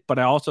overrated, but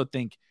I also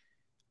think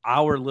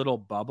our little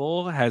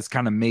bubble has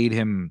kind of made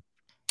him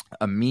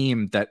a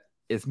meme that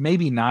is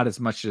maybe not as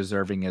much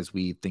deserving as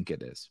we think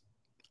it is.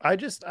 I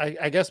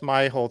guess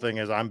my whole thing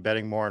is I'm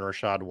betting more on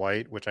Rachaad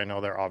White, which I know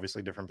they're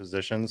obviously different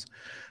positions,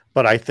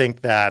 but I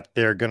think that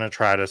they're going to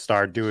try to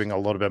start doing a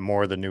little bit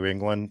more of the New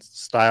England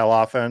style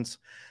offense.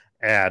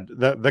 And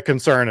the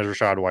concern is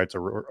Rachaad White's a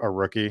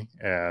rookie,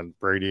 and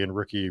Brady and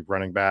rookie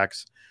running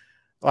backs.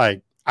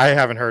 Like, I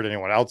haven't heard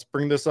anyone else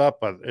bring this up,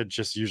 but it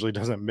just usually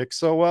doesn't mix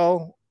so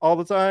well all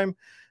the time,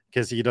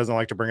 because he doesn't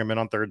like to bring them in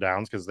on third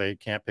downs because they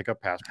can't pick up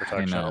pass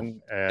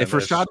protection. And if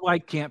Rachaad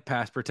White can't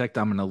pass protect,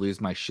 I'm going to lose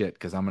my shit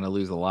because I'm going to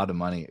lose a lot of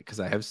money because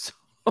I have so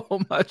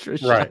much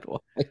Rachaad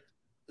White.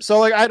 So,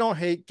 like, I don't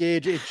hate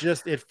Gage.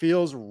 It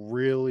feels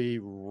really,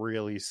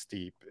 really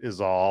steep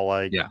is all.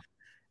 Like, yeah.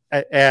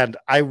 And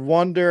I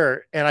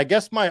wonder, and I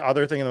guess my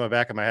other thing in the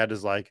back of my head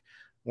is like,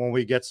 when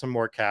we get some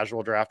more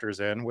casual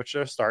drafters in, which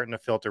are starting to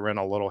filter in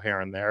a little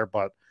here and there,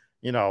 but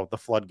the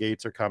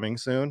floodgates are coming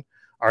soon.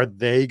 Are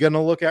they going to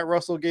look at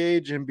Russell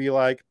Gage and be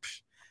like,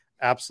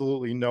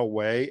 absolutely no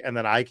way? And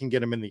then I can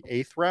get him in the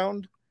 8th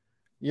round,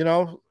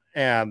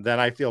 and then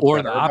I feel or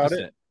better the opposite.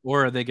 about it.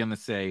 Or are they going to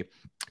say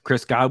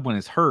Chris Godwin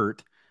is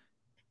hurt?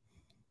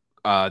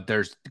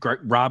 There's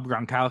Rob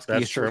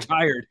Gronkowski is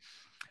retired.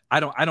 I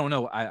don't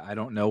know. I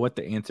don't know what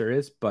the answer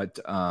is, but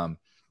I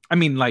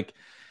mean, like,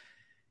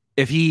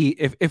 if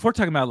we're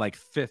talking about like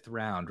 5th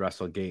round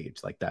Russell Gage,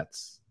 like,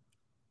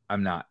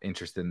 I'm not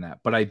interested in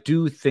that. But I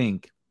do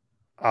think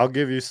I'll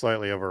give you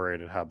slightly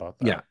overrated. How about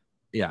that?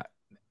 Yeah.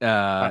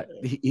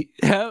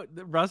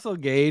 Russell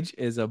Gage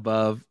is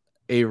above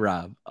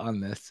A-Rob on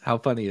this. How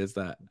funny is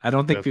that? I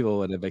don't think people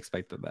would have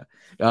expected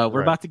that.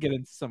 We're about to get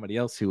into somebody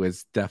else who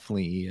is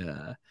definitely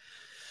a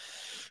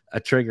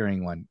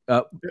triggering one.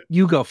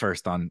 You go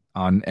first on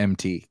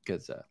MT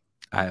because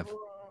I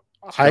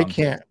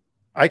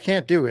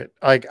can't do it.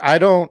 Like,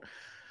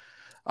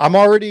 I'm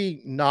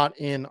already not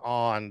in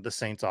on the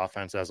Saints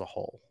offense as a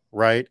whole.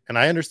 Right. And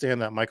I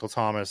understand that Michael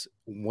Thomas,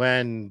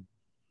 when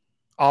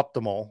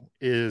optimal,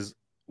 is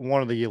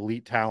one of the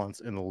elite talents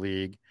in the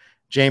league.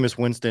 Jameis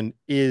Winston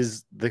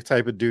is the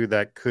type of dude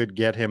that could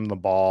get him the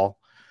ball.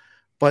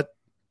 But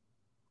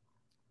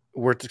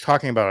we're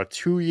talking about a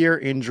 2-year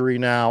injury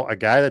now, a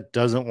guy that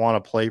doesn't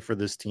want to play for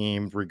this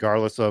team,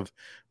 regardless of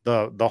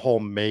the whole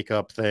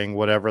makeup thing,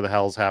 whatever the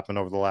hell's happened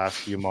over the last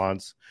few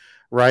months.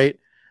 Right.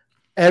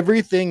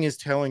 Everything is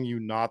telling you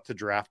not to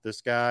draft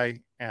this guy.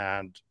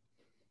 And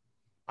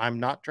I'm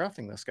not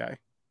drafting this guy.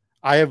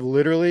 I have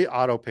literally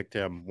auto-picked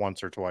him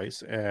once or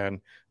twice,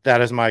 and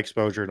that is my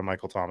exposure to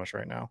Michael Thomas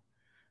right now.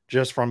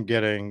 Just from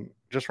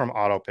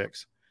auto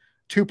picks.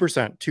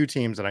 2%, 2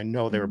 teams, and I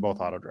know they were both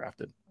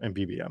auto-drafted in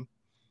BBM.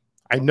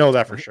 I know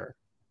that for sure.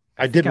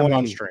 I did one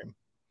on stream.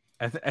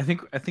 I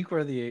think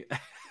we're the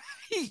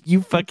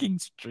you fucking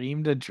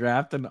streamed a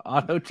draft and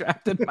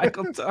auto-drafted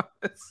Michael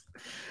Thomas.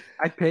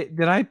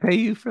 Did I pay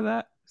you for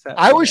that?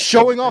 I was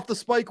showing off the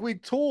Spike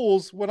Week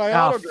tools when I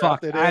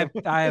auto-drafted him.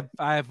 I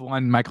have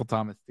one Michael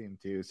Thomas team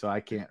too, so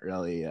I can't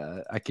really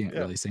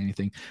really say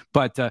anything.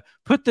 But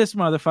put this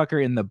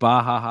motherfucker in the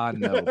Bahaha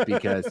no,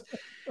 because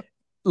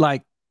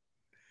like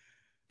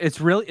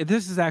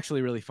this is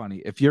actually really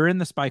funny. If you're in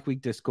the Spike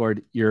Week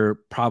Discord, you're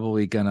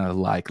probably gonna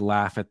like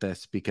laugh at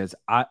this because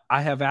I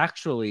have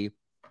actually,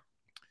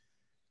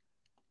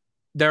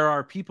 there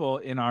are people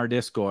in our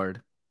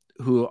Discord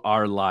who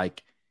are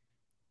like,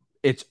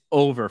 it's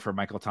over for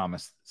Michael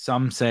Thomas.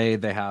 Some say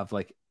they have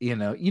like, you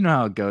know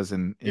how it goes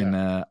in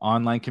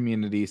online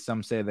community.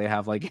 Some say they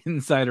have like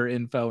insider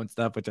info and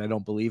stuff, which I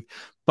don't believe,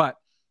 but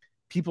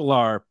people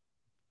are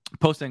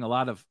posting a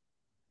lot of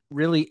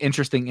really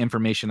interesting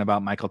information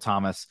about Michael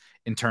Thomas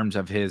in terms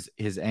of his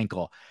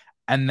ankle.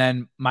 And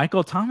then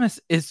Michael Thomas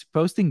is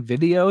posting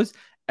videos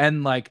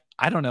and like,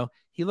 I don't know,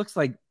 he looks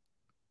like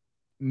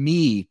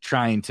me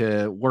trying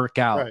to work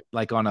out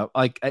like on a,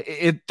 like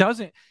it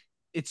doesn't,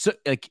 it's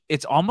like,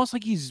 it's almost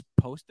like he's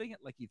posting it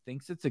like he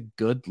thinks it's a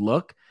good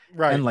look.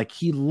 Right. And like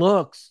he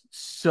looks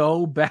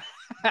so bad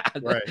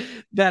right.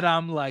 that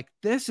I'm like,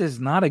 this is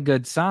not a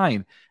good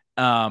sign.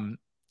 And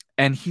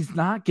he's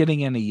not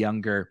getting any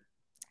younger.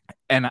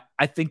 And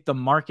I think the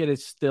market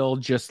is still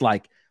just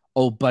like,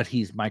 oh, but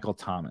he's Michael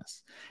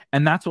Thomas.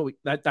 And that's what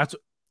that's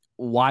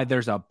why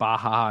there's a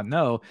baha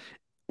no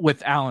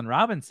with Allen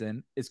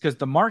Robinson, is because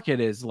the market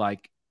is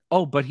like,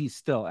 oh, but he's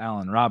still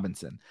Allen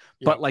Robinson.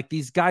 Yeah. But like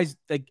these guys,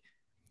 like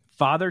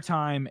father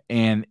time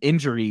and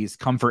injuries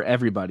come for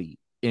everybody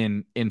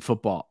in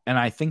football. And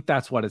I think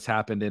that's what has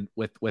happened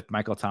with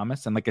Michael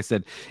Thomas. And like I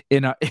said,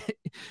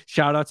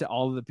 shout out to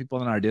all of the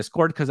people in our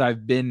Discord, because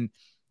I've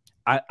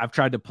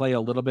tried to play a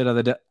little bit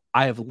of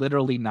I have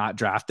literally not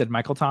drafted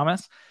Michael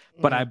Thomas,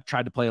 but I've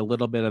tried to play a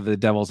little bit of the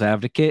devil's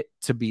advocate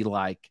to be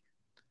like,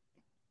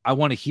 I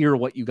want to hear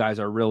what you guys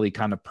are really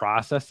kind of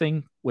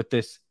processing with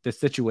this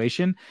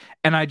situation.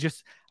 And I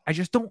just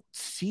don't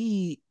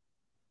see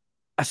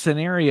a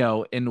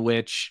scenario in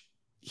which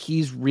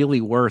he's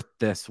really worth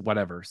this,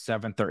 whatever,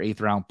 7th or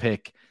 8th round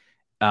pick,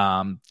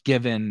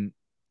 given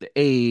the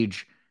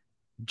age,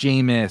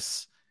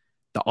 Jameis,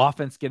 the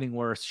offense getting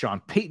worse. Sean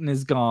Payton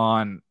is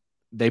gone.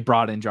 They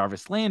brought in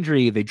Jarvis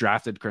Landry. They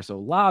drafted Chris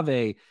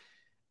Olave.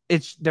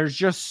 There's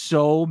just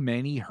so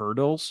many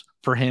hurdles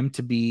for him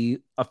to be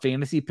a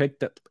fantasy pick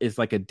that is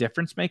like a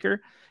difference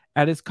maker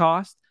at his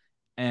cost.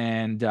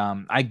 And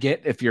I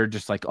get if you're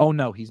just like, oh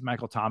no, he's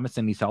Michael Thomas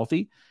and he's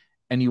healthy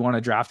and you want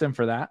to draft him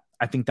for that.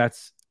 I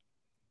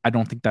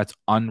don't think that's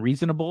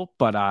unreasonable,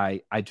 but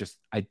I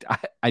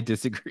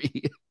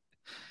disagree.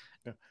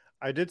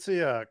 I did see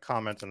a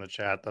comment in the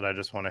chat that I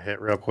just want to hit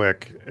real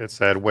quick. It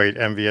said, wait,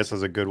 MVS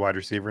is a good wide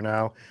receiver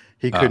now.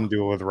 He couldn't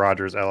do it with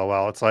Rodgers,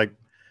 LOL. It's like,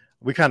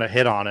 we kind of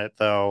hit on it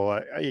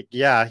though.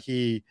 Yeah,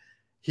 he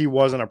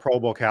wasn't a Pro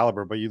Bowl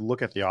caliber, but you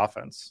look at the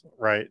offense,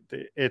 right?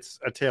 It's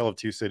a tale of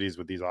two cities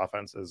with these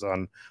offenses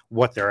on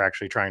what they're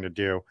actually trying to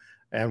do.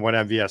 And when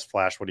MVS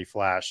flashed what he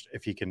flashed,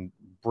 if he can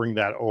bring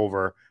that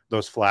over,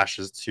 those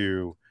flashes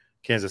to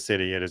Kansas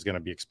City, it is going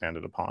to be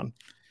expanded upon,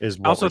 is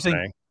what we're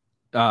saying.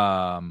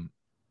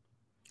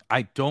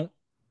 I don't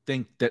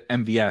think that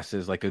MVS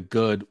is like a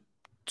good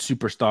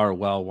superstar,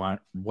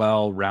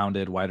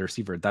 well-rounded wide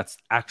receiver. That's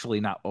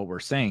actually not what we're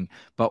saying.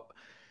 But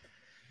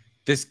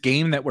this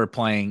game that we're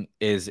playing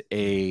is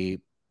a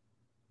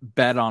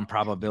bet on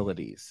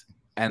probabilities.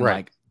 And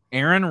like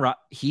Aaron,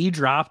 he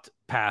dropped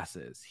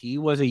passes. He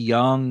was a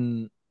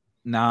young,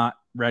 not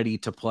ready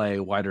to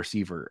play wide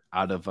receiver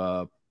out of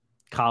a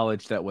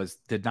college that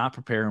did not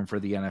prepare him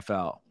for the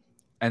NFL.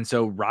 And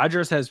so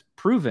Rodgers has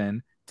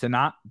proven to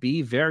not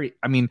be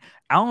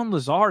Allen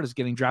Lazard is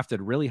getting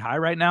drafted really high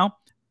right now.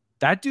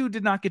 That dude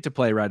did not get to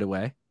play right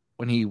away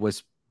when he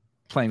was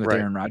playing with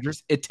Aaron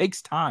Rodgers. It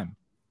takes time.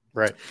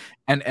 Right.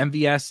 And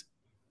MVS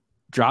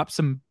dropped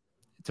some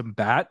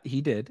bad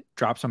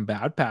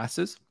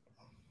passes.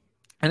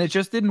 And it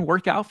just didn't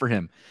work out for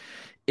him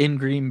in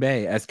Green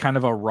Bay as kind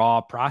of a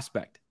raw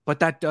prospect. But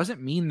that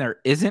doesn't mean there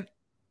isn't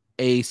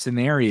a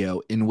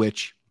scenario in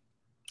which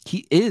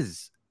he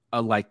is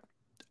a like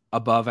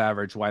above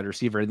average wide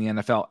receiver in the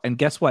NFL. And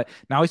guess what?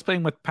 Now he's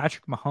playing with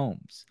Patrick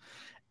Mahomes.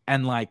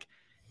 And like,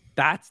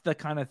 that's the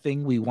kind of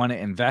thing we want to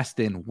invest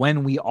in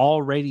when we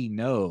already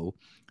know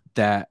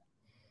that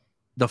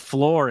the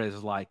floor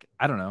is like,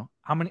 I don't know,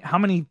 how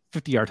many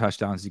 50-yard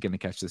touchdowns is he going to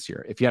catch this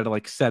year? If you had to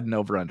like set an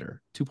over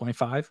under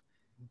 2.5.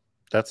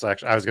 That's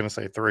actually, I was going to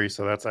say 3.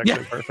 So that's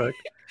actually perfect.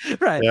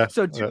 Right. Yeah.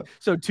 So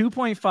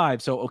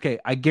 2.5. So, okay.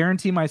 I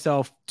guarantee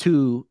myself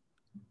 2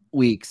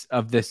 weeks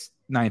of this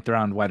 9th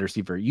round wide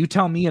receiver. You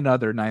tell me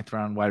another 9th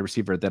round wide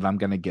receiver that I'm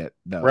going to get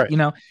though, right.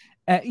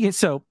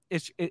 So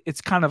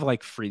it's kind of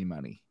like free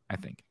money, I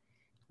think.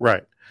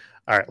 Right.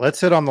 All right. Let's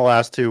hit on the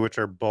last 2, which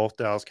are both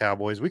Dallas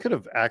Cowboys. We could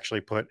have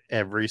actually put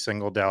every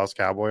single Dallas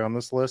Cowboy on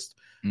this list.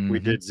 Mm-hmm. We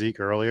did Zeke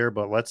earlier,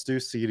 but let's do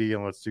CD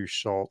and let's do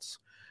Schultz.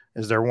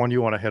 Is there one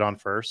you want to hit on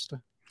first?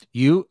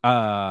 You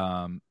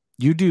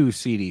do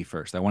CD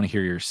first. I want to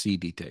hear your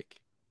CD take.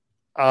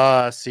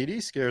 CD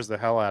scares the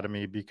hell out of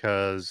me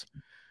because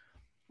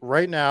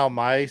right now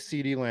my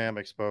CD Lamb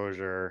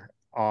exposure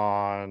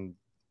on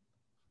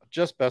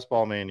just Best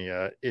Ball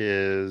Mania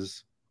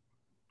is,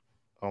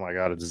 oh my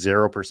God, it's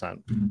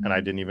 0%. And I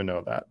didn't even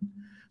know that.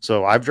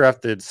 So I've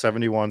drafted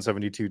 71,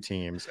 72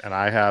 teams, and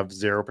I have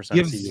 0%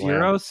 You have CeeDee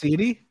zero Lamb,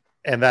 CD?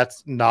 and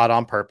that's not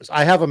on purpose.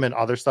 I have them in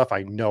other stuff.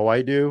 I know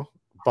I do,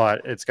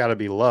 but it's got to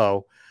be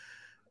low.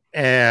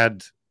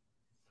 And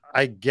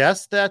I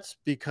guess that's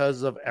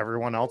because of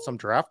everyone else I'm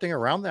drafting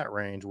around that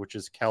range, which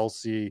is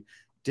Kelsey,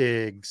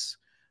 Diggs.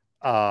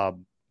 I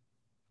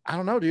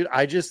don't know, dude.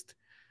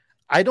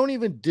 I don't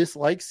even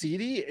dislike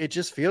CD. It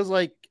just feels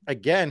like,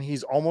 again,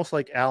 he's almost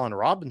like Allen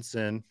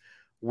Robinson,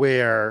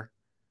 where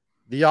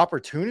the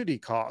opportunity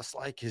cost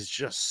is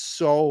just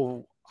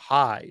so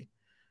high.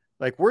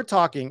 Like, we're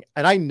talking,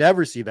 and I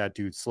never see that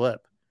dude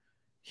slip.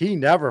 He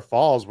never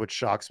falls, which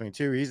shocks me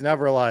too. He's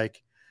never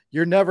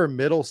you're never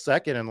middle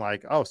second and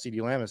oh,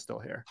 CeeDee Lamb is still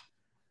here.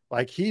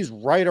 He's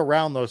right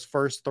around those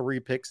first 3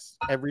 picks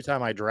every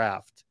time I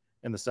draft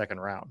in the second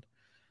round.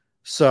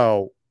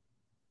 So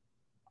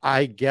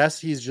I guess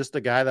he's just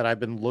a guy that I've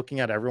been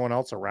looking at everyone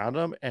else around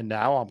him. And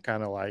now I'm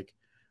kind of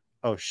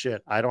oh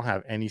shit, I don't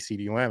have any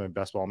CeeDee Lamb in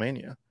Best Ball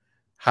Mania.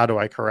 How do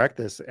I correct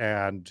this?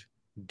 And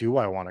do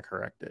I want to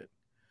correct it?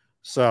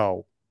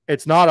 So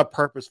it's not a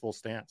purposeful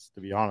stance,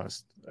 to be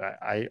honest.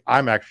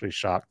 I'm actually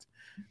shocked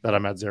that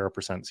I'm at 0%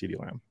 CeeDee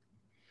Lamb.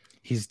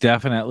 He's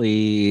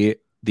definitely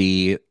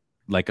the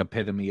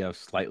epitome of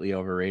slightly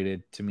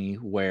overrated to me,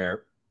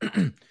 where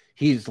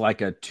he's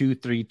like a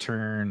 2-3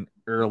 turn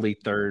early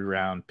 3rd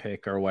round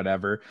pick or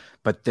whatever.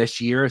 But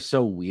this year is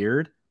so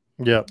weird.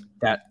 Yeah.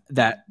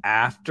 That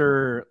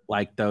after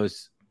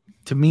those,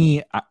 to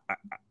me, I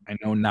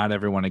know not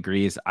everyone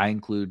agrees. I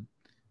include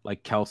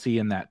Kelsey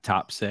in that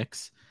top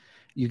 6.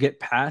 You get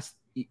past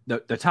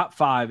the top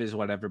 5 is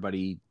what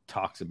everybody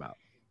talks about,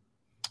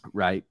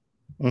 right?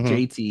 Mm-hmm.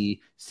 JT,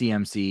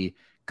 CMC,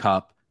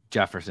 Cup,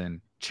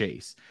 Jefferson,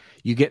 Chase.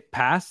 You get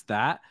past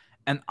that,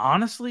 and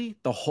honestly,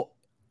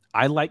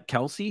 I like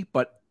Kelsey,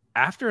 but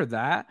after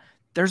that,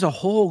 there's a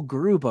whole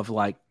group of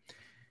what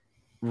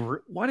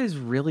is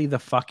really the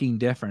fucking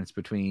difference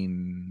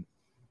between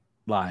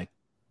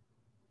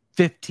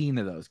 15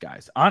 of those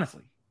guys?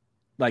 Honestly,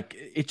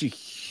 it's a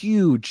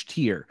huge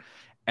tier.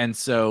 And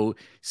so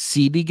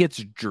CD gets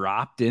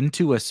dropped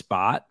into a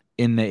spot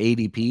in the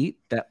ADP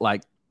that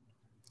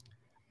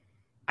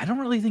I don't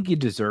really think he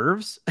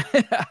deserves.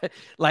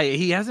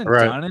 He hasn't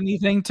done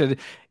anything to.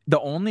 The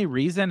only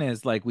reason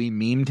is we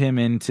memed him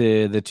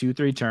into the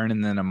 2-3 turn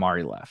and then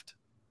Amari left.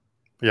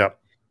 Yeah.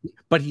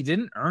 But he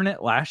didn't earn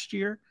it last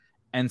year.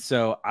 And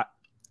so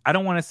I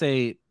don't want to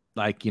say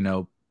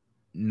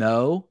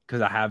no,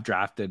 because I have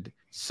drafted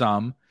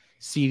some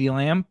CeeDee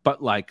Lamb,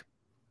 but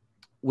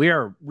we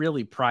are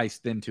really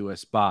priced into a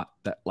spot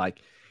that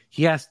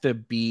he has to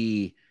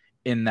be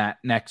in that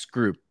next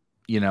group,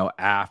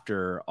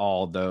 after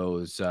all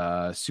those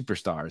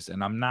superstars.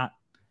 And I'm not.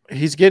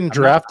 He's getting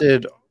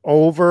drafted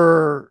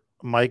over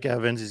Mike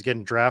Evans. He's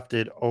getting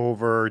drafted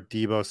over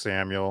Deebo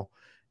Samuel.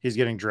 He's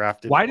getting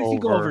drafted. Why does he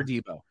go over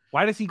Deebo?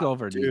 Why does he go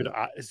over Dude,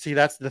 Deebo? See,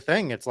 that's the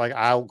thing. It's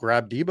I'll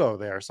grab Deebo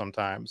there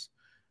sometimes.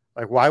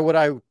 Why would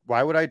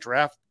I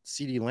draft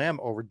CeeDee Lamb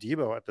over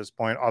Deebo at this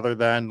point, other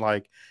than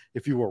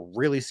if you were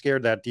really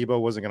scared that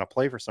Deebo wasn't going to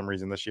play for some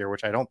reason this year,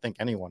 which I don't think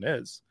anyone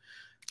is,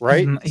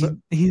 right?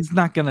 He's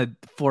not going to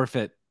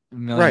forfeit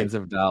millions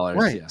of dollars.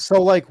 Right. Yeah.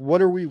 So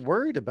what are we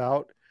worried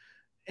about?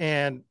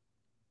 And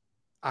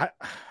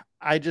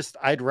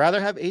I'd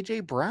rather have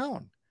AJ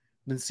Brown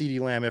than CeeDee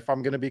Lamb, if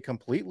I'm going to be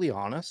completely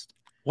honest.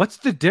 What's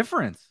the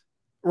difference?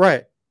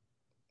 Right.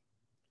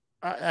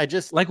 I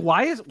just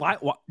why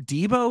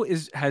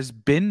Deebo has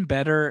been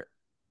better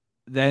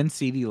than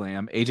CeeDee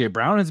Lamb. AJ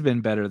Brown has been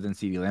better than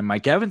CeeDee Lamb.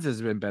 Mike Evans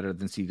has been better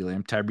than CeeDee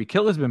Lamb. Tyreek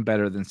Hill has been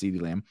better than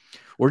CeeDee Lamb.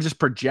 We're just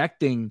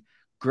projecting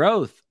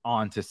growth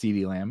onto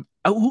CeeDee Lamb.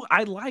 Oh,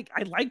 I like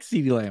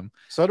CeeDee Lamb.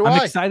 So do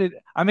I.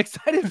 I'm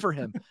excited for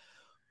him.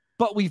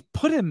 But we've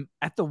put him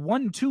at the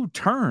 1-2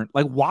 turn.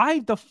 Why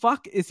the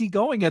fuck is he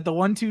going at the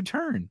 1-2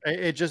 turn?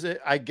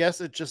 I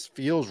guess it just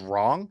feels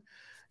wrong.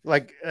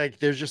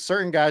 There's just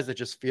certain guys that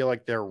just feel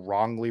like they're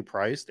wrongly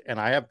priced, and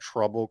I have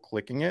trouble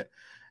clicking it.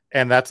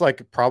 And that's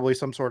probably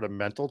some sort of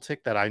mental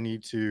tick that I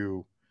need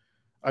to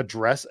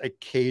address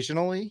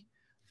occasionally.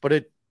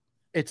 But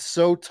it's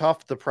so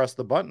tough to press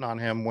the button on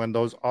him when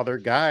those other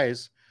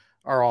guys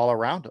are all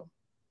around him.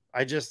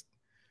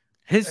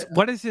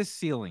 What is his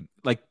ceiling?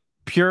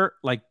 Pure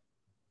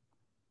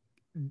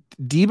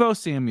Deebo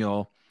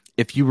Samuel,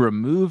 if you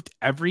removed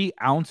every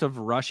ounce of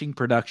rushing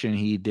production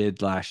he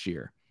did last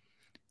year,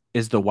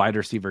 is the wide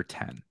receiver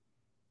 10.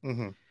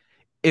 Mm-hmm.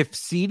 If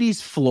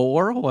CeeDee's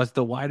floor was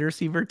the wide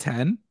receiver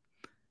 10,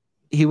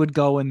 he would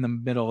go in the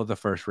middle of the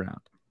first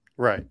round.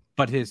 Right.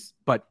 But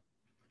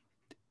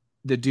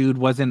the dude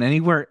wasn't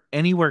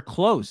anywhere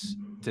close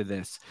to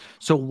this.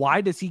 So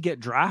why does he get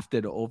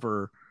drafted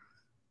over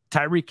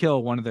Tyreek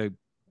Hill, one of the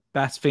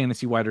best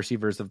fantasy wide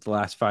receivers of the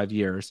last 5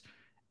 years,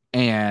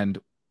 and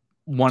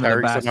one of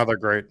the best, another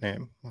great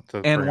name,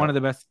 and one of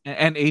the best,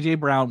 and AJ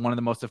Brown, one of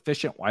the most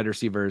efficient wide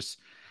receivers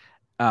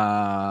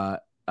of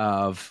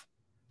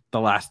the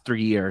last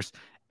 3 years.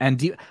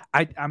 And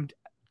I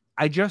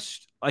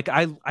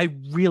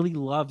really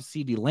love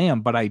CeeDee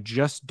Lamb, but I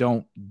just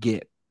don't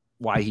get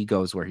why he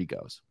goes where he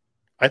goes.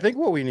 I think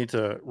what we need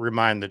to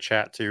remind the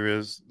chat too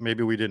is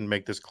maybe we didn't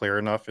make this clear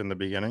enough in the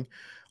beginning.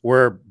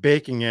 We're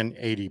baking in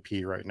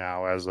ADP right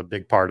now as a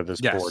big part of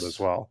this board as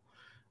well.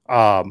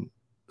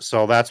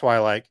 So that's why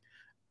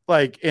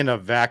like in a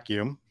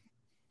vacuum,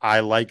 I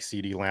like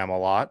CeeDee Lamb a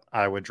lot.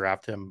 I would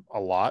draft him a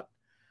lot.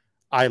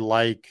 I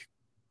like,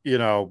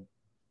 Allen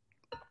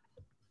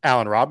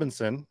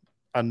Robinson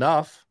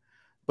enough,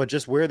 but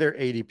just where their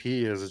ADP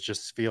is, it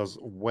just feels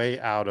way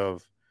out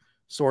of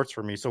sorts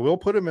for me. So we'll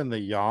put him in the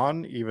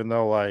yawn, even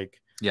though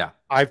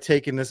I've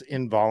taken this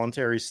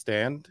involuntary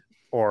stand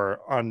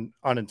or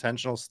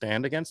unintentional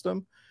stand against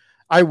him.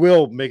 I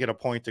will make it a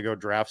point to go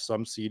draft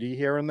some CD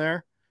here and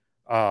there.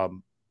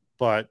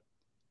 But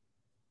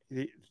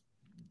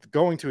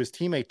going to his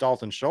teammate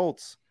Dalton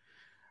Schultz,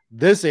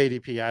 this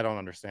ADP, I don't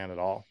understand at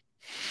all.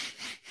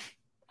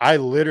 I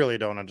literally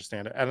don't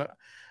understand it. And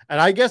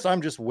I guess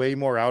I'm just way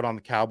more out on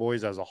the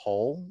Cowboys as a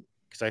whole,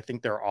 because I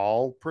think they're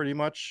all pretty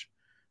much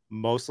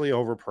mostly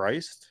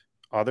overpriced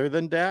other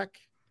than Dak,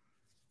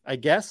 I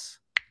guess.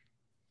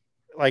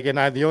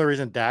 The only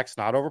reason Dak's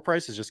not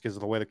overpriced is just because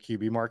of the way the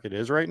QB market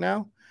is right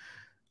now.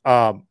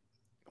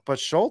 But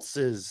Schultz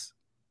is,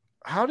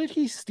 how did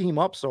he steam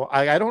up? So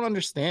I don't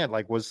understand.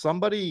 Was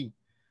somebody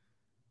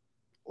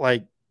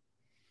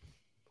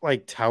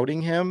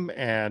touting him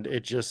and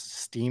it just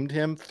steamed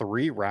him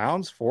 4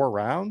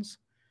 rounds?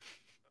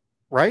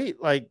 Right?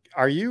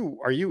 Are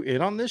you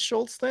in on this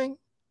Schultz thing?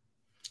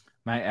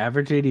 My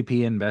average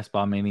ADP in Best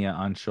Ball Mania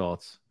on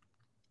Schultz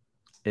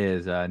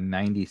is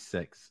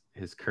 96.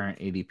 His current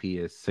ADP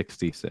is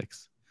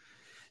 66.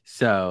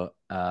 So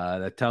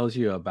that tells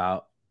you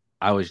about,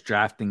 I was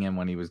drafting him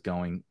when he was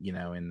going,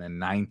 in the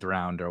 9th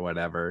round or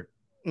whatever,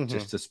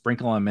 just to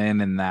sprinkle him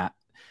in that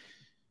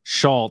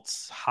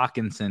Schultz,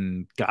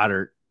 Hawkinson,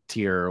 Goddard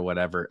tier or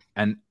whatever.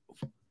 And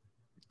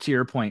to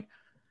your point,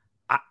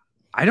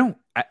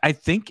 I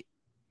think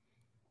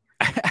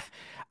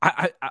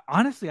I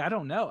honestly, I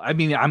don't know. I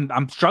mean,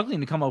 I'm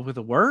struggling to come up with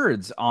the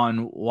words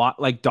on what,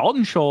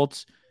 Dalton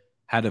Schultz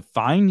had a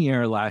fine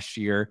year last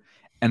year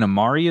and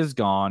Amari is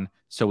gone.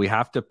 So we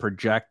have to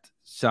project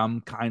some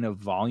kind of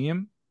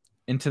volume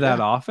into that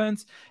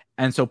offense.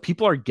 And so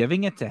people are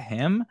giving it to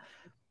him,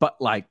 but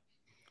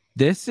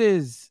this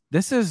is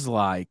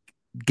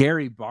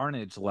Gary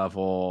Barnidge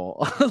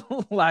level,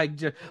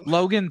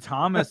 Logan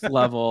Thomas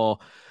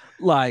level.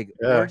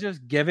 We're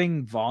just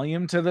giving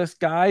volume to this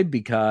guy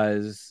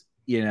because,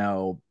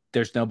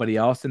 there's nobody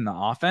else in the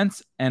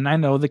offense. And I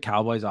know the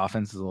Cowboys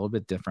offense is a little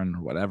bit different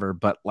or whatever,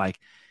 but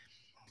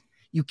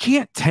you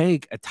can't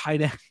take a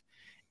tight end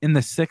in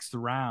the 6th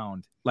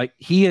round.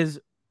 He is,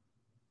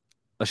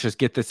 let's just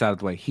get this out of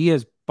the way. He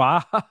is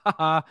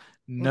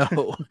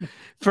no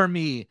for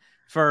me,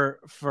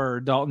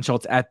 for Dalton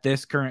Schultz at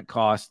this current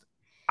cost.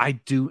 I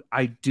do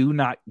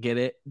not get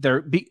it.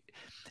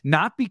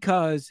 Not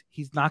because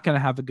he's not going to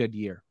have a good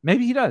year.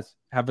 Maybe he does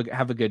have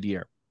a good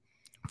year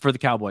for the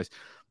Cowboys.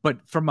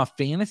 But from a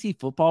fantasy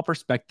football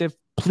perspective,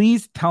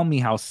 please tell me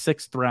how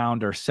 6th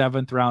round or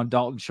 7th round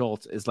Dalton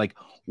Schultz is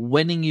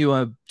winning you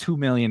a $2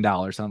 million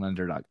on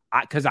Underdog.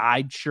 Because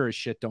I sure as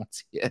shit don't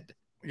see it.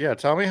 Yeah,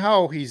 tell me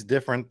how he's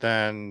different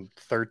than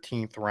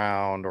 13th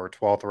round or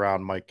 12th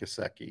round Mike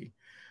Gesicki.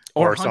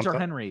 Or Hunter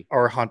Henry.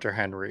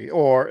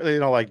 Or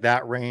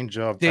that range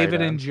of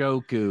David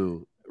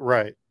Njoku.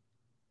 Right.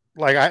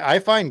 I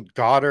find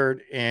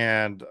Goddard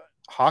and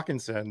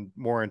Hawkinson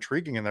more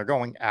intriguing, and they're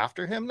going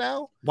after him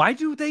now. Why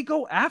do they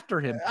go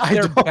after him?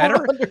 They're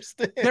better.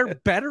 Understand. They're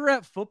better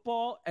at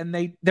football,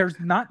 and there's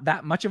not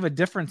that much of a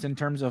difference in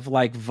terms of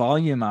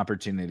volume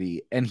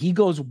opportunity, and he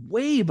goes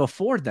way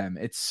before them.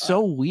 It's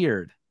so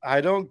weird. I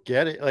don't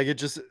get it. It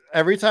just,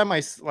 every time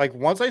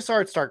once I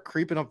start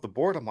creeping up the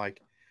board, I'm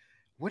like,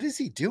 what is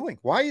he doing?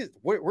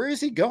 Where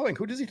is he going?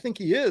 Who does he think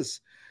he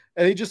is?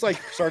 And he just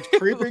starts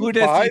creeping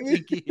by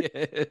me. He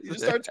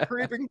just starts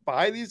creeping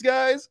by these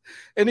guys.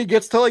 And he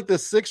gets to the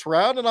 6th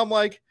round. And I'm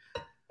like,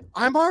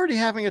 I'm already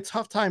having a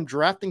tough time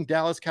drafting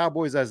Dallas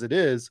Cowboys as it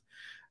is.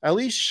 At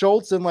least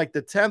Schultz in the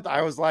 10th,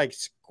 I was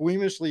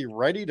squeamishly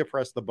ready to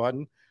press the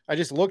button. I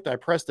just looked, I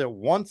pressed it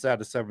once out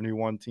of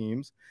 71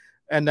 teams.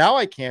 And now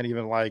I can't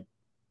even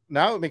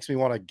now it makes me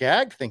want to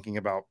gag thinking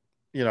about,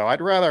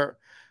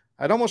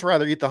 I'd almost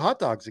rather eat the hot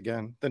dogs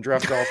again than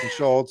draft Dalton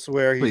Schultz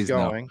where he's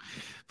going. No.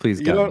 Please,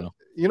 God, no.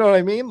 You know what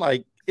I mean?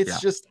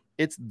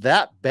 It's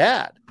that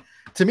bad.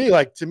 To me,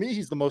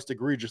 he's the most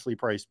egregiously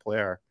priced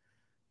player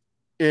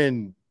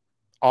in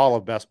all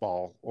of best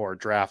ball or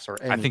drafts or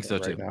anything. I think so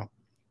right too. Now.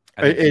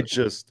 It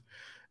just,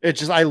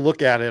 I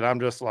look at it,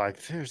 I'm just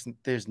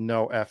there's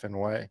no effing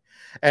way.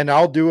 And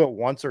I'll do it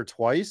once or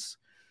twice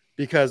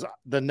because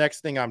the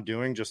next thing I'm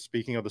doing, just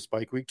speaking of the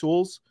Spike Week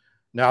tools,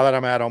 now that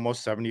I'm at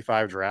almost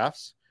 75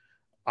 drafts,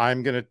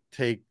 I'm going to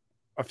take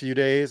a few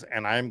days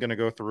and I'm going to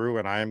go through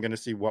and I'm going to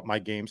see what my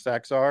game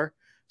stacks are,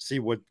 see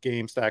what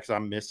game stacks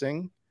I'm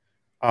missing.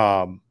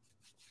 I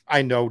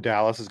know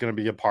Dallas is going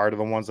to be a part of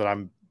the ones that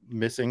I'm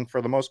missing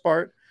for the most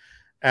part.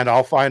 And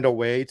I'll find a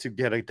way to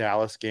get a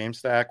Dallas game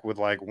stack with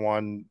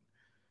 1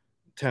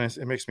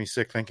 Tennessee. It makes me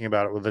sick thinking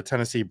about it with the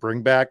Tennessee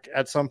bring back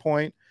at some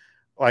point,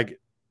 like,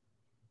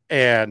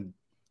 and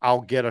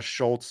I'll get a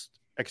Schultz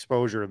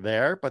exposure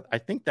there, but I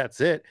think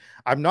that's it.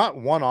 I'm not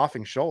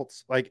one-offing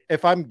Schultz. Like,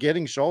 if I'm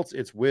getting Schultz,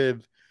 it's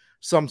with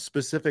some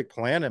specific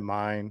plan in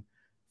mind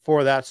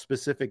for that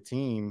specific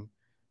team.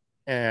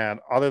 And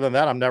other than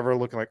that, I'm never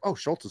looking like, oh,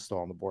 Schultz is still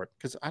on the board,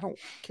 because I don't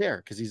care,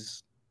 because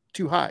he's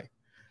too high.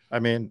 I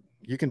mean,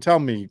 you can tell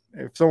me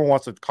if someone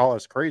wants to call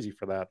us crazy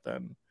for that,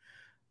 then,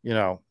 you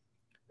know.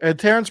 And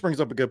Terrence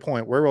brings up a good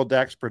point. Where will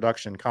Dak's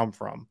production come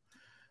from?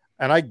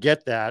 And I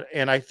get that.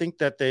 And I think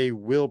that they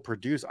will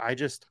produce. I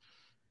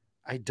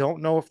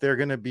don't know if they're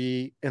going to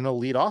be an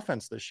elite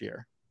offense this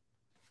year.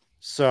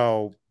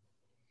 So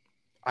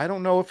I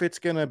don't know if it's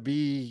going to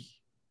be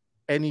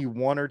any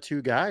one or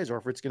two guys or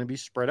if it's going to be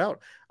spread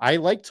out. I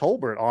like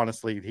Tolbert,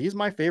 honestly. He's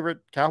my favorite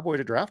Cowboy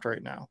to draft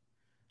right now.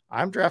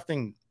 I'm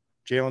drafting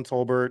Jalen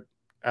Tolbert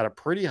at a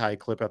pretty high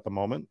clip at the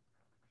moment.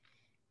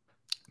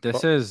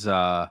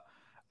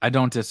 I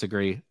don't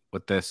disagree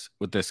with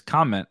this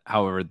comment.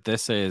 However,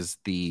 this is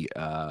the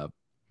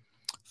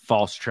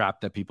false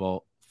trap that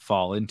people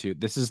fall into.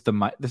 This is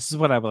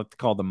what I would like to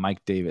call the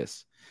Mike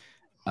Davis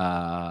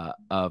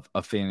of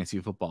fantasy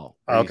football.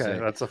 Okay,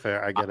 that's a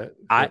fair. I get it.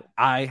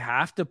 I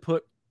have to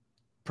put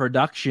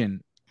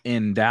production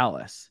in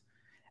Dallas,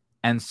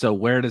 and so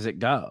where does it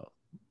go?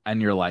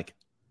 And you're like,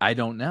 I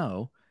don't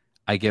know.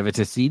 I give it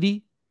to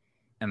CD,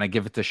 and I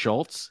give it to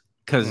Schultz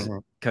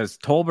because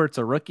Tolbert's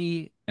a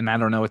rookie, and I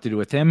don't know what to do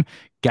with him.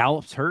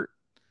 Gallup's hurt,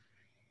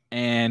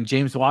 and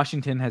James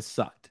Washington has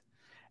sucked.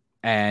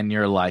 And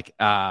you're like,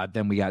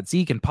 then we got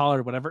Zeke and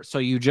Pollard, whatever. So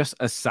you just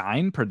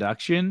assign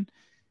production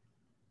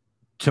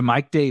to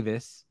Mike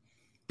Davis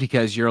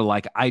because you're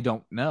like, I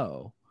don't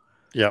know.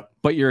 Yeah.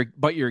 But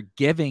you're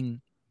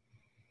giving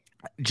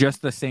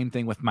just the same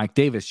thing with Mike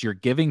Davis. You're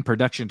giving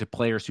production to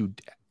players who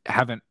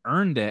haven't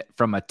earned it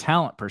from a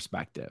talent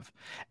perspective.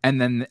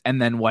 And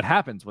then what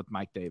happens with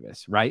Mike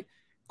Davis, right?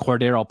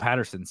 Cordero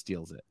Patterson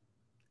steals it.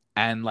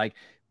 And like,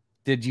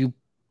 did you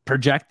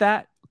project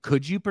that?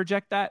 Could you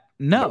project that?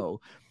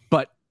 No.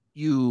 But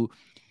you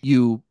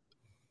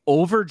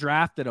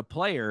overdrafted a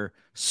player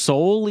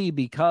solely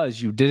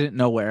because you didn't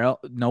know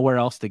nowhere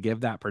else to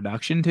give that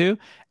production to.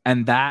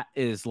 And that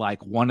is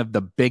like one of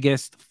the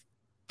biggest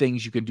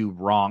things you can do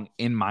wrong,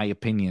 in my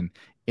opinion,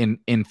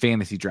 in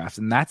fantasy drafts.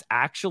 And that's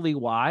actually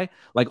why,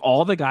 like,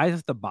 all the guys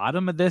at the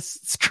bottom of this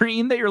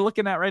screen that you're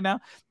looking at right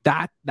now,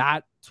 that's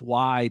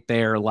why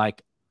they're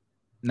like,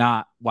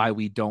 not why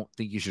we don't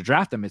think you should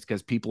draft them. It's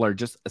because people are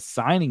just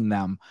assigning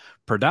them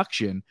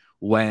production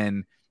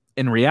when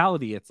in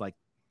reality, it's like,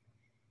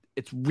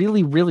 it's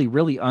really, really,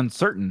 really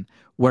uncertain.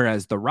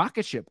 Whereas the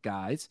rocket ship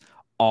guys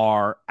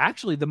are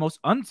actually the most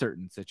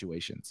uncertain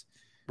situations.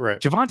 Right.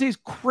 Javante's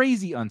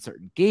crazy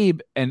uncertain.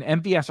 Gabe and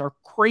MVS are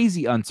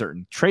crazy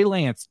uncertain. Trey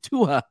Lance,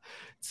 Tua,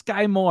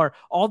 Sky Moore,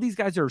 all these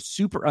guys are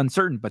super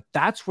uncertain, but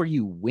that's where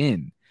you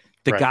win.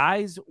 The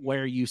guys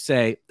where you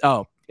say,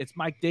 oh, it's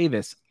Mike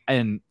Davis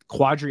and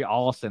Quadri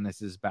Allison is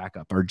his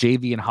backup, or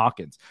JV and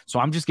Hawkins. So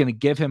I'm just going to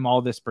give him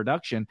all this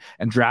production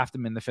and draft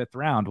him in the 5th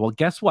round. Well,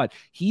 guess what?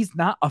 He's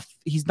not a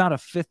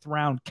 5th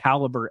round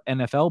caliber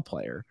NFL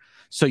player.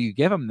 So you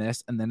give him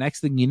this, and the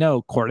next thing you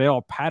know,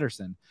 Cordell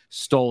Patterson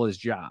stole his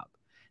job.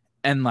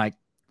 And like,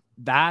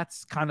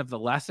 that's kind of the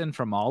lesson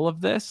from all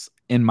of this,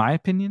 in my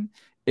opinion,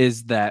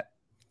 is that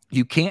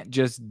you can't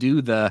just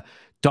do the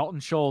Dalton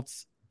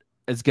Schultz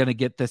is going to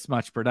get this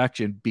much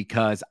production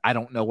because I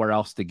don't know where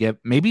else to give.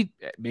 Maybe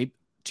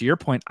to your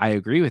point, I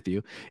agree with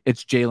you.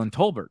 It's Jalen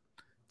Tolbert.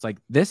 It's like,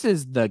 this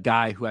is the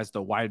guy who has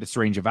the widest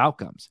range of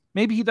outcomes.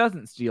 Maybe he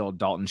doesn't steal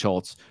Dalton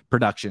Schultz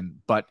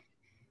production, but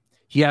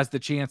he has the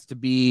chance to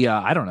be,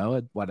 I don't know,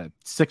 a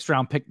 6th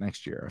round pick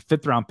next year, a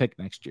 5th round pick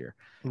next year.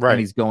 Right. And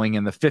he's going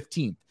in the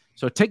 15th.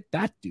 So take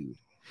that dude.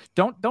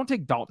 Don't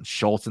take Dalton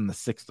Schultz in the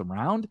 6th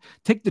round.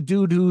 Take the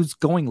dude who's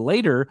going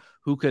later,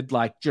 who could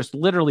like just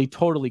literally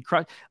totally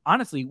crush.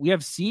 Honestly, we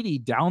have CD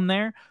down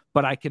there,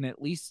 but I can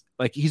at least,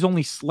 like, he's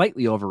only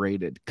slightly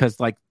overrated because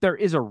like there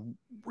is a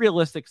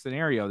realistic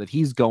scenario that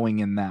he's going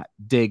in that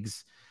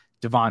Diggs,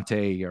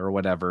 Devontae, or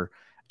whatever.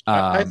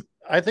 I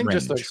think range.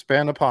 Just to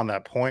expand upon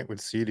that point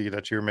with CD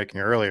that you were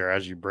making earlier,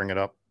 as you bring it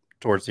up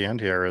towards the end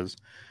here, is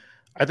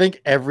I think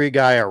every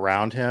guy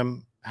around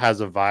him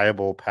has a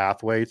viable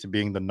pathway to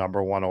being the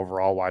number 1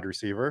 overall wide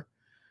receiver.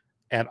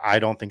 And I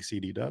don't think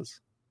CD does,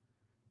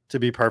 to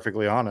be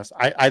perfectly honest.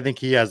 I think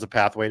he has a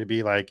pathway to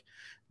be like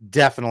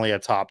definitely a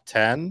top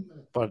 10,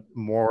 but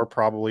more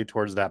probably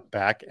towards that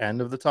back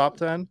end of the top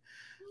 10,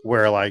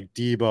 where like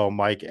Debo,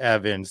 Mike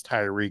Evans,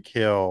 Tyreek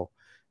Hill,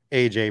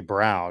 AJ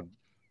Brown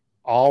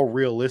all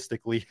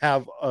realistically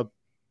have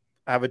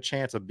a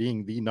chance of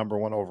being the number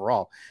 1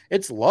 overall.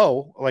 It's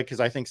low, like, because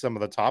I think some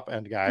of the top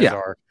end guys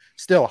are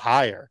still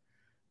higher.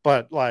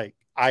 But like,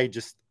 I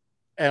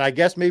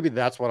guess maybe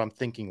that's what I'm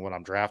thinking when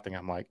I'm drafting.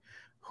 I'm like,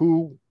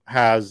 who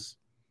has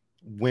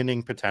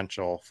winning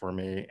potential for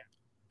me?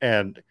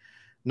 And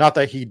not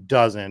that he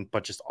doesn't,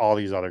 but just all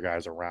these other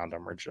guys around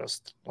him are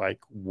just like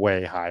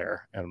way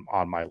higher and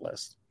on my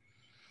list.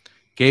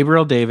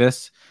 Gabriel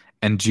Davis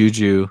and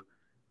Juju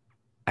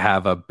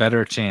have a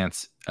better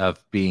chance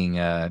of being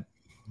a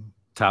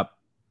top,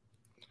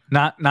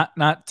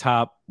 not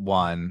top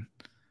one.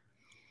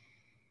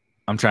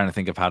 I'm trying to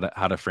think of how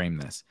to frame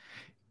this.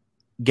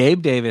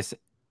 Gabe Davis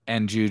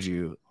and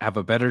Juju have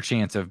a better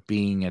chance of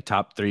being a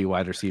top 3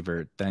 wide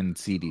receiver than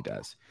CD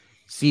does.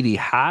 CD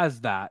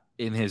has that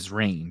in his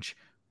range,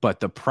 but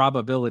the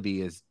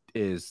probability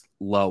is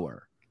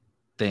lower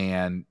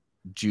than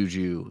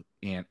Juju,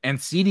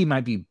 and CD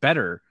might be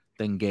better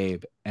than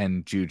Gabe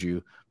and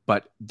Juju,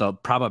 but the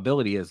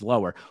probability is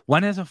lower.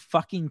 When has a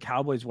fucking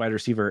Cowboys wide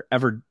receiver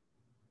ever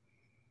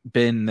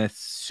been this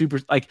super,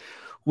 like,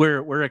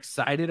 we're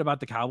excited about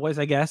the Cowboys,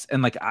 I guess,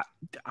 and like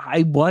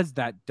I was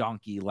that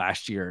donkey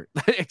last year,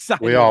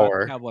 excited. We all about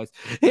were. the Cowboys.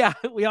 Yeah,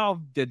 we all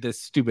did this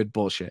stupid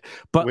bullshit,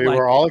 but we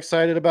were all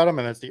excited about them,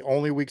 and that's the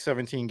only Week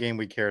 17 game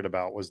we cared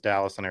about was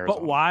Dallas and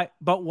Arizona.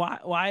 But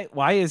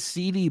why is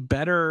CD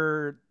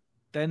better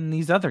than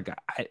these other guys?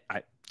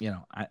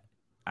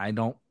 I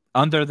don't,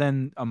 other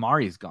than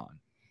Amari's gone,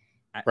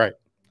 right?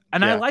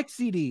 And I like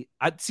CD.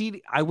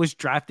 I was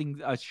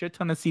drafting a shit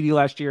ton of CD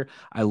last year.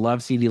 I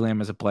love CD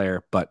Lamb as a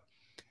player, but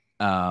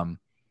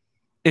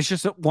it's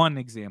just one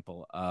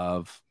example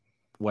of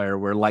where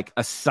we're like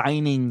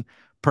assigning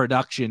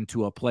production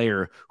to a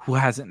player who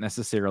hasn't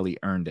necessarily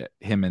earned it,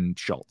 him and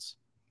Schultz.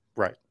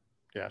 Right.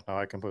 Yeah, no,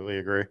 I completely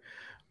agree.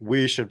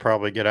 We should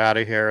probably get out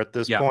of here at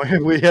this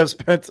point. We have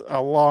spent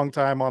a long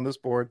time on this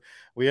board.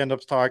 We end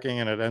up talking,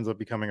 and it ends up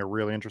becoming a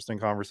really interesting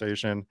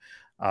conversation.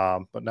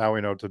 But now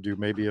we know to do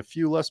maybe a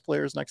few less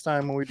players next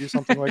time when we do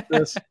something like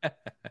this.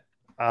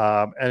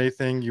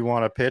 Anything you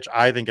want to pitch?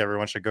 I think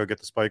everyone should go get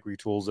the Spike Week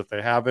tools if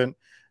they haven't,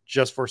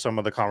 just for some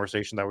of the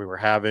conversation that we were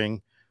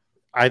having.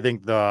 I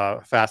think the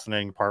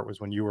fascinating part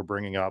was when you were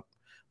bringing up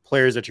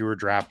players that you were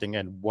drafting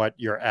and what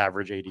your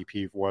average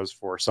ADP was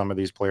for some of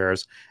these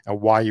players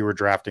and why you were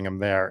drafting them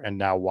there, and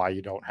now why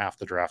you don't have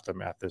to draft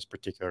them at this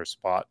particular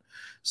spot.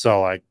 So,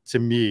 like, to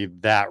me,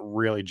 that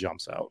really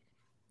jumps out.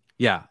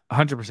 Yeah,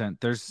 100%.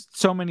 There's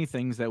so many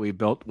things that we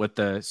built with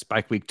the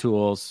Spike Week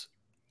tools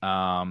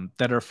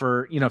that are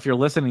for, if you're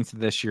listening to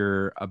this,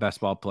 you're a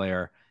best ball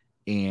player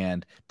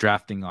and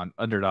drafting on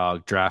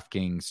Underdog,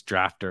 DraftKings,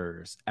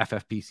 Drafters,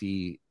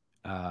 FFPC,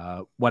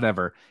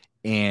 whatever.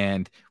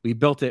 And we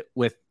built it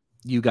with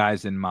you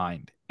guys in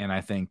mind. And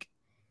I think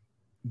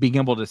being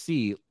able to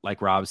see,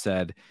 like Rob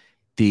said,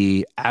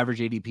 the average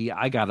ADP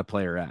I got a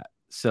player at.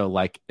 So,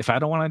 like, if I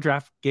don't want to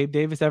draft Gabe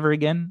Davis ever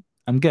again,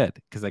 I'm good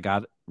because I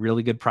got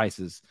really good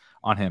prices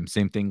on him.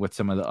 Same thing with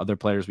some of the other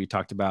players we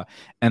talked about,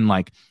 and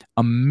like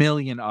a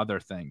million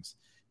other things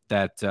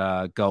that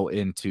go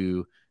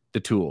into the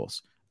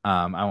tools.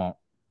 I won't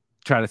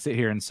try to sit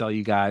here and sell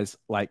you guys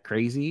like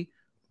crazy,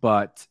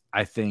 but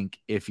I think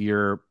if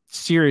you're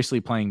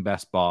seriously playing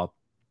best ball,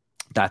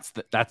 that's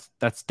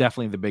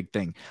definitely the big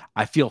thing.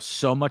 I feel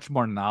so much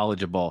more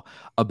knowledgeable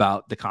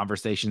about the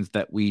conversations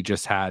that we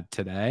just had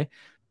today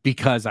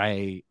because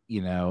I,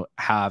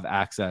 have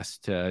access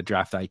to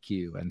Draft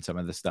IQ and some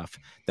of the stuff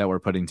that we're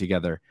putting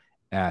together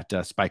at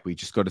Spike Week.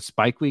 Just go to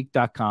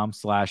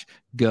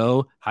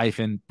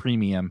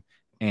spikeweek.com/go-premium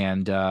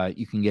and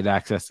you can get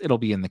access. It'll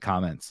be in the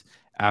comments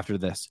after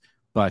this.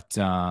 But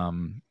I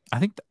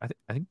think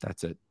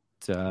that's it.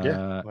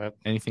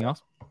 Anything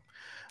else?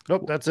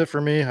 Nope, that's it for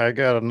me. I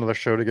got another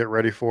show to get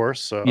ready for.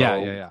 So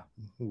yeah.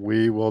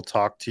 We will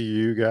talk to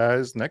you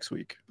guys next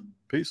week.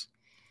 Peace.